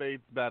Leva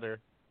Bates better.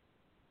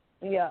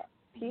 Yeah,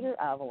 Peter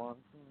Avalon.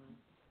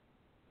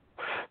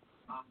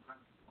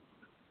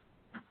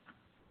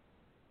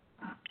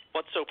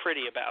 What's so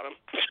pretty about him?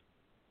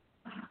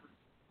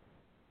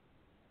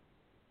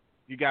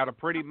 You got a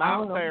pretty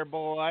mouth there,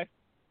 boy.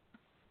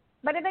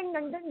 Ding ding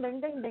ding ding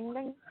ding ding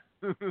ding.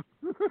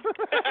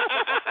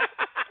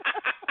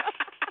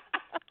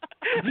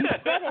 You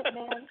said it,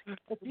 man.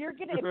 If you're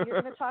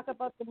gonna talk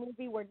about the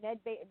movie where Ned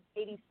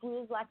Beatty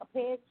squeals like a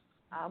pig,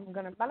 I'm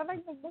gonna do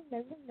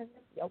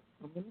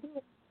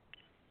it.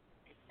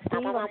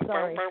 Steve, I'm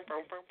sorry.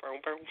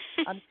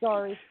 I'm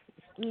sorry,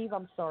 Steve.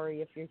 I'm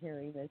sorry if you're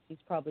hearing this.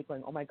 He's probably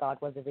going, "Oh my God,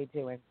 what are they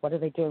doing? What are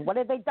they doing? What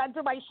have they done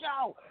to my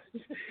show?"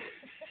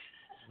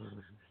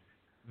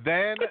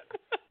 Then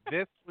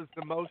this was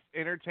the most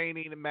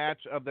entertaining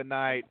match of the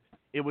night.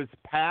 It was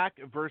Pac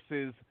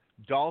versus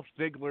Dolph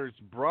Ziggler's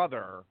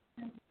brother,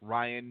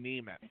 Ryan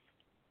Nemeth.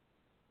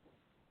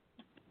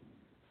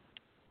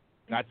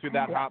 That's who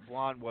that hot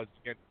blonde was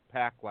against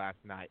Pac last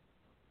night.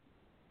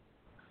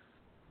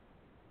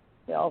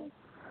 Yep.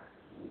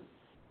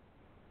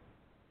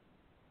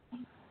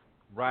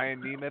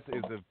 Ryan Nemeth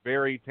is a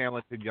very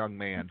talented young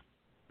man.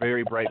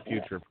 Very bright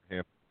future for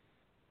him.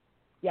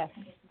 Yes,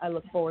 I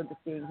look forward to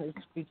seeing his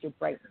future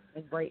bright.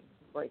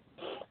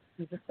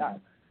 He's a star.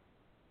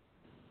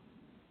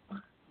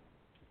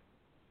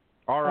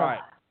 All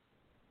right.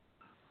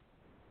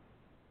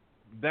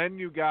 Then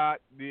you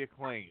got the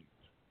Acclaimed.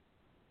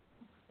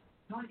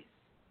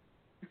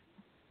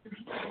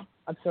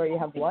 I'm sorry, you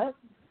have what?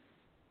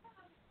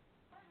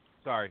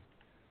 Sorry.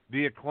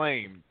 The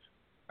Acclaimed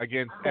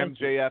against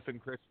MJF and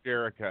Chris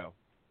Jericho.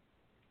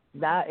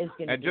 That is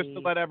going to be... And just to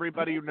let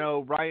everybody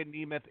know, Ryan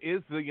Nemeth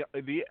is the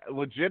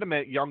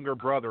legitimate younger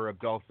brother of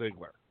Dolph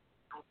Ziggler.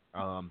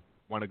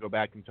 Want to go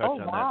back and touch on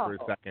that for a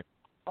second.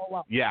 Oh,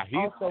 wow. Yeah, he's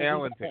also,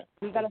 talented.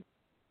 We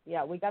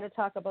got to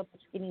talk about the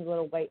skinny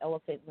little white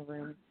elephant in the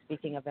room.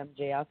 Speaking of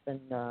MJF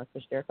and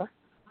Chris Jericho,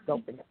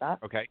 don't forget that.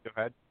 Okay, go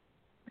ahead.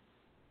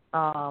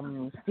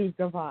 Steve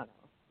Gravano.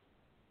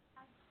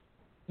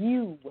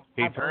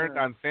 He turned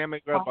on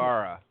Sammy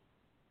Guevara.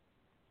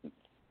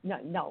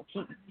 No.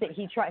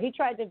 He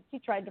tried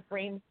to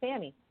frame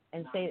Sammy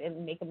and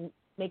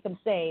make him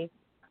say,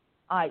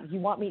 you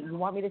want me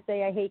to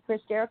say I hate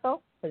Chris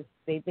Jericho? Because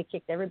they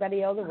kicked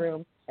everybody out of the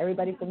room,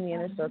 everybody from the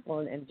inner circle,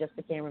 and just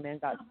the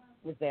cameraman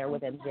was there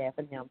with MJF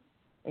and him.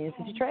 And he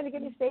said, "You trying to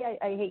get me to say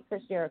I hate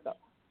Chris Jericho?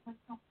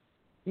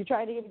 You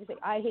trying to get me to say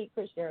I hate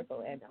Chris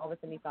Jericho?" And all of a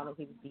sudden he found out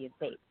he was being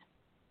taped.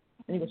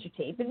 And he goes, "You're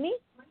taping me?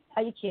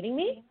 Are you kidding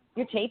me?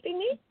 You're taping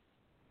me?"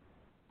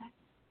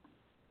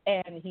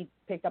 And he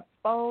picked up the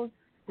phone,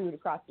 threw it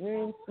across the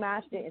room,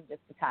 smashed it, and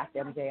just attacked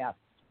MJF.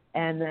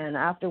 And then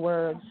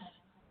afterwards,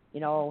 he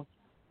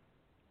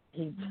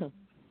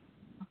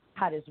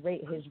had his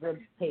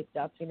ribs taped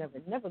up. He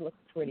never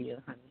looked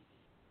prettier, honey.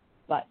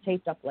 But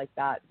taped up like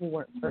that, we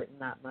weren't hurting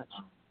that much.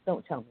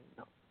 Don't tell me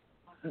no.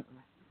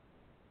 Mm-mm.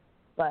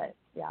 But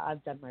yeah,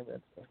 I've done my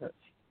ribs to hurt.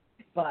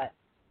 But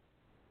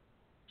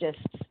just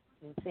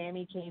when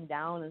Sammy came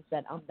down and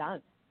said, "I'm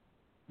done."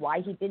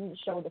 Why he didn't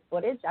show the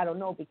footage, I don't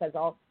know, because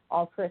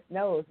all Chris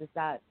knows is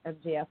that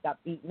MJF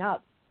got beaten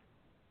up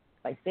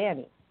by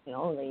Sammy. You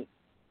know,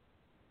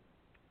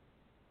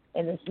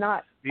 and it's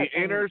not the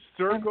inner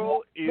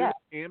circle is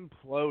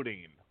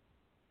imploding.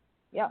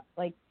 Yeah,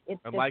 like it's.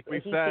 And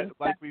just,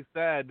 like we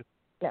said,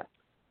 yeah.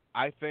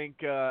 I think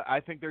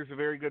there's a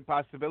very good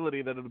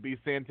possibility that it'll be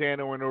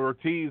Santana and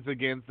Ortiz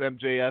against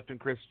MJF and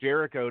Chris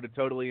Jericho to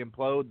totally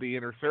implode the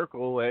inner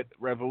circle at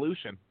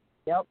Revolution.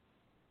 Yep,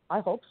 I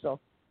hope so,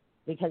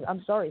 because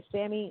I'm sorry,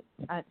 Sammy,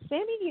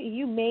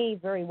 you may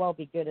very well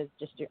be good as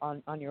just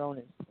on your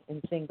own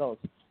in singles,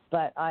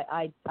 but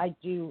I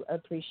do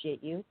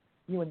appreciate you.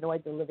 You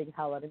annoyed the living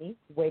hell out of me.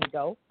 Way to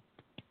go.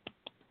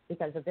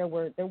 Because there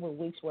were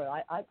weeks where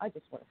I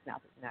just want to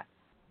snap his neck,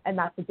 and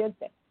that's a good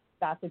thing.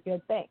 That's a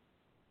good thing,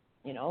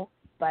 you know.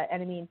 But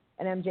and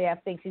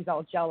MJF thinks he's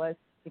all jealous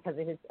because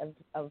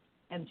of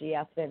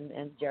MJF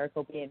and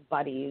Jericho being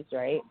buddies,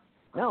 right?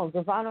 No,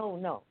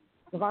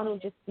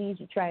 Gravano just sees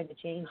you trying to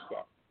change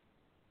it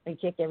and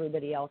kick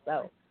everybody else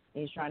out.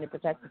 And he's trying to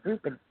protect the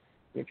group, and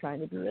you're trying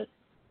to do it.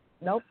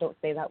 Nope, don't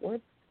say that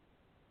word.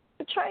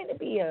 You're trying to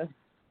be a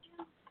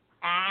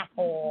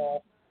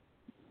asshole.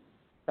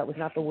 That was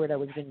not the word I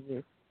was going to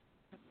use.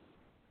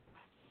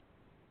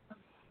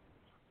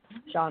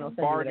 Sean will send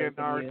bargain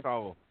you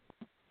arsehole.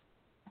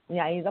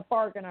 Yeah, he's a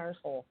bargain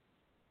arsehole.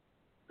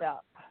 Yeah.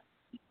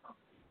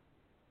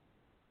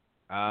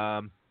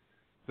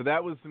 So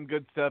that was some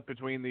good stuff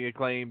between the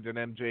Acclaimed and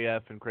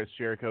MJF and Chris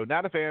Jericho.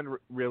 Not a fan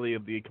really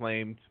of the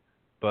Acclaimed,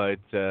 but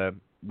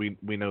we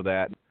know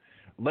that.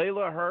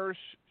 Layla Hirsch,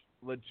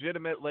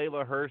 legitimate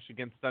Layla Hirsch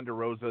against Thunder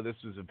Rosa. This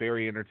was a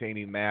very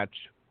entertaining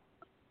match.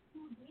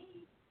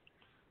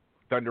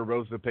 Thunder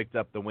Rosa picked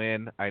up the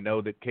win. I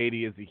know that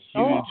Katie is a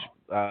huge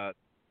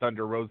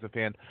Thunder Rosa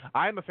fan.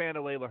 I'm a fan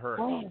of Layla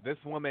Hirsch. This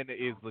woman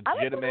is legitimate. I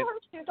like Layla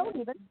Hirsch too.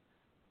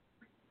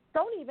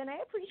 Don't even. I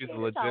appreciate She's a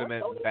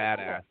legitimate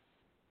badass.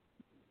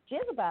 She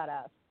is a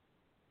badass.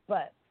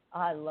 But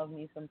I love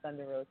me some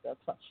Thunder Rosa.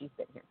 Plus, she's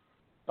been here.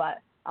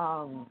 But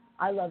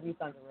I love you,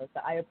 Thunder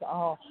Rosa.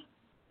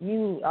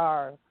 You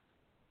are.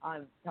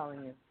 I'm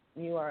telling you,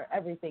 you are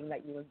everything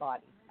that you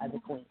embody as a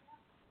queen.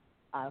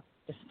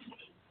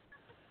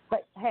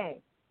 But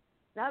hey,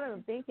 now that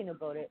I'm thinking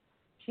about it,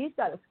 she's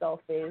got a skull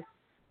face,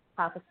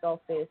 half a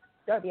skull face.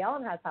 Darby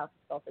Allin has half a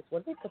skull face. What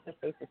if they put their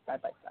faces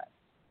side by side?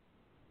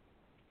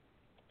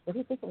 What do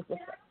you think it would look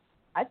like?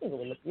 I think it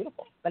would look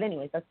beautiful. But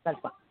anyways, that's fun.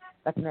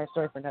 That's another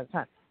story for another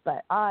time.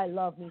 But I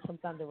love me some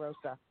Thunder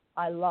Rosa.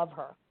 I love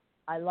her.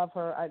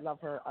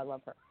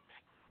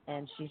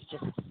 And she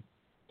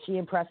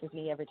impresses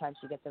me every time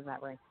she gets in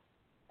that ring.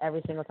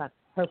 Every single time.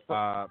 Her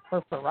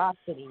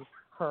ferocity,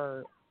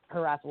 her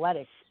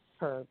athletics,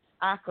 her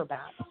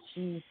acrobats.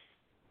 She's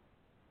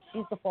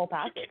the full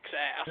package. Kicks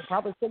ass. She's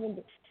probably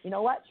singing. You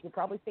know what? She could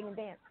probably sing and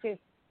dance too,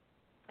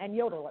 and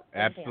yodel.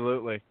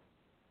 Absolutely.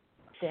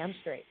 Damn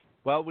straight.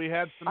 Well, we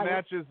have some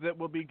matches that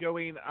will be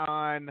going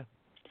on.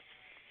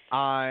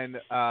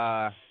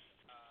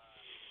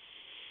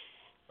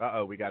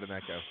 We got an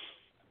echo.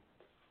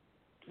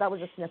 That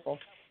was a sniffle.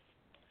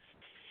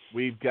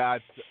 We've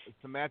got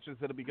some matches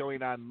that will be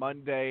going on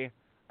Monday.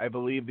 I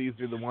believe these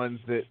are the ones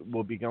that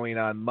will be going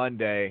on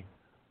Monday.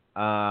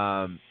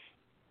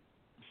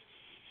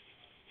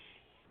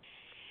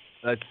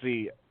 Let's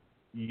see.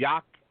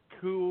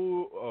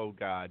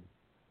 Yakua.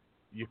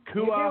 You're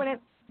doing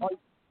it.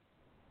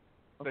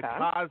 Okay.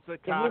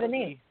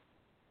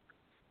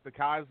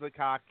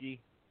 Sakazaki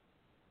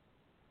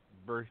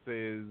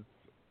versus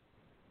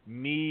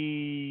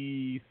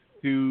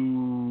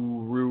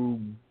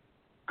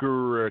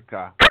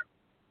Misurugurika.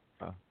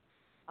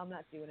 I'm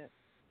not doing it.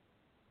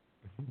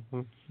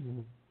 I'm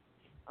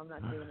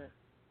not doing it.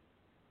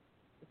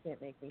 You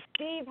can't make me.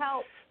 Steve,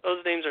 help.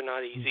 Those names are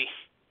not easy.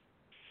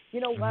 You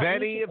know what?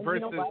 Venny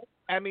versus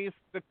Emi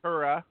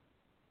Sakura.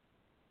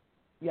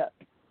 Yeah.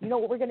 You know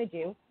what we're gonna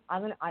do?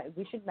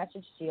 We should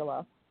message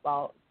Sheila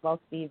while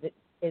Steve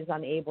is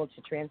unable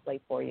to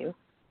translate for you,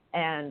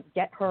 and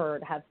get her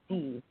to have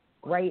Steve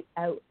write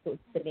out the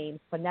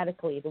names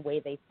phonetically the way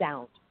they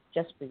sound,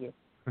 just for you.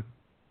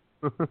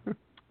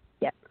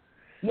 Yes.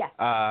 Yes.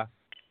 Send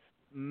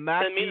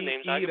me the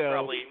names. I could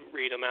probably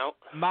read them out.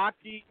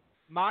 Maki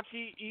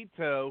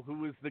Ito,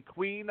 who is the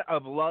queen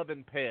of love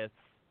and piss.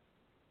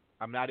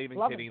 I'm not even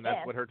kidding.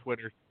 That's what her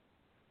Twitter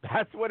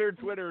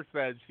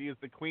says. She is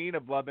the queen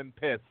of love and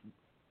piss.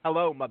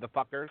 Hello,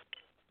 motherfuckers.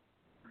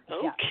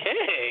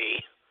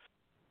 Okay.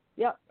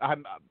 Yep.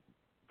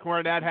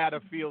 Cornette had a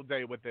field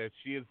day with this.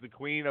 She is the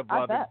queen of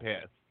love and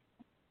piss.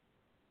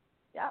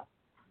 Yeah.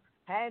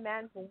 Hey,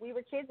 man, when we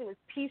were kids, it was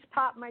peace,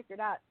 pop, Mike, or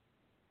not.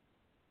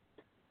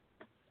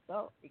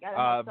 So you gotta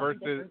have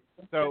something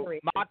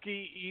different.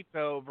 Maki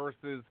Ito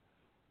versus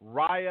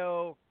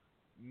Ryo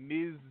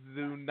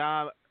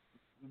Mizunami.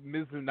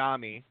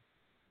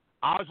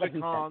 Aja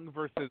Kong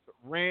versus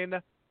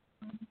Rin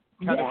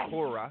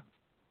Kadokura.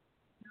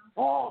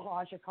 Oh,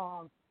 Aja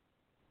Kong.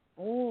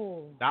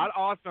 Ooh. Not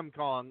Awesome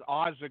Kong,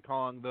 Aja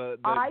Kong, the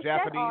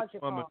Japanese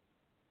woman.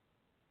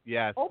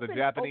 Yes, the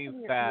Japanese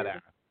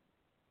badass.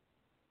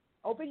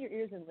 Open your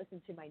ears and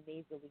listen to my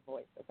nasally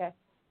voice, okay?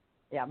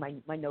 Yeah,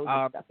 my nose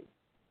is stuffy.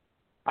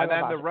 And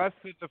then the rest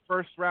of the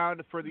first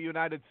round for the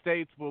United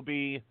States will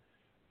be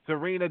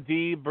Serena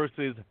Deeb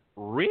versus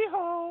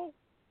Riho.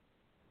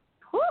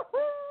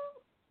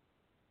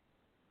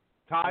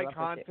 Ty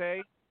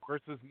Conte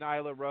versus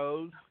Nyla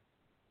Rose.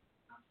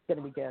 It's going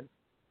to be good.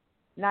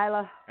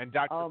 Nyla. And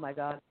Dr. Oh, my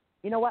God.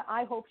 You know what?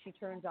 I hope she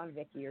turns on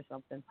Vicky or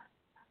something.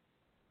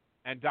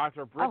 And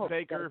Dr. Britt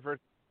Baker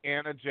versus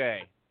Anna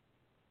Jay.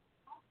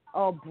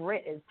 Oh,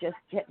 Britt is just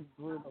getting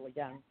brutal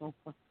again.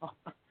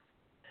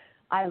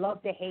 I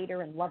love to hate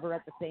her and love her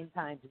at the same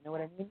time. Do you know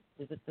what I mean?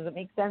 Does it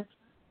make sense?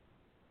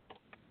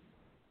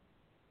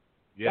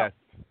 Yes.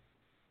 Yep.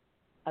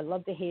 I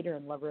love to hate her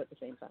and love her at the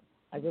same time.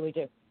 I really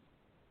do.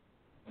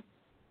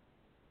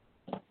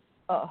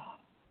 Oh.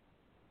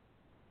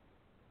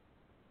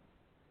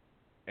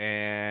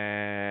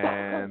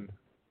 And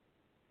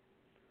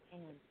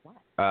what?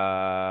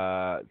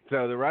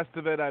 So the rest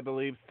of it, I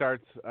believe,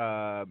 starts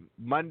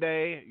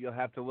Monday. You'll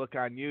have to look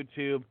on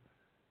YouTube.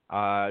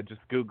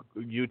 Just Google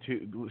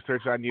YouTube,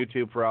 search on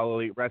YouTube for All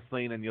Elite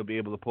Wrestling, and you'll be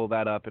able to pull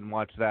that up and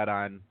watch that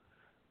on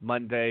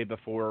Monday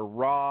before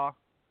Raw,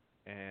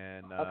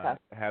 and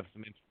have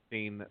some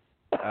interesting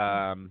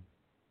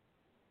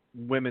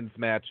women's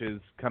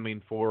matches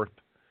coming forth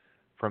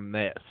from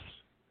this.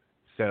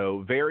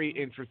 So very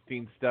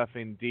interesting stuff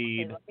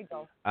indeed. Okay, let me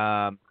go.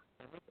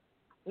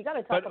 We got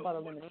to talk about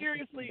elimination.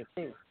 Seriously,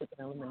 too.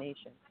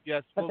 Elimination.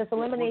 Yes, but this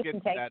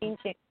elimination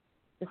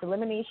this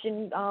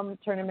elimination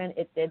tournament,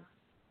 it did.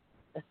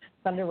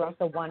 Thunder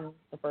Rosa won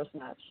the first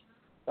match,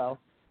 so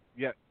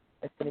yeah,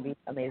 it's going to be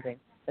amazing.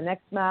 The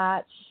next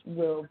match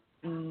will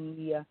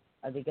be.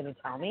 Are they going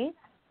to tell me?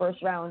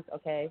 First round,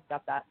 okay,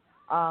 got that.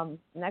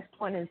 Next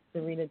one is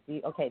Serena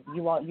D. Okay,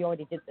 you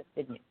already did this,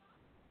 didn't you?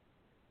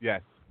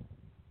 Yes.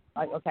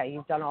 Okay,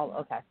 you've done all.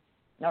 Okay,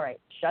 all right.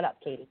 Shut up,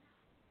 Katie.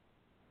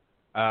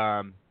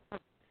 I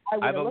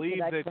believe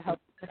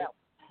that.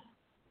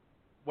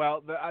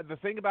 Well, the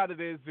thing about it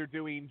is they're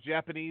doing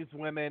Japanese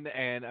women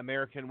and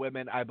American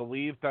women. I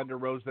believe Thunder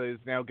Rosa is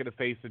now going to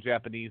face a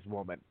Japanese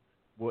woman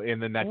in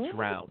the next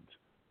round.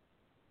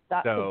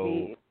 That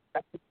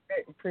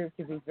could prove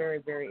to be very,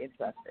 very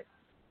interesting.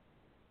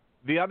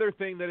 The other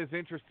thing that is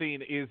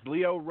interesting is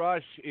Leo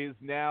Rush is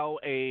now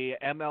a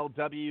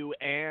MLW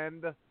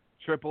and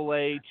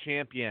AAA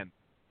champion,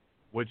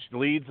 which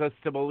leads us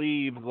to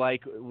believe,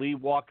 like Lee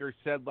Walker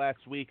said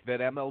last week, that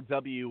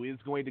MLW is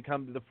going to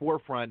come to the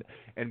forefront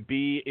and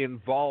be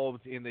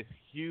involved in this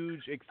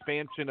huge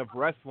expansion of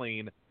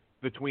wrestling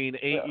between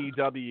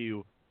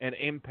AEW and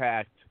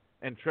Impact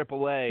and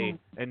AAA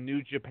and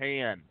New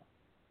Japan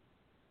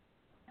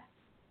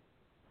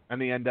and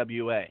the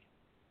NWA.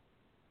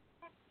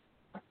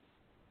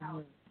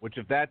 Which,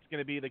 if that's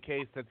going to be the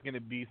case, that's going to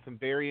be some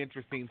very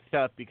interesting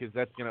stuff, because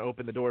that's going to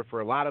open the door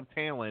for a lot of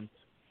talent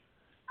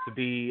to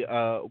be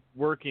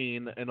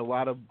working in a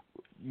lot of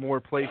more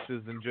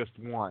places than just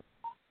one.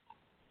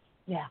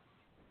 Yeah.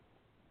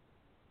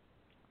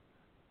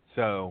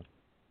 So,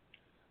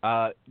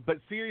 but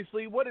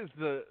seriously, what is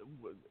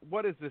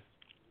this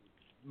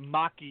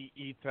Maki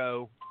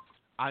Ito?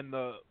 I'm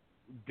the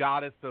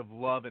goddess of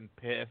love and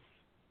piss.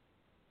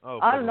 Oh,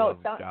 I don't know. It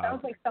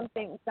sounds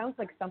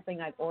like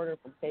something I'd order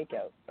from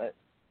takeout, but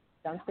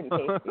sounds pretty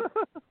tasty.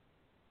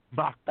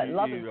 Maki but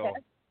love Ito. and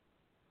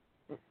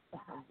piss.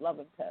 Love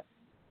and piss.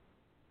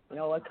 You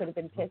know what could have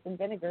been piss and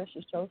vinegar?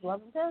 She chose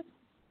love and piss.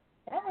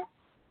 Yeah.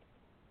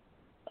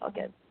 All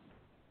good.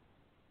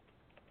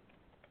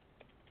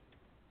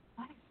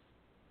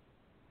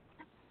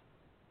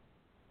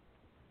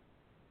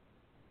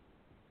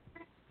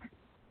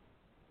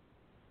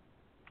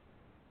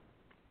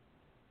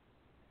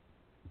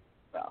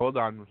 Hold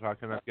on, we're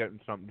talking about getting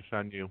something to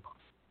send you.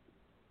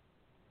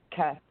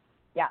 Okay.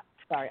 Yeah,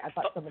 sorry. I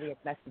thought somebody had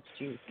messaged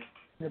you.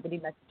 Nobody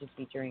messages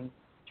me during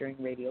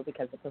radio,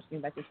 because the person who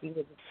messaged me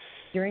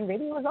during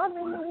radio is on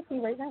radio with me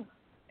right now.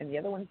 And the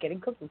other one's getting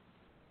cookies.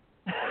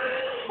 I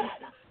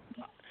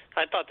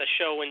thought the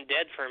show went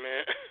dead for a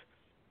minute.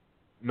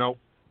 Nope.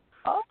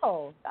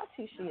 Oh, that's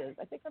who she is.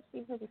 I think I've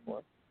seen her before.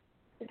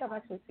 I think I've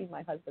actually seen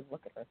my husband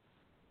look at her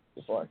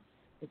before,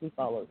 because he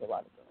follows a lot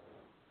of them.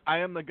 I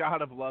am the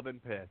god of love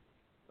and piss.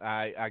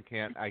 I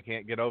can't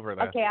get over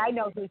that. Okay, I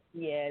know who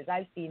she is.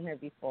 I've seen her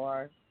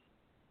before.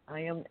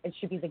 It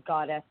should be the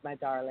goddess, my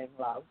darling,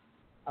 love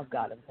of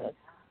God and piss.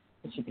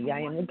 It should be, I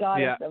am the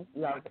goddess of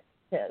love and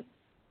piss.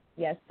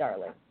 Yes,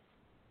 darling.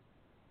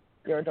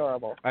 You're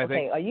adorable.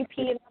 Okay, are you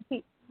peeing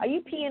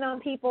on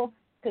people?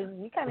 Because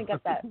you kind of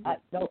got that.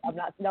 No, I'm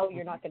not. No,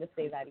 you're not going to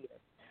say that either.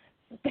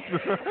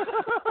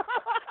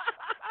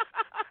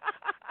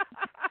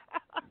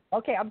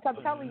 Okay, I'm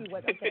telling you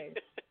what. Okay.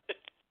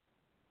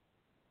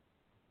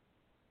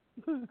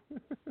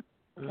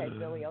 Okay,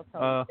 Billy, I'll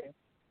tell you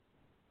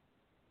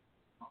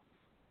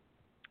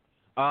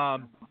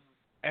too.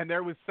 And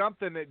there was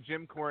something that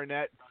Jim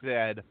Cornette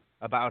said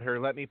about her.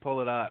 Let me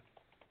pull it up.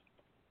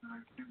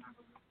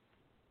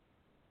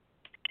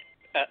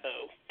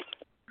 Uh-oh.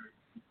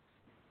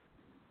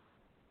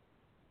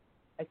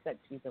 I said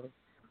to you, Billy.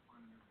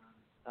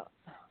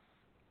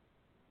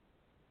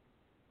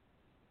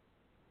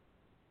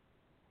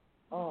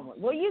 Oh. Oh,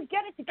 well, you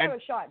get it together,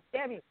 Sean.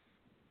 Damn you.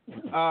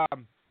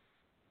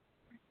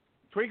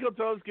 Twinkle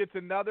Toes gets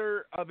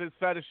another of his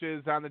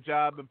fetishes on the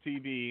job of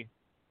TV.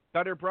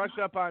 Let her brush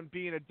up on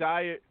being a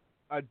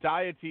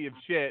deity of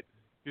shit,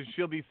 because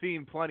she'll be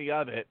seeing plenty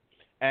of it.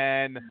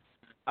 And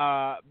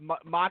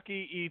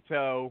Maki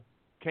Ito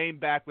came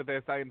back with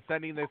this. I am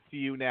sending this to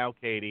you now,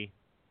 Katie.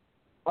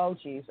 Oh,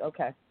 jeez.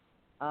 Okay.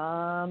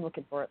 I'm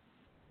looking for it.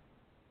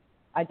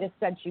 I just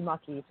sent you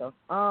Maki Ito.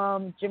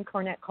 Jim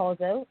Cornette calls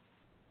out.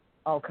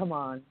 Oh, come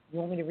on. You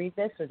want me to read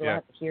this, or do I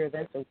have to hear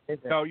this? Or is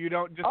it? No, you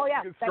don't. Just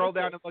scroll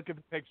down and look at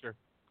the picture.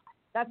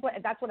 That's what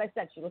I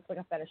said. She looks like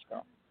a fetish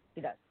girl. She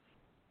does.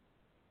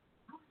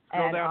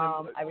 Scroll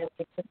down I really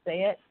hate to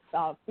say it.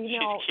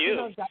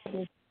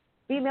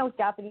 Female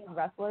Japanese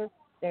wrestlers,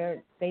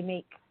 they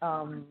make,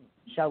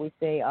 shall we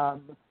say,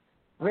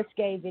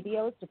 risque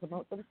videos to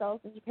promote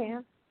themselves in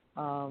Japan.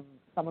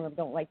 Some of them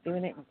don't like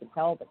doing it, you can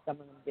tell, but some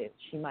of them do.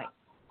 She might.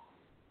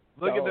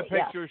 Look at the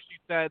picture. Yeah. She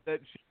said that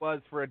she was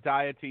for a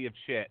deity of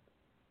shit.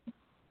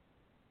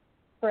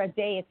 For a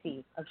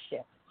deity of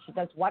shit. She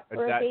does what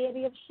for a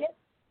deity of shit?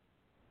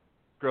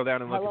 Scroll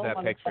down and look at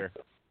that picture.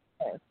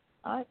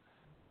 I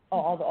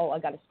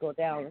got to scroll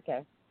down.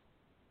 Okay.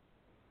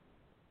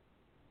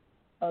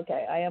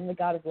 Okay, I am the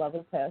god of love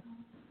and piss.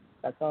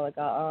 That's all I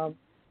got.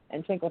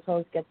 And Twinkle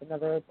Toes gets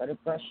another better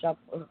brush up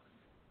of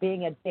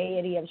being a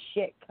deity of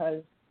shit,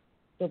 because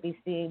she'll be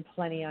seeing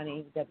plenty on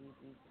AEW.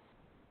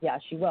 Yeah,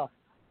 she will.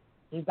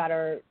 She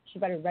better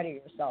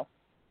ready yourself.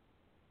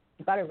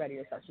 She better ready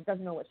yourself. She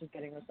doesn't know what she's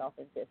getting herself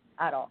into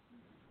at all.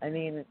 I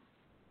mean,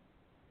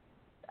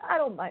 I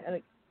don't mind.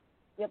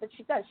 Yeah, but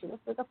she does. She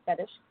looks like a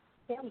fetish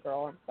cam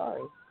girl. I'm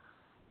sorry.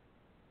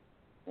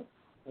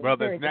 Well,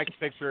 this next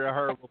picture of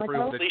her will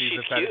prove that she's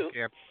a fetish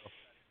cam girl.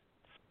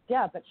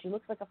 Yeah, but she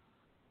looks like a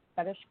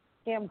fetish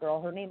cam girl.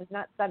 Her name is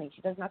not Sunny.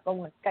 She does not go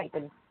on Skype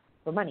and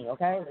for money,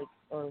 okay?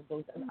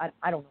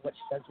 I don't know what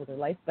she does with her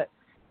life, but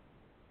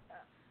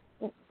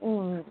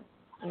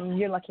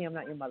you're lucky I'm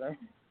not your mother.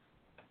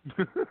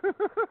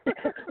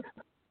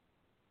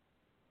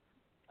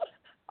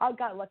 I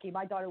got lucky.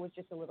 My daughter was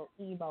just a little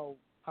emo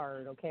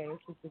card, okay?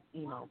 She's just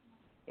emo.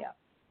 Yeah.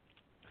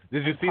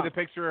 Did you see the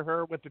picture of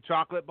her with the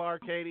chocolate bar,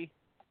 Katie?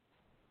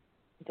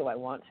 Do I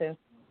want to?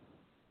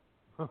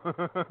 No,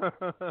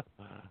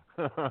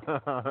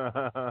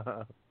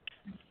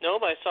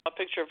 but I saw a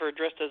picture of her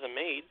dressed as a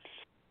maid.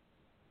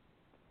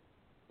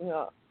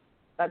 Yeah,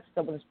 that's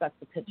the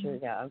picture.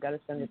 Yeah, I've got to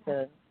send it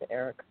to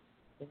Eric.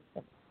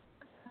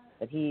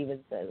 But he even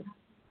says,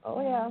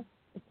 "Oh yeah,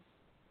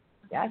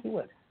 yeah, he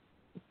would."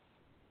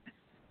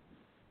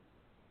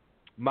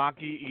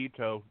 Maki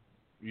Ito.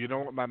 You know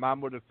what my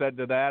mom would have said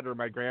to that, or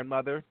my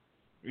grandmother?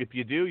 If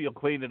you do, you'll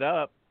clean it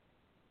up.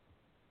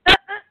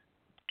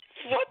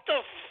 What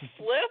the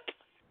flip?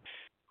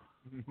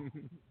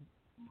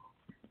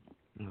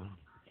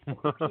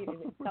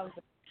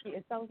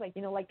 It sounds like,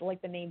 you know, like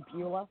the name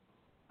Beulah.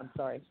 I'm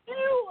sorry.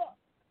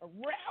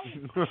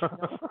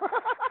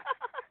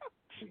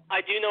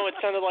 I do know it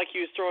sounded like he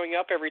was throwing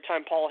up every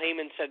time Paul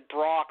Heyman said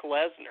Brock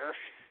Lesnar.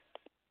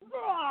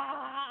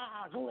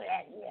 Brock Lesnar.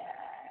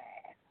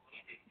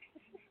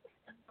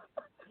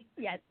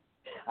 Yes,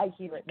 I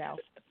hear it now.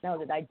 Now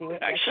that I do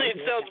it. Actually,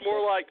 it sounds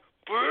more like.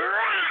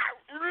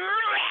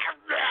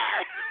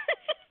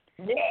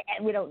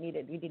 We don't need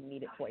it. We didn't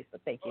need it twice,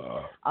 but thank you.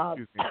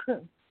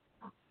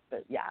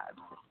 But yeah.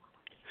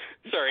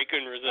 Sorry,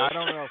 couldn't resist. I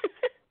don't know.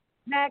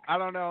 Next, I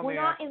don't know, we're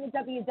man. not in the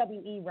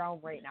WWE realm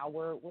right now.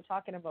 We're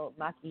talking about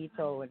Maki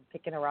Ito and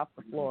picking her off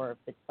the floor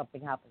if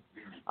something happens.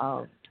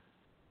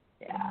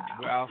 Yeah.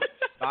 Well,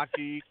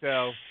 Maki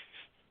Ito,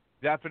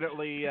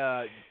 definitely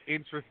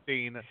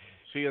interesting.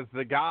 She is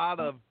the god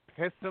of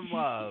piss and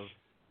love.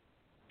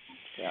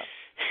 Yeah.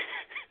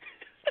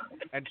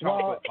 And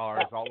chocolate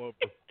bars all over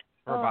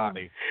her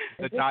body.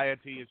 The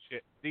deity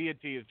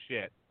of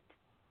shit.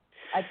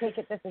 I take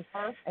it this is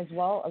her as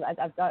well.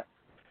 I've got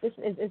this.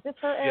 Is this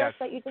her, Eric,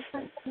 that you just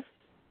sent me?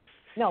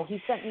 No,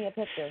 he sent me a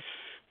picture.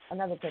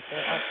 Another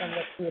picture. I'll send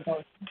it to you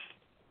both.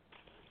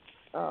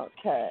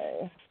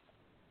 Okay.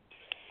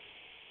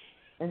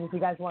 And if you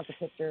guys want the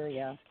picture,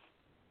 yeah.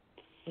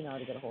 You know how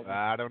to get a hold of it.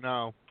 I don't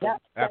know. Yeah,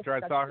 After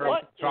I saw her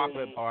with the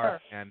chocolate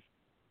bar and.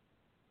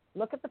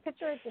 Look at the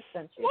picture I just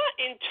sent you. What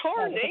in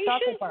tarnation?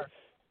 Chocolate bar.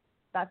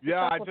 That's the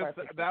chocolate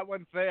bar. That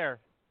one's there.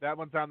 That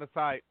one's on the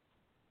site.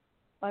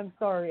 I'm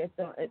sorry. It's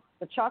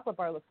the chocolate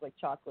bar looks like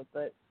chocolate,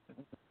 but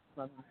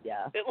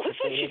yeah. It looks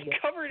like she's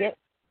covered in.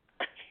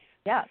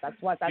 Yeah, that's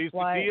why. She's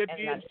the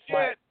deity of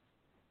shit.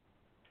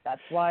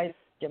 That's why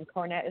Jim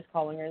Cornette is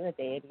calling her the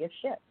deity of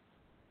shit.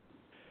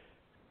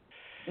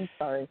 I'm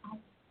sorry.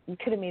 You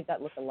could have made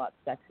that look a lot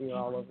sexier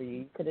all over you.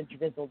 You could have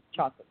drizzled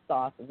chocolate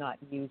sauce and not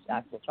used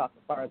actual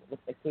chocolate bar that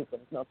looks like soup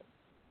and it's melted.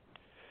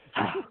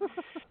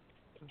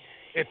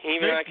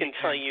 Even I can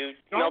tell you,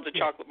 melted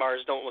chocolate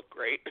bars don't look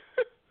great.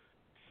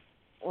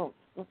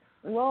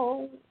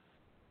 Well,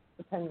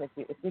 depends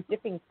if you're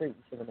dipping fruit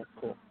into them, it's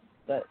cool.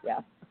 But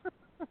yeah.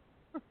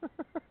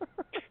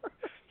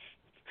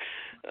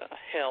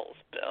 Hell's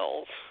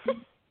bells.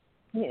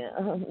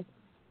 Yeah.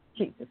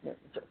 Jesus.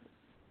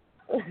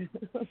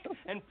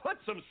 And put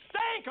some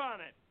stank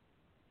on it.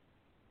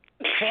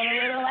 Put a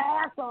little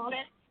ass on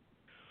it.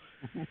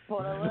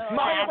 Put a little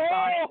ass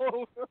on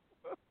it.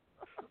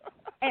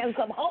 And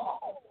some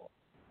hole.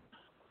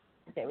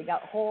 Okay, we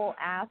got whole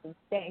ass and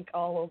stank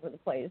all over the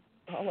place.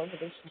 All over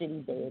this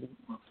shitty deity.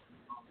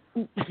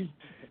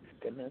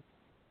 Goodness.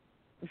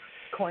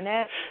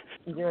 Cornette,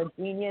 you're a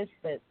genius,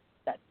 but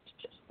that's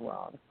just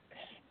wrong.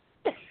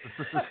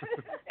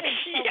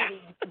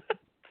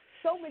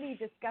 So many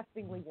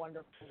disgustingly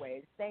wonderful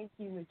ways. Thank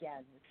you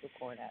again, Mr.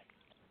 Cornette.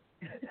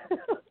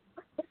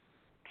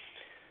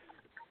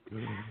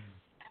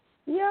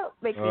 Yeah,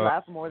 makes me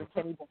laugh more than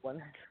Kenny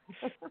Baldwin.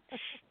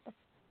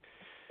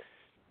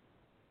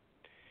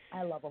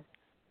 I love him.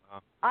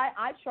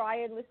 I try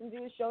and listen to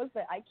his shows,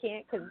 but I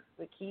can't because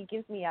he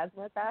gives me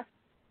asthma attacks.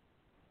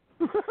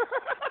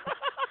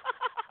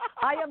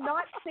 I am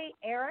not saying,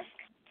 Eric,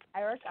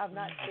 I'm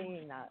not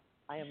saying that.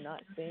 I am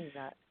not saying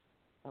that.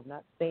 I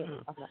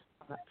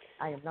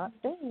am not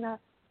saying that.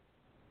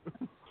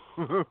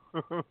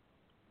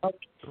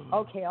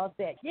 Okay, I'll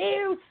say it.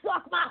 You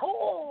suck my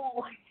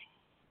hole!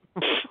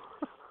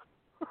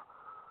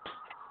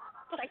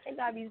 Second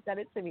time he said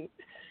it to me.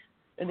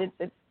 And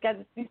it's got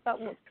to do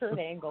something with Kurt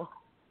Angle.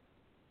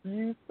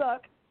 You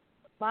suck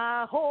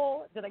my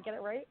hole. Did I get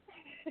it right?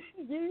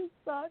 You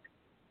suck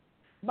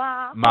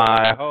my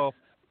hole.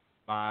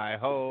 My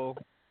hole.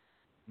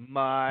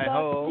 My suck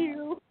hole.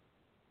 You.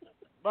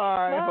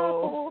 My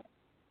hole.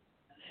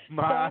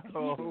 My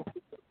hole.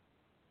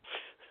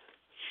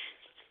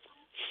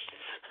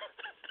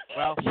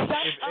 Well,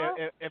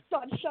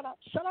 Sean, shut up,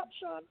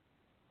 Sean.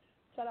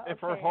 If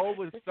her hole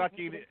was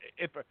sucking,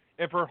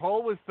 if her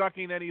hole was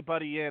sucking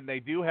anybody in, they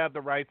do have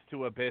the rights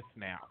to Abyss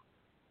now.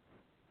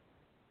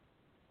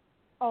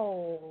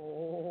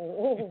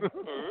 Oh.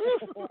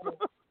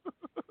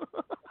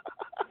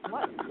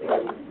 What?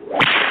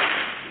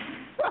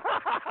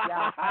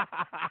 Yeah.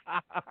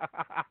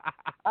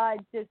 I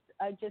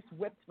just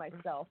whipped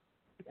myself.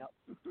 Yep.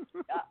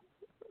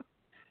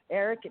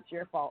 Eric, it's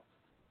your fault.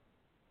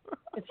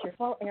 It's your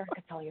fault, Eric.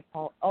 It's all your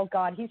fault. Oh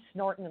God, he's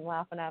snorting and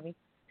laughing at me.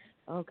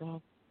 Oh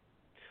God.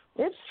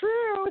 It's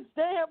true. It's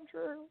damn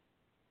true.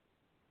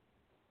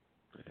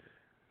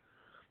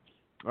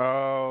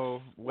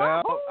 Oh,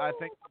 well, I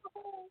think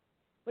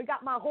we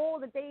got my hole,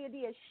 the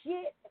deity of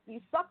shit. If you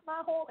suck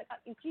my hole, I got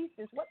you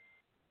Jesus. What?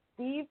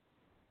 Steve,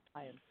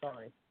 I am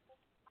sorry.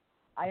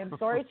 I am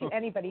sorry to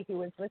anybody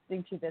who is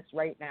listening to this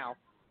right now.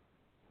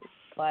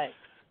 But,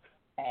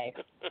 hey,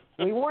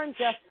 we warned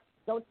you.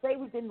 Don't say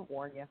we didn't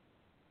warn you.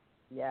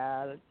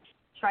 Yeah, let's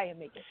try and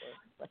make it work.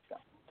 Let's go.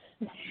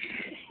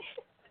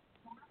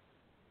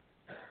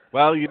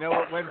 Well, you know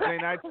what Wednesday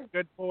nights are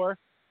good for?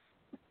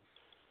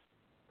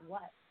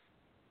 What?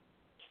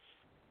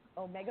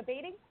 Omega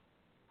baiting?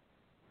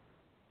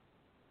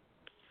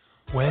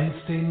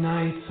 Wednesday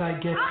nights I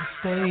get to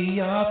stay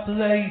up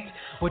late,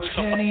 watch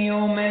Kenny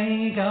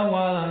Omega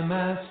while I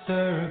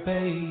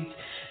masturbate.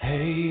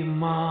 Hey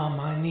mom,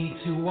 I need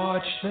to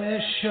watch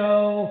this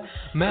show.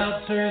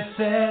 Meltzer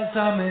says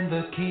I'm in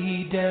the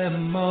key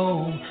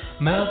demo.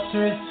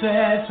 Meltzer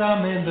says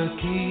I'm in the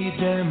key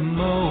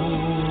demo.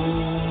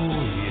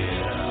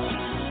 Yeah.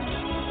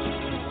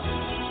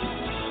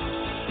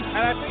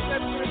 And I think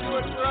that's going to do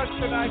it for us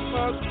tonight,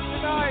 folks.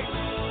 Good night.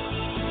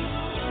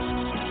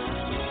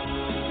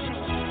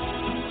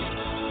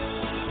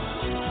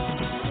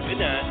 Good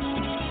night.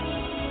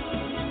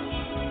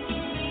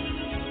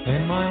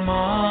 In my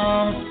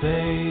mom's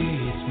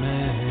basement,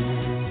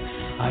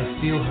 I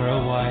steal her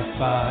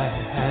Wi-Fi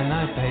and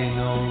I pay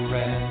no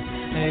rent.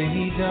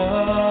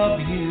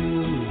 AEW's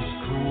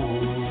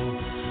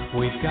cool.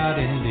 We've got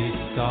indie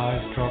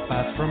stars,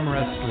 dropouts from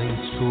wrestling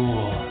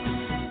school.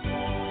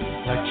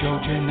 Like Joe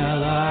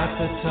Janela at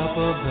the top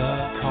of the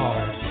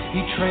card.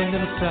 He trained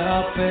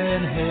himself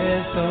in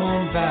his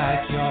own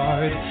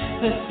backyard.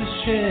 This is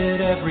shit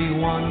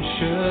everyone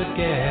should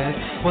get.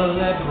 Well,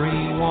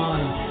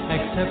 everyone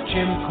except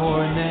Jim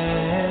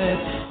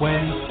Cornette.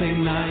 Wednesday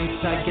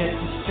nights I get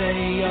to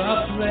stay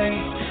up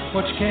late.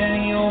 Watch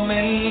Kenny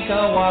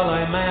Omega while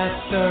I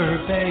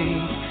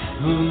masturbate.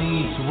 Who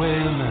needs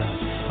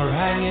women or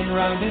hanging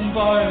round in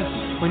bars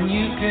when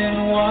you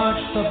can watch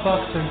the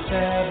Bucks and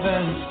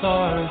 7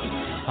 stars?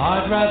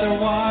 I'd rather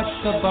watch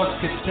the Bucks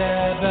get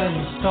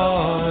 7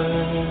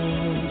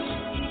 stars.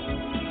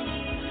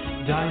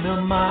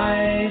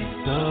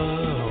 Dynamite's the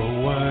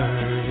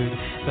word.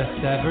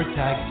 Best ever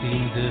tag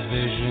team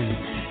division.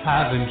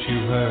 Haven't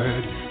you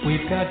heard?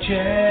 We've got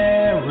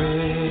Jericho,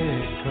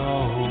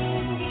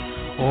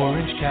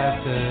 Orange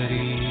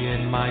Cassidy,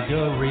 and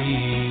Micah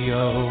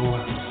Rio.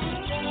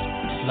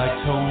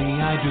 Like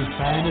Tony, I do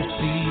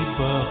fantasy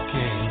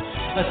booking.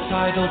 A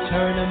title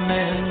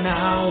tournament,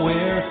 now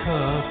we're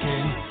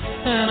cooking.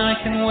 And I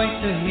can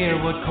wait to hear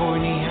what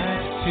Corny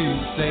has to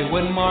say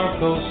when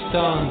Marco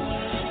Stunt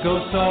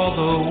goes all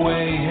the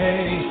way.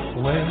 Hey,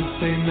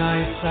 Wednesday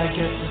nights I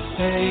get to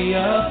stay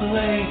up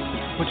late.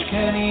 Watch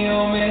Kenny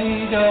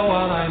Omega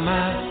while I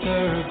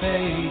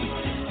masturbate.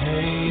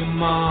 Hey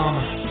mom,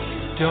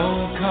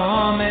 Don't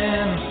come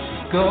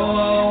in, go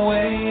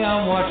away,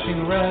 I'm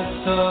watching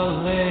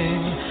wrestling.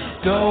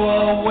 Go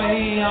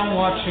away, I'm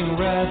watching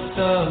wrestling.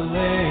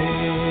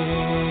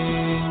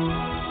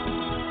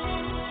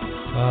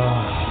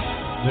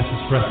 This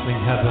is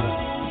wrestling heaven.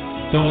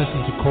 Don't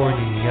listen to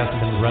Corny, he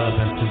hasn't been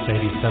relevant since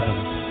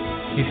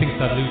 87. He thinks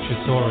that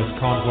Luchasaurus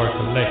can't work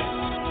a lick,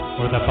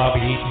 or that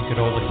Bobby Eaton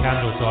could hold a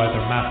candle to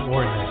either Matt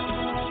or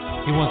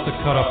Nick. He wants to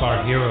cut up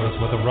our heroes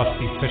with a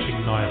rusty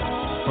fishing knife,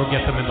 or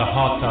get them in the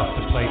hot tub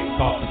to play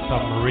Stop the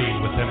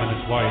Submarine with him and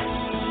his wife.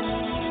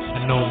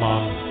 And no,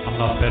 Mom, I'm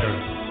not bitter.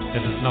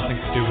 This has nothing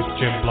to do with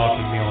Jim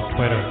blocking me on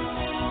Twitter.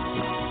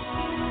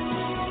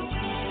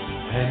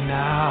 And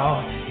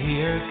now,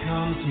 here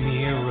comes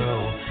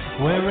Miro,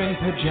 wearing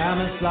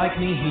pajamas like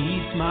me,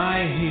 he's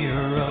my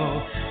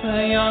hero.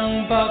 The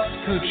Young Bucks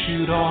could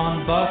shoot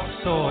on Buck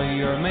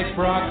Sawyer, make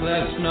Brock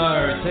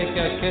Lesnar take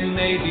a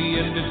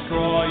Canadian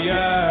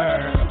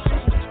destroyer.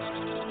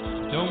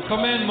 Don't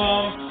come in,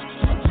 Mom.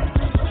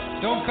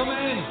 Don't come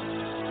in.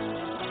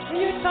 Are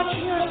you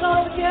touching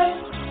yourself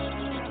again?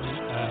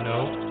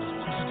 No.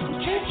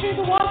 Changing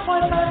the Wi-Fi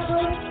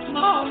password?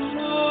 Oh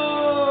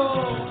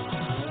no!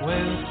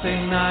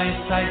 Wednesday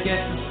nights I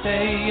get to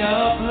stay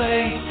up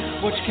late,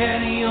 watch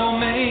Kenny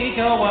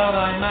Omega while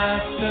I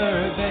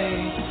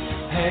masturbate.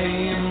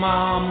 Hey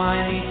Mom,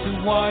 I need to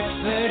watch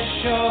this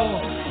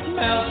show.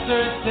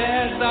 Meltzer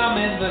says I'm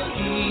in the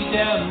key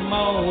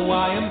demo.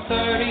 I am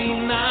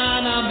 39,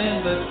 I'm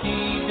in the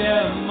key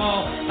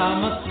demo.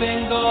 I'm a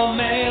single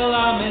male,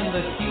 I'm in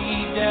the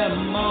key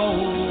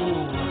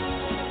demo.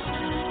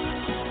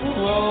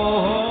 Whoa,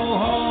 ho,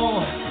 ho.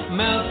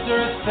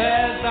 Meltzer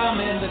says I'm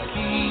in the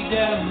key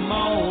demo.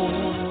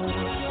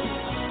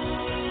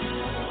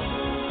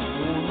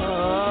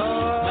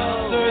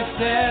 Meltzer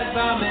says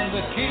I'm in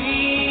the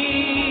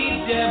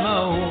key demo.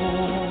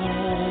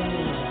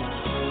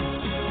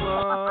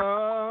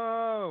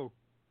 Whoa.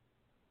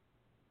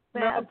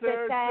 Meltzer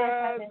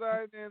says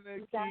I'm in the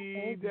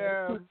key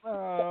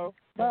demo.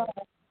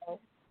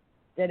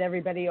 Did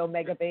everybody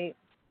Omega bait?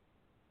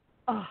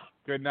 Oh.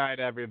 Good night,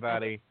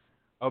 everybody.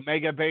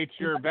 Omega baits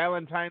your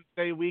Valentine's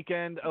Day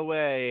weekend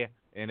away.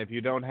 And if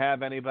you don't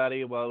have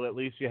anybody, well, at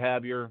least you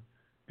have your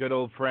good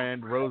old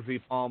friend Rosie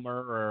Palmer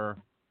or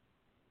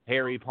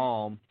Harry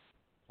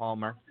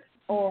Palmer.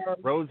 Or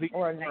Rosie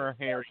or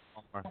Harry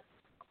Palmer.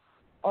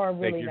 Or a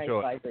really Take nice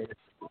your choice. vibrator.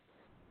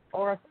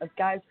 Or if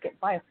guys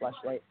buy a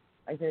fleshlight.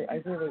 I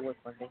really work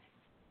on this.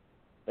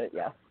 But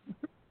yeah.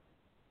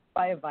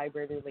 Buy a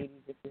vibrator,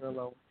 ladies, if you're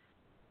alone.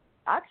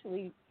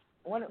 Actually,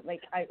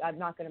 I'm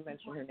not going to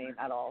mention her name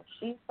at all.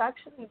 She's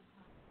actually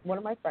one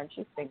of my friends.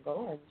 She's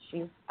single, and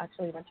she's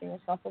actually renting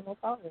herself a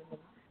motel room and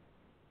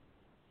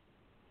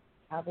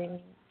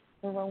having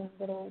her own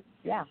little,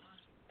 yeah.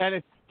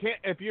 And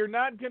if you're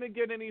not going to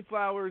get any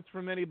flowers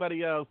from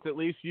anybody else, at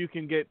least you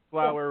can get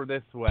flower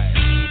this way.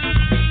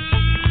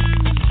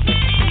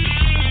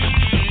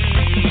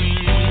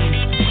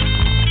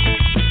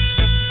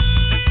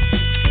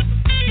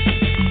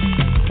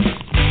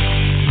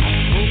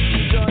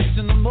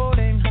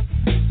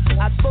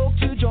 I smoke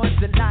 2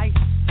 joints at night.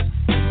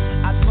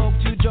 I smoke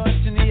 2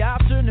 joints in the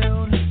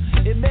afternoon.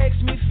 It makes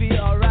me feel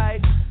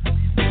alright.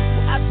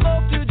 I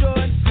smoke 2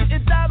 joints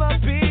in time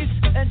of peace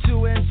and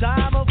 2 in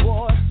time of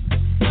war.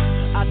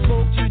 I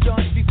smoke 2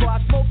 joints before I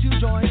smoke 2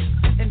 joints,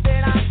 and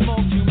then I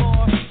smoke 2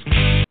 more.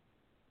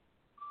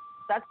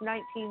 That's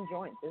 19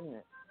 joints, isn't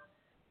it?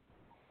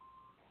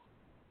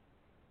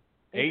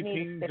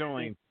 18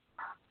 joints.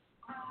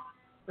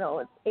 No,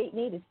 it's 8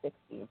 needed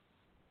 60.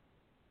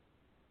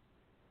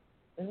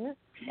 Isn't it?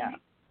 Yeah.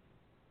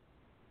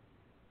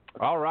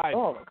 All right.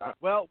 Oh, God.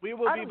 Well, we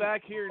will be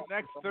back here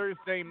next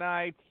Thursday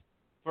night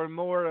for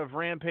more of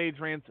Rampage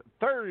Rants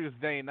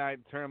Thursday Night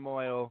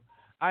Turmoil.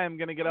 I am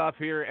going to get off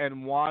here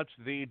and watch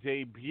the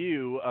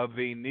debut of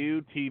the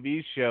new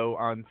TV show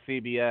on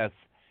CBS.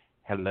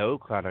 Hello,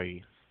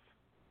 Clarice.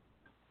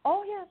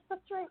 Oh, yes,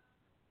 that's right.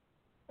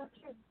 That's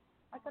true.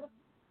 I gotta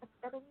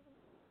even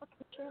look at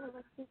the channel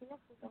like CBS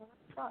is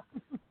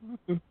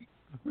on.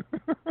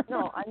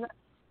 No, I'm not.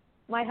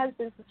 My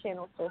husband's the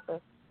channel surfer.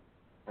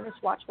 I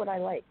just watch what I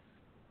like.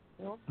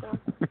 You know, so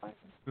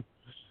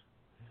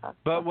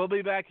but we'll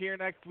be back here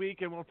next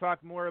week, and we'll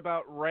talk more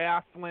about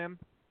wrestling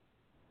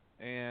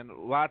and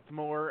lots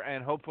more,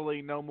 and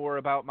hopefully no more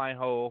about my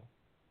hole.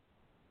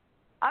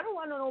 I don't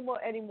want to know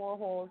about any more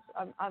holes.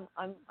 I'm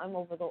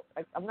over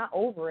I'm not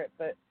over it,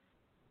 but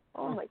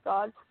oh my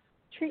God,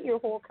 treat your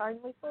hole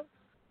kindly, folks.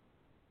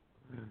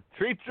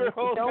 Treat your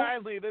hole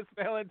kindly this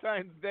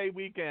Valentine's Day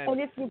weekend.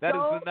 And if you that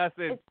don't, is the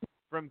message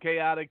from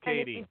Khaotic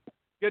Katie.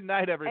 Good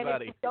night,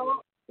 everybody.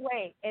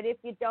 And if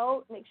you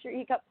don't, make sure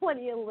you got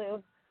plenty of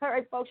lube. All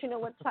right, folks, you know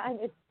what time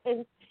it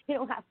is. You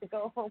don't have to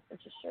go home, but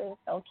you sure as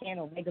hell can't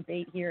Omega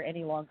bait here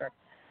any longer.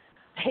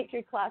 Take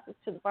your classes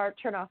to the bar,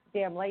 turn off the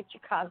damn lights,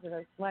 you're causing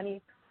us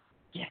money.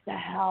 Get the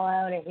hell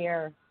out of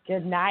here.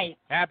 Good night.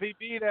 Happy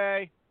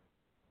B-Day.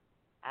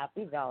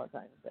 Happy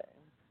Valentine's Day.